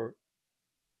for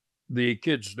the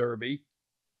Kids Derby.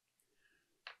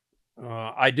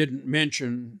 I didn't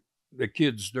mention the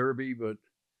Kids Derby, but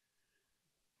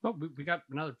Well, we got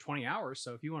another 20 hours,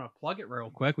 so if you want to plug it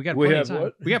real quick, we got We plenty have of time.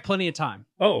 what? We got plenty of time.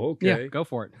 oh, okay. Yeah, go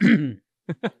for it.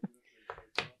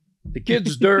 The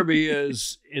Kids Derby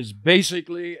is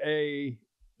basically a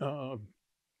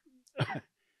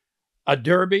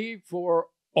derby for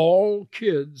all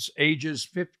kids ages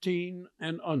 15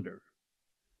 and under.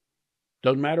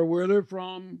 Doesn't matter where they're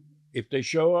from. If they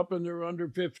show up and they're under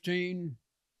 15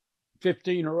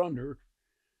 or under,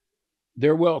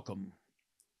 they're welcome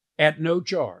at no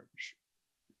charge.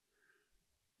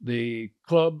 The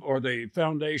club or the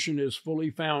foundation is fully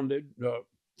funded.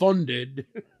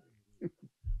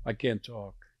 I can't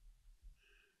talk.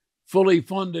 Fully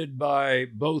funded by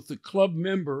both the club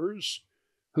members,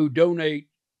 who donate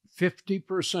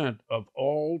 50% of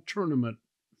all tournament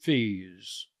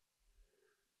fees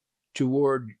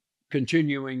toward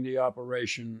continuing the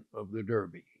operation of the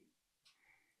Derby.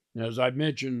 As I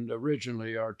mentioned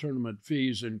originally, our tournament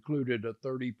fees included a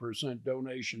 30%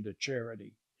 donation to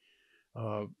charity.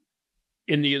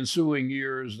 In the ensuing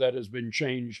years, that has been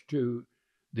changed to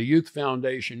the Youth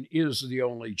Foundation is the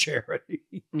only charity.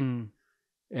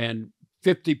 And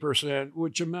 50%,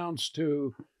 which amounts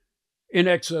to in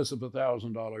excess of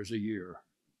 $1,000 a year,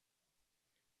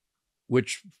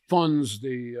 which funds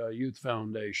the Youth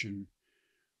Foundation.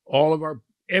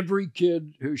 Every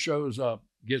kid who shows up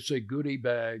gets a goodie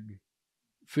bag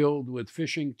filled with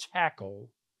fishing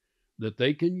tackle that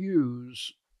they can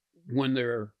use when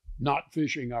they're not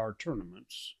fishing our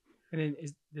tournaments. And then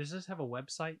does this have a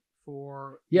website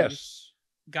for? Yes.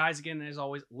 Guys, again, as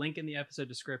always, link in the episode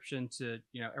description to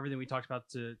everything we talked about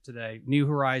today. New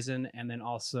Horizon, and then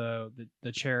also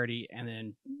the charity, and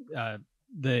then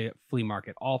the flea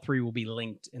market. All three will be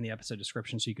linked in the episode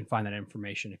description, so you can find that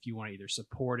information if you want to either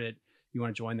support it, you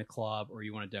want to join the club, or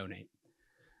you want to donate.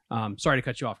 Sorry to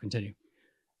cut you off. Continue.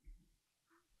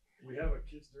 We have a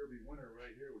Kids Derby winner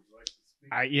right here. Would you like to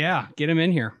speak? Yeah, get him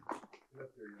in here. Get up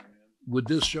there, young man. Would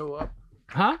this show up?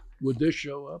 Huh? Would this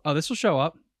show up? Oh, this will show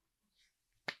up.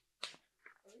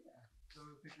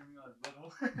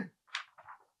 Have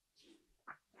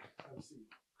a seat.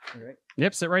 All right.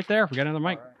 Yep, sit right there. We got another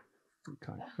mic.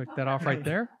 Okay, click that off right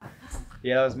there.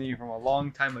 Yeah, that was me from a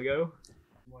long time ago.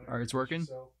 All right, it's working.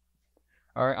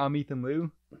 All right, I'm Ethan Liu,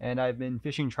 and I've been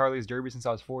fishing Charlie's Derby since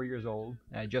I was 4 years old.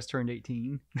 I just turned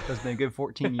 18. So it's been a good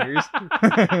 14 years.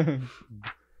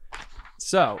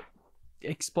 So,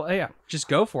 just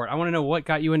go for it. I want to know what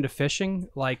got you into fishing,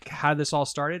 like how this all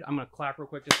started. I'm going to clap real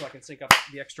quick just so I can sync up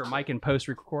the extra mic and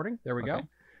post-recording. There we go.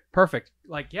 Perfect.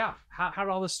 How did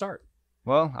all this start?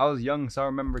 Well, I was young, so I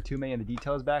don't remember too many of the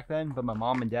details back then, but my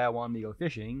mom and dad wanted me to go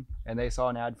fishing, and they saw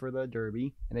an ad for the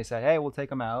Derby, and they said, hey, we'll take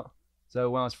them out. So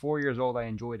when I was 4 years old, I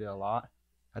enjoyed it a lot.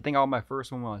 I think I won my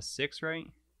first one when I was 6, right?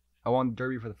 I won the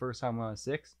Derby for the first time when I was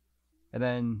 6. And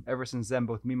then ever since then,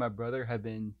 both me and my brother have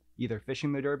been either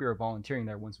fishing the Derby or volunteering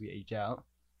there once we age out.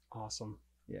 Awesome.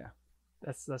 Yeah.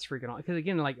 That's freaking awesome. Because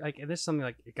again, like this is something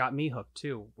like it got me hooked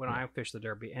too when I fished the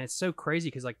Derby, and it's so crazy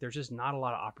because like there's just not a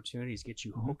lot of opportunities to get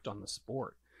you hooked on the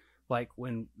sport. Like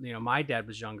when my dad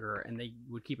was younger, and they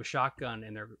would keep a shotgun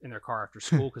in their car after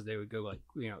school because they would go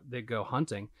they'd go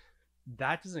hunting.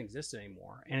 That doesn't exist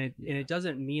anymore, and it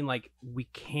doesn't mean like we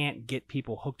can't get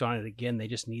people hooked on it again. They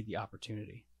just need the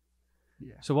opportunity.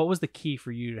 Yeah. So what was the key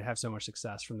for you to have so much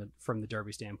success from the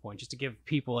Derby standpoint? Just to give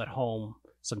people at home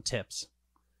some tips.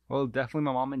 Well, definitely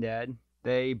my mom and dad.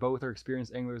 They both are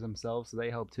experienced anglers themselves, so they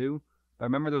help too. But I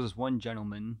remember there was this one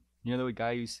gentleman, you know, the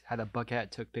guy who had a bucket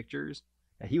hat, took pictures.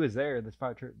 Yeah, he was there the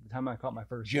time I caught my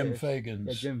first Jim fish. Fagans.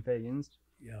 Yeah, Jim Fagans.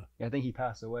 Yeah. Yeah, I think he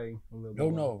passed away a little bit.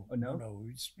 No. Oh, no? No.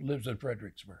 He lives in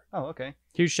Fredericksburg. Oh, okay.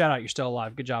 Huge shout out. You're still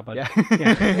alive. Good job, bud. Yeah.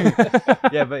 Yeah.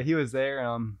 Yeah, but he was there.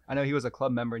 I know he was a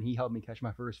club member, and he helped me catch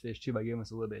my first fish too by giving us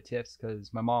a little bit of tips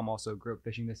because my mom also grew up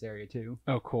fishing this area too.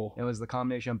 Oh, cool. It was the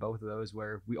combination of both of those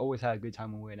where we always had a good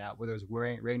time when we went out. Whether it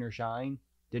was rain or shine,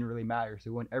 didn't really matter. So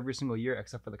we went every single year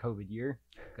except for the COVID year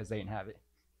because they didn't have it.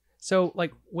 So,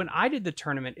 like, when I did the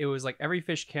tournament, it was like every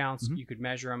fish counts. Mhm. You could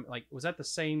measure them. Like, was that the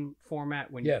same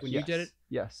format when Yes. you did it?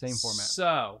 Yeah, same format.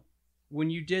 So, when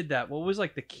you did that, what was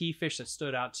like the key fish that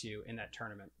stood out to you in that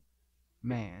tournament?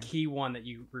 Man. Key one that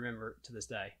you remember to this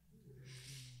day?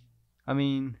 I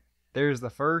mean, there's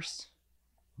the first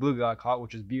bluegill I caught,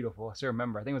 which is beautiful. I still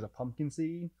remember. I think it was a pumpkin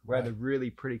seed where it had the really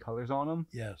pretty colors on them.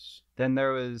 Yes. Then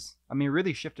there was,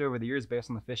 really shifted over the years based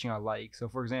on the fishing I like. So,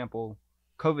 for example,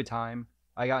 COVID time,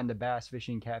 I got into bass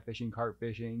fishing, catfishing, carp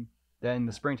fishing. Then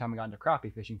the springtime, I got into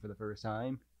crappie fishing for the first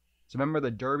time. So remember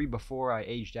the derby before I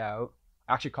aged out,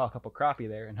 I actually caught a couple crappie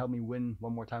there and helped me win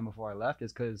one more time before I left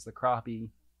is because the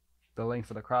length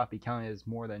for the crappie counted as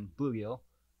more than bluegill.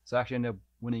 So I actually ended up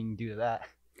winning due to that.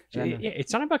 Yeah,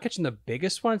 it's not about catching the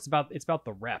biggest one. It's about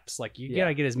the reps. Like you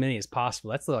gotta get as many as possible.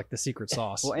 That's like the secret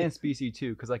sauce. Well, and species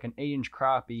too, because like an 8-inch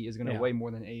crappie is gonna Yeah. weigh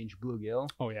more than an 8-inch bluegill.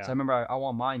 Oh yeah. So I remember I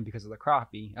won mine because of the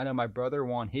crappie. I know my brother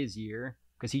won his year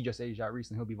because he just aged out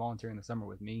recently. He'll be volunteering the summer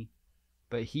with me,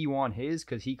 but he won his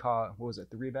because he caught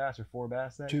 3 bass or 4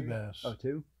 bass that 2 year? bass. Oh,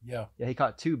 2? Yeah. Yeah, he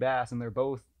caught 2 bass, and they're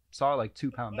both like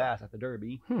 2-pound bass at the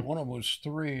derby. One of them was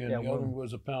 3 and Yeah, the one- other one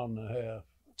was 1.5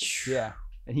 pounds. Yeah,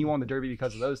 and he won the derby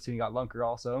because of those two. He got lunker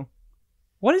also.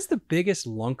 What is the biggest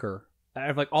lunker out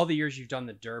of like all the years you've done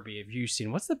the derby? Have you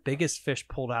seen? What's the biggest fish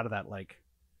pulled out of that lake?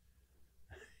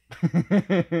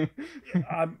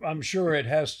 I'm sure it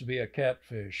has to be a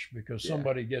catfish because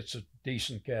somebody gets a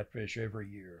decent catfish every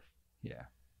year. Yeah.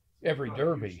 Every Caught a huge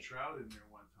derby. trout in there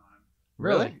one time.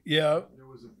 Really? Yeah. There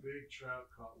was a big trout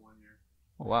caught one year.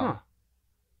 Wow. Huh.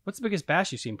 What's the biggest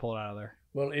bass you've seen pulled out of there?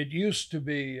 Well, it used to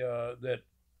be that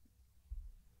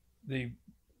the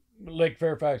Lake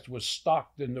Fairfax was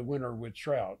stocked in the winter with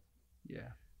trout. Yeah.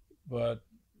 But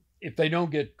if they don't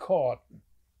get caught,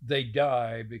 they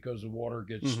die because the water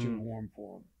gets too warm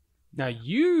for them. Now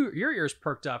your ears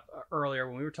perked up earlier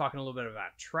when we were talking a little bit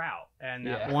about trout and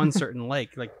that Yeah. one certain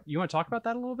lake. Like, you want to talk about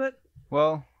that a little bit?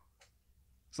 Well,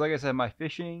 so like I said, my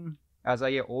fishing, as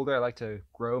I get older, I like to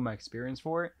grow my experience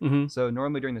for it. Mm-hmm. So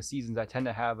normally during the seasons, I tend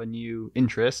to have a new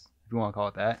interest, if you want to call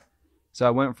it that. So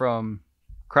I went from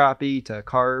crappie to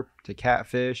carp to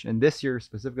catfish, and this year,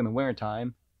 specifically in the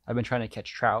wintertime, I've been trying to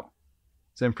catch trout.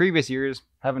 So in previous years,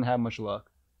 haven't had much luck.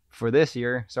 For this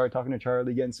year, started talking to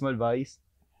Charlie, getting some advice,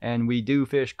 and we do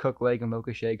fish Cook Lake and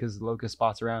Locust Shade because the local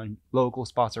spots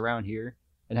around here,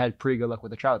 and had pretty good luck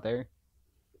with the trout there.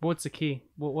 What's the key?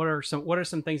 What are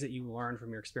some things that you learned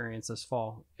from your experience this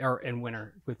fall or in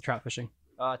winter with trout fishing?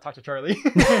 Talk to Charlie.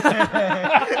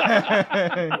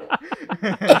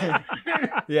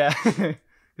 Yeah.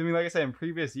 I mean, like I said, in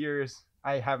previous years,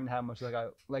 I haven't had much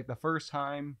luck. Like the first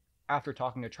time after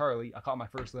talking to Charlie, I caught my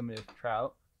first limited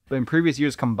trout. But in previous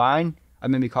years combined, I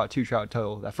maybe caught 2 trout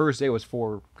total. That first day was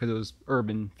 4 because it was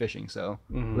urban fishing, so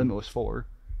limit was 4.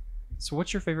 So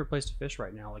what's your favorite place to fish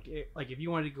right now? Like if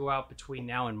you wanted to go out between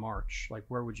now and March, like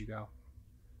where would you go?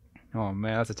 Oh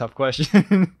man, that's a tough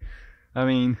question. I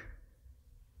mean,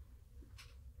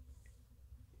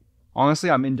 honestly,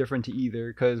 I'm indifferent to either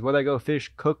because whether I go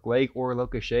fish Cook Lake or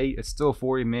Locust Shade, it's still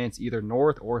 40 minutes either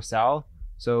north or south.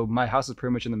 So my house is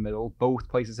pretty much in the middle. Both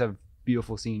places have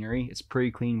beautiful scenery. It's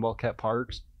pretty clean, well-kept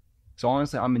parks. So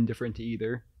honestly, I'm indifferent to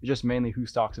either. It's just mainly who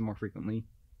stocks it more frequently.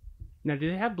 Now,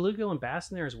 do they have bluegill and bass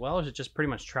in there as well, or is it just pretty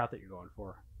much trout that you're going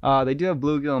for? They do have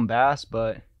bluegill and bass,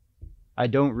 but I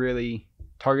don't really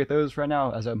target those right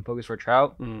now as I'm focused for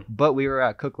trout. But we were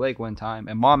at Cook Lake one time,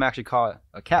 and Mom actually caught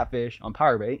a catfish on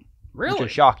power bait. Really? Which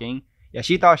is shocking. Yeah,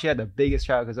 she thought she had the biggest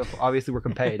trout because obviously we're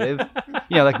competitive.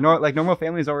 You know, like normal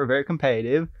families are very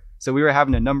competitive. So we were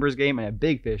having a numbers game and a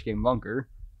big fish game, lunker.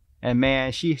 And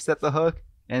man, she set the hook,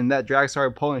 and that drag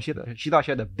started pulling. She thought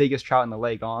she had the biggest trout in the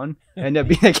lake on, and ended up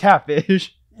being a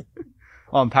catfish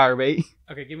on power bait.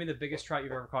 Okay, give me the biggest trout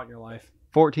you've ever caught in your life.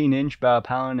 14-inch, about a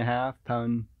pound and a half.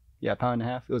 Yeah, pound and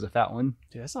a half. It was a fat one.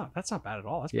 Dude, that's not bad at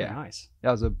all. That's pretty nice. It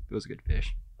was a good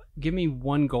fish. Give me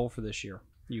one goal for this year.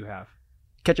 You have.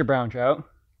 Catch a brown trout.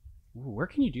 Ooh, where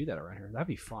can you do that around here? That'd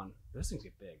be fun. Those things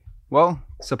get big. Well,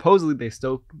 supposedly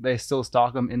they still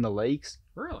stock them in the lakes,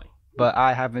 Really? but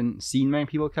I haven't seen many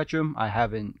people catch them. I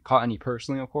haven't caught any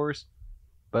personally, of course,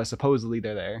 but supposedly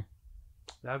they're there.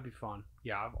 That would be fun.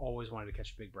 Yeah, I've always wanted to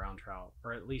catch a big brown trout,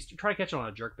 or at least try to catch it on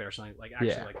a jerkbait or something. Like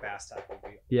actually, like bass tackle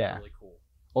would be really cool.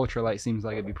 Ultralight seems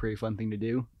like it'd be a pretty fun thing to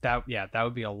do. That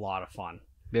would be a lot of fun.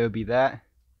 It would be that,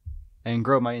 and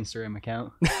grow my Instagram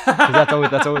account because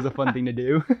that's always a fun thing to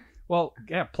do. Well,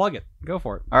 yeah, plug it. Go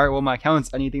for it. All right. Well, my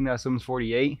account's anything that swims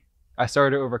 48. I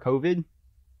started over COVID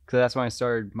because that's when I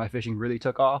started. My fishing really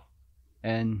took off,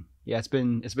 and yeah, it's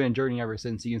been a journey ever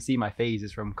since. You can see my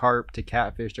phases from carp to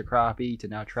catfish to crappie to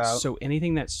now trout. So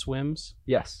anything that swims.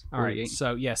 Yes. 48. All right.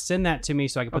 So yeah, send that to me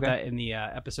so I can put that in the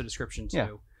episode description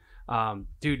too. Yeah.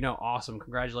 Dude, no, awesome.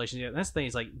 Congratulations. Yeah, that's the thing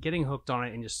is like getting hooked on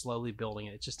it and just slowly building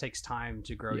it. It just takes time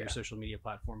to grow your social media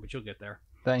platform, but you'll get there.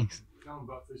 Thanks. Tell them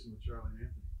about fishing with Charlie and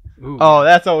Anthony. Ooh, oh,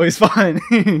 that's always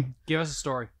fun. Give us a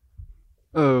story.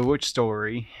 Oh, which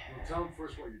story? Well, tell them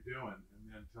first what you're doing,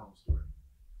 and then tell them a story.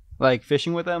 Like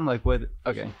fishing with them? Like with,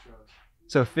 okay.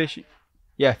 So fishing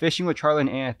with Charlie and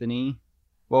Anthony.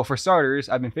 Well, for starters,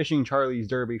 I've been fishing Charlie's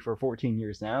derby for 14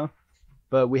 years now.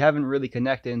 But we haven't really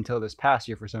connected until this past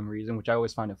year for some reason, which I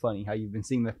always find it funny how you've been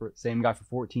seeing the same guy for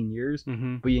 14 years,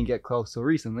 but you didn't get close till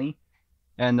recently.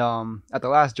 And at the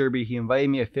last derby, he invited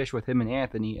me to fish with him and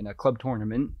Anthony in a club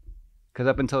tournament. Because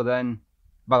up until then,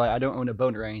 I don't own a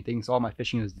boat or anything, so all my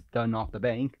fishing is done off the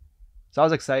bank. So I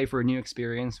was excited for a new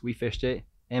experience. We fished it,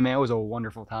 and man, it was a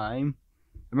wonderful time.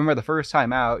 I remember the first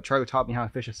time out, Charlie taught me how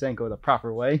to fish a Senko the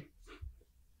proper way.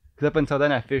 Because up until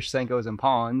then, I fished Senkos in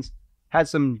ponds. Had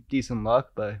some decent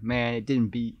luck, but man, it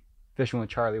didn't beat fishing with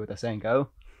Charlie with a Senko.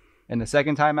 And the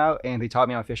second time out, Anthony taught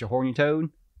me how to fish a horny toad.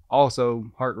 Also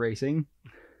heart racing.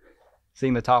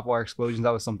 Seeing the top water explosions, that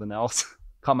was something else.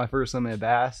 Caught my first limited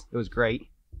bass. It was great.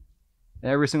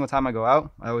 And every single time I go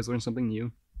out, I always learn something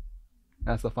new.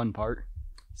 That's the fun part.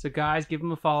 So guys, give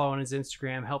him a follow on his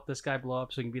Instagram. Help this guy blow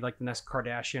up so he can be like the next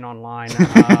Kardashian online.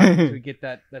 So we get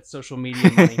that social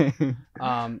media money.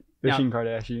 Fishing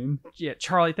Kardashian. Yeah,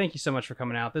 Charlie, thank you so much for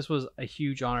coming out. This was a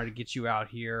huge honor to get you out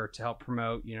here to help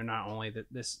promote, not only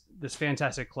this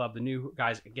fantastic club, the new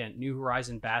guys, again, New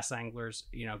Horizon Bass Anglers,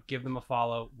 give them a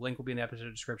follow. Link will be in the episode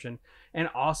description. And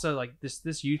also like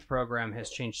this youth program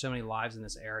has changed so many lives in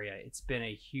this area. It's been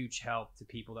a huge help to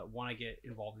people that want to get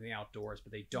involved in the outdoors,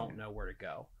 but they don't know where to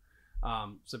go.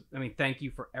 So, I mean, thank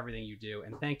you for everything you do.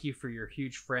 And thank you for your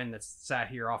huge friend that's sat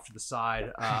here off to the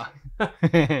side.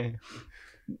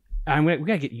 We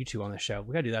gotta get you two on the show.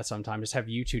 We gotta do that sometime. Just have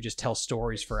you two just tell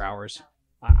stories for hours.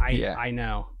 I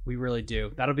know we really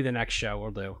do. That'll be the next show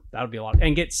we'll do. That'll be a lot.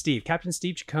 And get Steve. Captain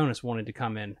Steve Chaconis wanted to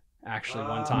come in actually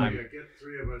one time. Yeah, get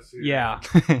 3 of us here. Yeah.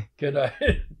 Can I?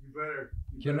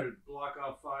 You better block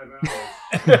off 5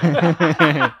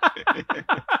 hours.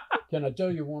 Can I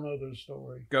tell you one other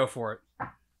story? Go for it.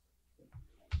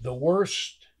 The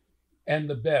worst and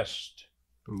the best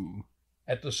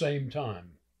at the same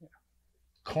time.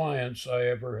 Clients I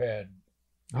ever had.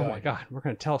 Oh my God, we're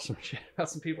gonna tell some shit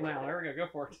about some people now. There we go. Go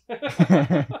for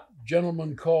it.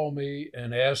 Gentleman called me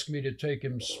and asked me to take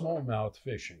him smallmouth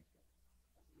fishing.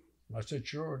 I said,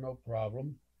 sure, no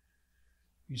problem.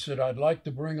 He said, I'd like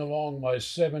to bring along my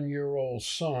 7-year-old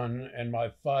son and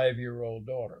my 5-year-old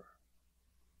daughter.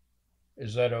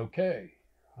 Is that okay?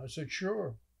 I said,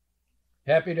 sure.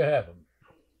 Happy to have him.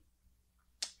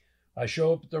 I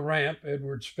show up at the ramp,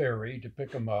 Edwards Ferry, to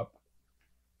pick him up.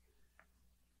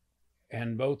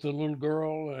 And both the little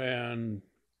girl and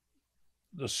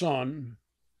the son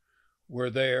were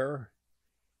there.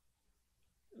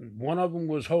 One of them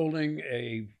was holding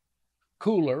a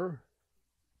cooler,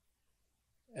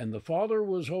 and the father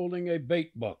was holding a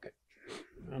bait bucket.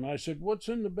 And I said, what's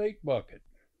in the bait bucket?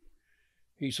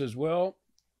 He says, well,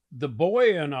 the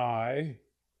boy and I,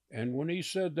 and when he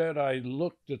said that, I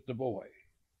looked at the boy,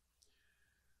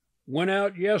 went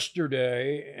out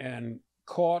yesterday and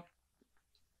caught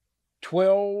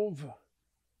 12,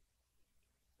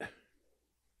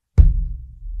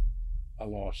 I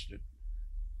lost it,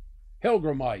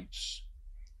 Helgramites,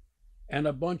 and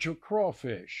a bunch of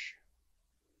crawfish.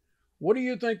 What do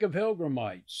you think of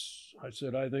Helgramites? I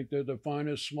said, I think they're the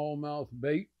finest smallmouth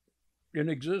bait in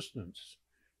existence.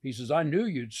 He says, I knew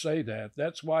you'd say that.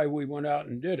 That's why we went out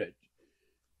and did it.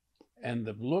 And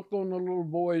the look on the little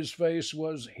boy's face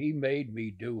was, he made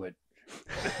me do it.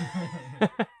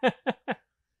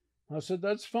 I said,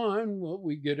 that's fine. Well,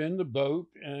 we get in the boat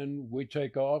and we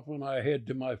take off, and I head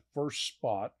to my first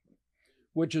spot,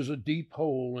 which is a deep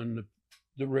hole in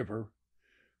the river,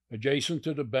 adjacent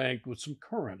to the bank with some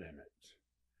current in it.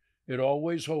 It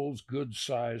always holds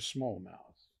good-sized smallmouth.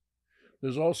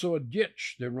 There's also a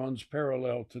ditch that runs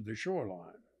parallel to the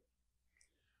shoreline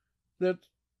that's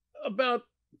about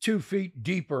 2 feet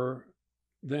deeper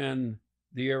than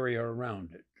the area around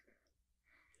it.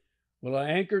 Well, I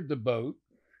anchored the boat,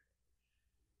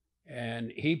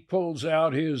 and he pulls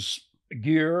out his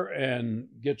gear and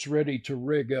gets ready to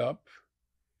rig up.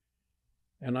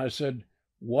 And I said,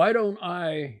 why don't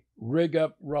I rig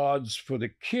up rods for the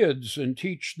kids and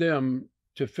teach them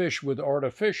to fish with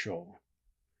artificial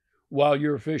while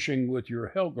you're fishing with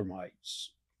your Hellgrammites?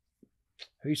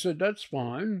 He said, that's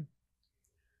fine.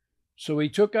 So he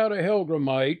took out a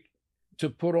Hellgrammite to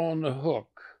put on the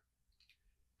hook,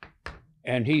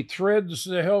 and he threads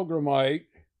the Hellgrammite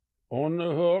on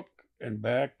the hook and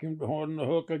back and on the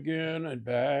hook again and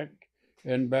back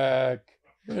and back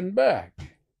and back.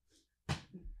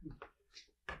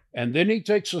 And then he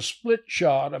takes a split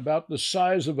shot about the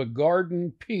size of a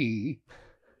garden pea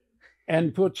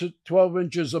and puts it 12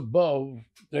 inches above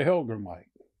the Hellgrammite.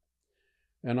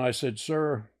 And I said,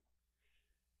 sir,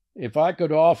 if I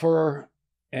could offer,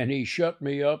 and he shut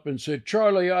me up and said,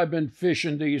 Charlie, I've been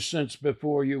fishing these since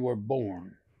before you were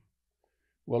born.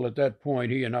 Well, at that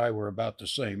point, he and I were about the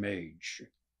same age.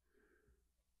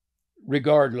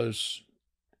 Regardless,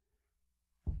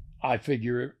 I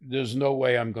figure there's no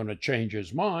way I'm going to change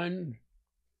his mind.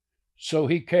 So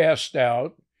he cast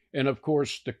out, and of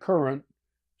course the current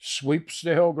sweeps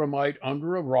the Hellgrammite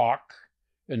under a rock,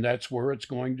 and that's where it's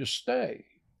going to stay.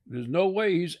 There's no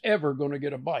way he's ever going to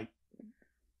get a bite.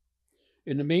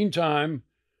 In the meantime,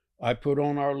 I put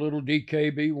on our little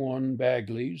DKB1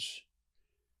 Bagleys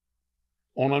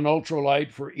on an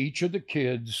ultralight for each of the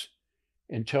kids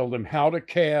and tell them how to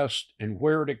cast and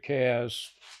where to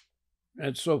cast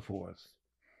and so forth.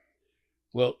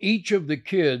 Well, each of the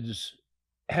kids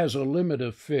has a limit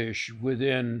of fish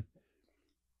within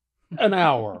an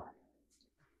hour.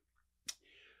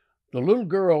 The little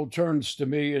girl turns to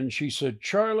me and she said,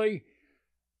 Charlie,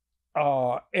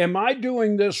 am I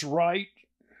doing this right?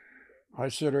 I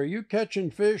said, are you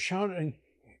catching fish, honey?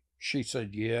 She said,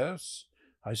 yes.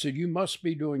 I said, you must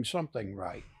be doing something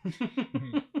right.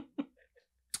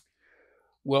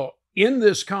 Well, in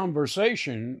this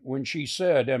conversation, when she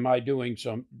said, am I doing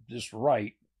this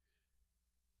right?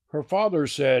 Her father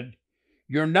said,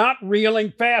 you're not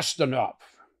reeling fast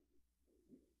enough.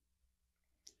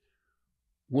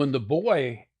 When the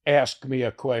boy asked me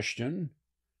a question,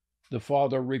 the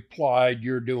father replied,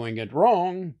 you're doing it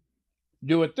wrong.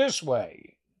 Do it this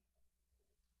way.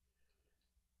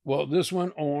 Well, this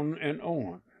went on and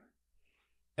on.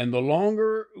 And the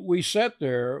longer we sat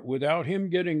there without him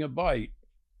getting a bite,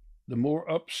 the more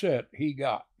upset he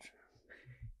got.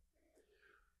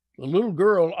 The little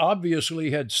girl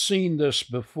obviously had seen this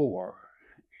before.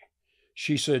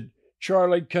 She said,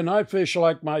 Charlie, can I fish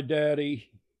like my daddy?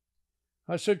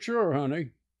 I said, sure,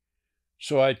 honey.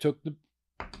 So I took the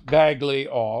Bagley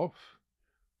off,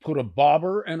 put a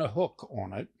bobber and a hook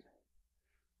on it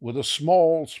with a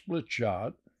small split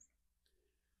shot,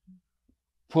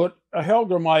 put a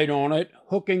Hellgrammite on it,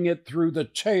 hooking it through the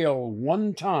tail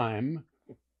one time,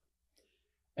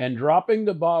 and dropping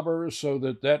the bobber so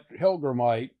that that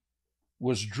Hellgrammite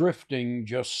was drifting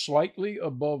just slightly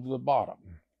above the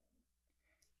bottom.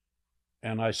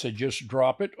 And I said, just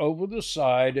drop it over the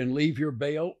side and leave your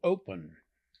bail open,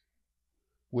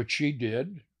 which she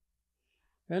did.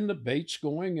 And the bait's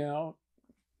going out.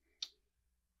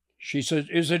 She said,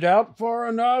 is it out far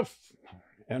enough?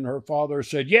 And her father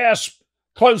said, yes,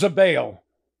 close the bail.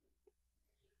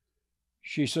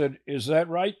 She said, is that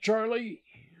right, Charlie?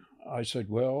 I said,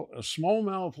 well, a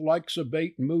smallmouth likes a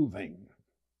bait moving.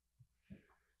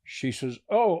 She says,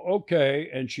 oh, okay.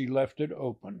 And she left it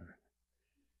open.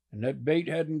 And that bait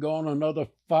hadn't gone another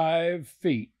 5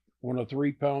 feet when a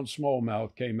 3-pound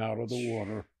smallmouth came out of the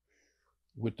water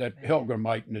with that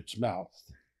Hellgrammite in its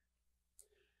mouth.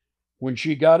 When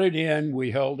she got it in,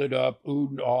 we held it up,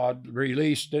 oohed and awed,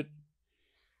 released it.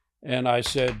 And I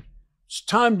said, it's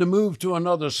time to move to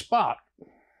another spot.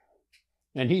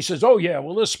 And he says, oh, yeah,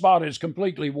 well, this spot is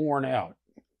completely worn out.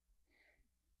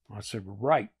 I said,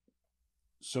 right.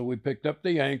 So we picked up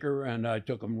the anchor, and I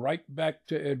took him right back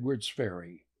to Edwards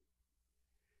Ferry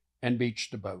and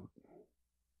beached the boat.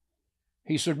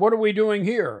 He said, what are we doing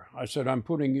here? I said, I'm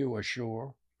putting you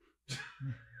ashore.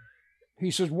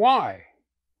 He said, why?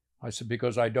 I said,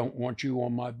 because I don't want you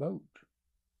on my boat.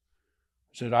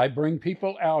 I said, I bring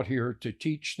people out here to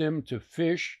teach them to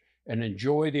fish and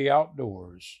enjoy the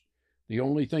outdoors. The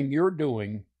only thing you're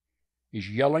doing is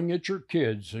yelling at your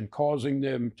kids and causing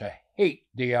them to hate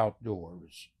the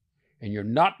outdoors. And you're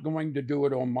not going to do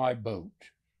it on my boat.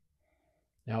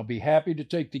 Now, I'll be happy to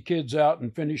take the kids out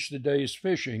and finish the day's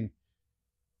fishing,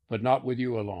 but not with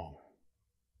you along.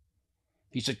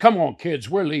 He said, come on, kids,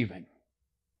 we're leaving.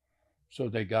 So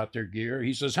they got their gear.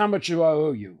 He says, how much do I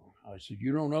owe you? I said,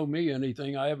 you don't owe me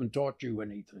anything. I haven't taught you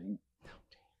anything.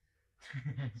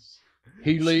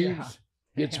 He leaves,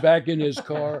 gets back in his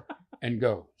car, and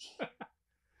goes.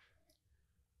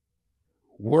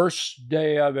 Worst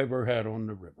day I've ever had on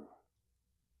the river.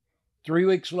 3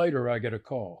 weeks later, I get a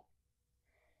call.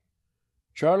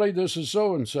 Charlie, this is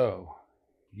so-and-so.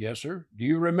 Yes, sir. Do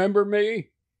you remember me?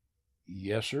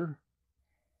 Yes, sir.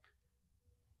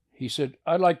 He said,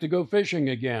 I'd like to go fishing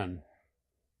again.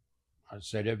 I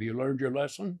said, have you learned your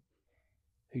lesson?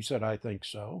 He said, I think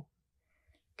so.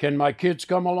 Can my kids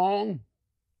come along?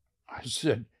 I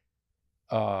said,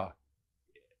 I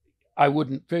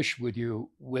wouldn't fish with you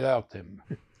without them.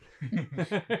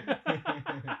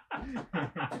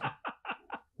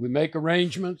 We make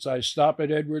arrangements. I stop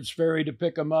at Edwards Ferry to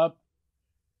pick them up.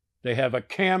 They have a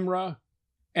camera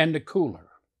and a cooler,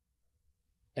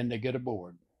 and they get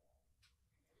aboard.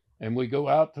 And we go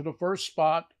out to the first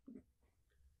spot.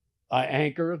 I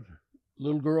anchor.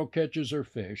 Little girl catches her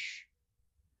fish.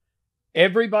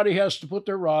 Everybody has to put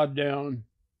their rod down.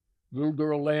 Little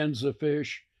girl lands the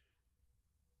fish.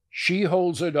 She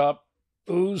holds it up,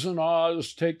 oohs and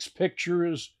ahs, takes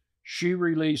pictures. She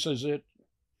releases it.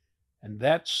 And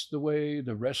that's the way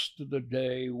the rest of the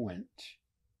day went.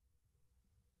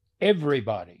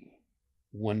 Everybody,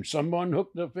 when someone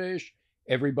hooked the fish,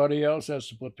 everybody else has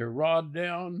to put their rod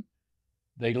down.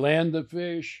 They land the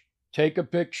fish, take a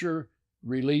picture,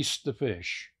 release the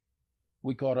fish.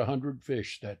 We caught 100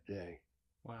 fish that day.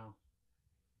 Wow.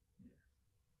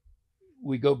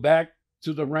 We go back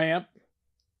to the ramp.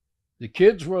 The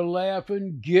kids were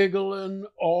laughing, giggling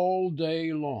all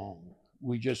day long.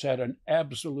 We just had an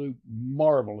absolute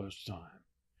marvelous time.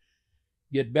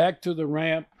 Get back to the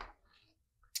ramp.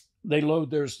 They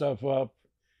load their stuff up.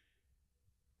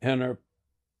 And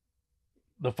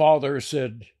the father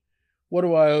said, what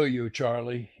do I owe you,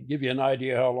 Charlie? Give you an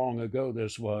idea how long ago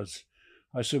this was.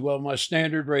 I said, well, my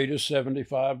standard rate is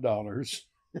 $75.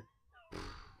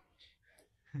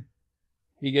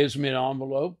 He gives me an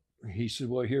envelope. He said,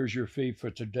 well, here's your fee for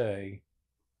today.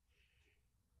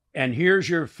 And here's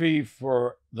your fee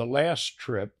for the last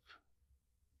trip.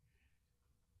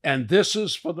 And this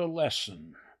is for the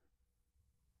lesson.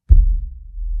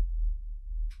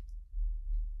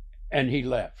 And he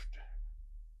left.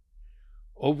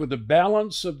 Over the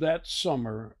balance of that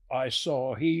summer, I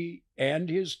saw he and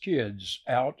his kids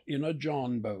out in a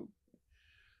John boat,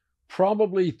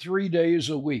 probably 3 days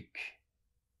a week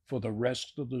for the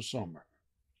rest of the summer.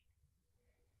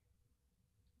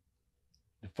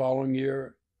 The following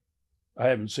year, I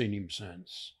haven't seen him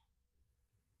since.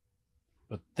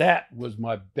 But that was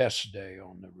my best day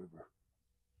on the river.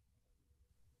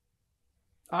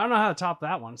 I don't know how to top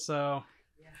that one. So,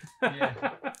 Yeah.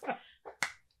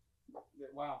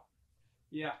 Wow.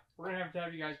 Yeah, we're gonna have to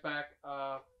have you guys back.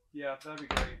 Yeah, that'd be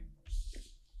great.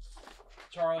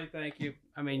 Charlie, thank you.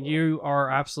 I mean, you are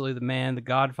absolutely the man, the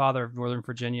godfather of Northern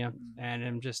Virginia, and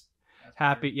I'm just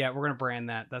happy. Yeah, we're gonna brand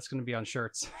that. That's gonna be on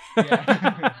shirts.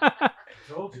 I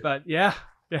told you. But yeah,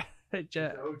 OG.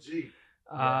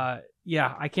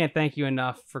 yeah, I can't thank you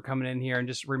enough for coming in here and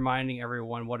just reminding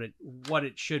everyone what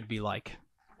it should be like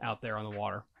out there on the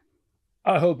water.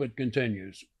 I hope it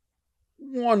continues.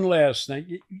 One last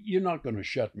thing. You're not going to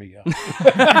shut me up.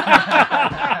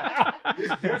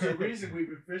 There's a reason we've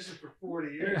been fishing for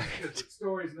 40 years, because the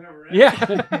stories never end. Yeah.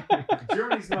 The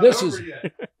journey's not This over is-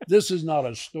 yet. This is not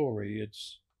a story.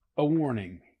 It's a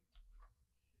warning.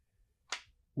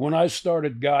 When I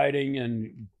started guiding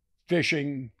and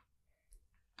fishing,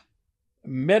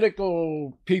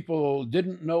 medical people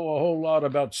didn't know a whole lot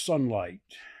about sunlight.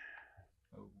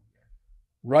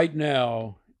 Right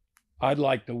now, I'd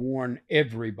like to warn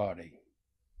everybody.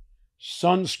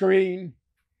 Sunscreen,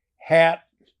 hat,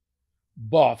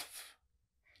 buff,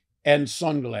 and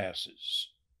sunglasses.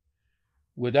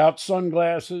 Without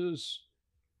sunglasses,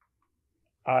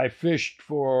 I fished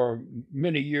for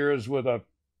many years with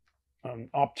an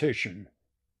optician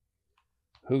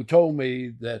who told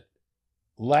me that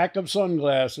lack of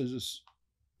sunglasses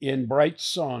in bright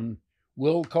sun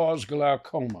will cause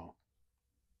glaucoma.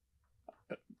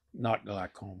 Not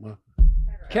glaucoma,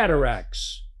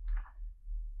 cataracts.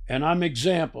 And I'm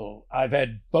example. I've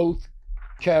had both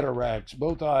cataracts,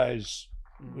 both eyes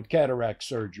with cataract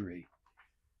surgery.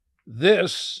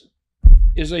 This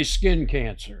is a skin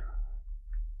cancer.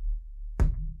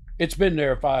 It's been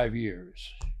there 5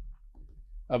 years.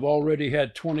 I've already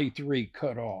had 23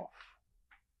 cut off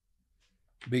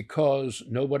because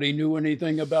nobody knew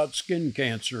anything about skin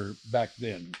cancer back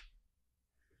then.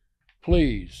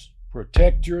 Please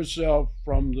protect yourself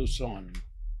from the sun.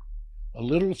 A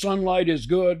little sunlight is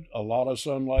good, a lot of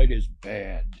sunlight is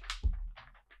bad.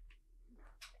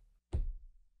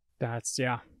 That's,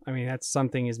 yeah, I mean, that's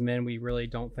something as men we really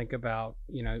don't think about.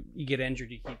 You know, you get injured,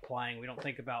 you keep playing. We don't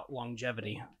think about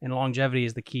longevity, and longevity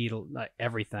is the key to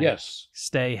everything. Yes.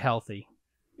 Stay healthy.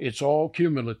 It's all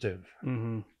cumulative.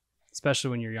 Mm-hmm. Especially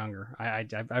when you're younger.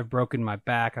 I've broken my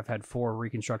back. I've had 4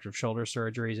 reconstructive shoulder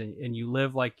surgeries, and you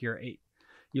live like you're 8.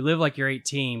 You live like you're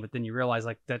 18, but then you realize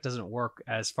like that doesn't work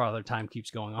as farther time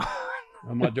keeps going on.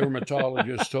 My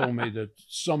dermatologist told me that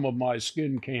some of my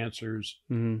skin cancers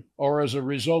are as a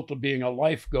result of being a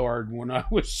lifeguard when I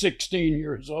was 16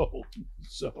 years old.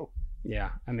 So yeah,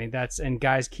 I mean and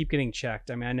guys, keep getting checked.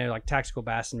 I mean, I know like Tactical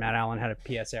Bass and Matt Allen had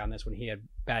a PSA on this when he had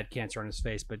bad cancer on his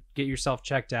face, but get yourself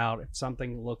checked out. If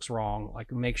something looks wrong,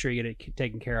 like make sure you get it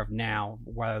taken care of now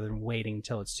rather than waiting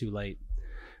until it's too late.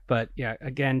 But yeah,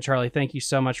 again, Charlie, thank you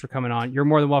so much for coming on. You're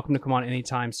more than welcome to come on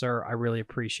anytime, sir. I really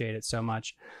appreciate it so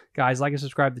much. Guys, like and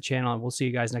subscribe to the channel, and we'll see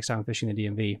you guys next time on Fishing the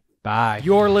DMV. Bye.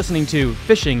 You're listening to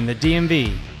Fishing the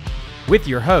DMV with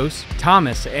your hosts,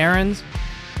 Thomas Ahrens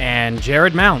and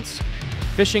Jared Mounts.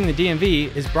 Fishing the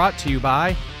DMV is brought to you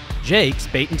by Jake's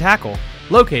Bait and Tackle,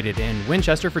 located in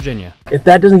Winchester, Virginia. If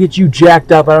that doesn't get you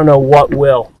jacked up, I don't know what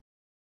will.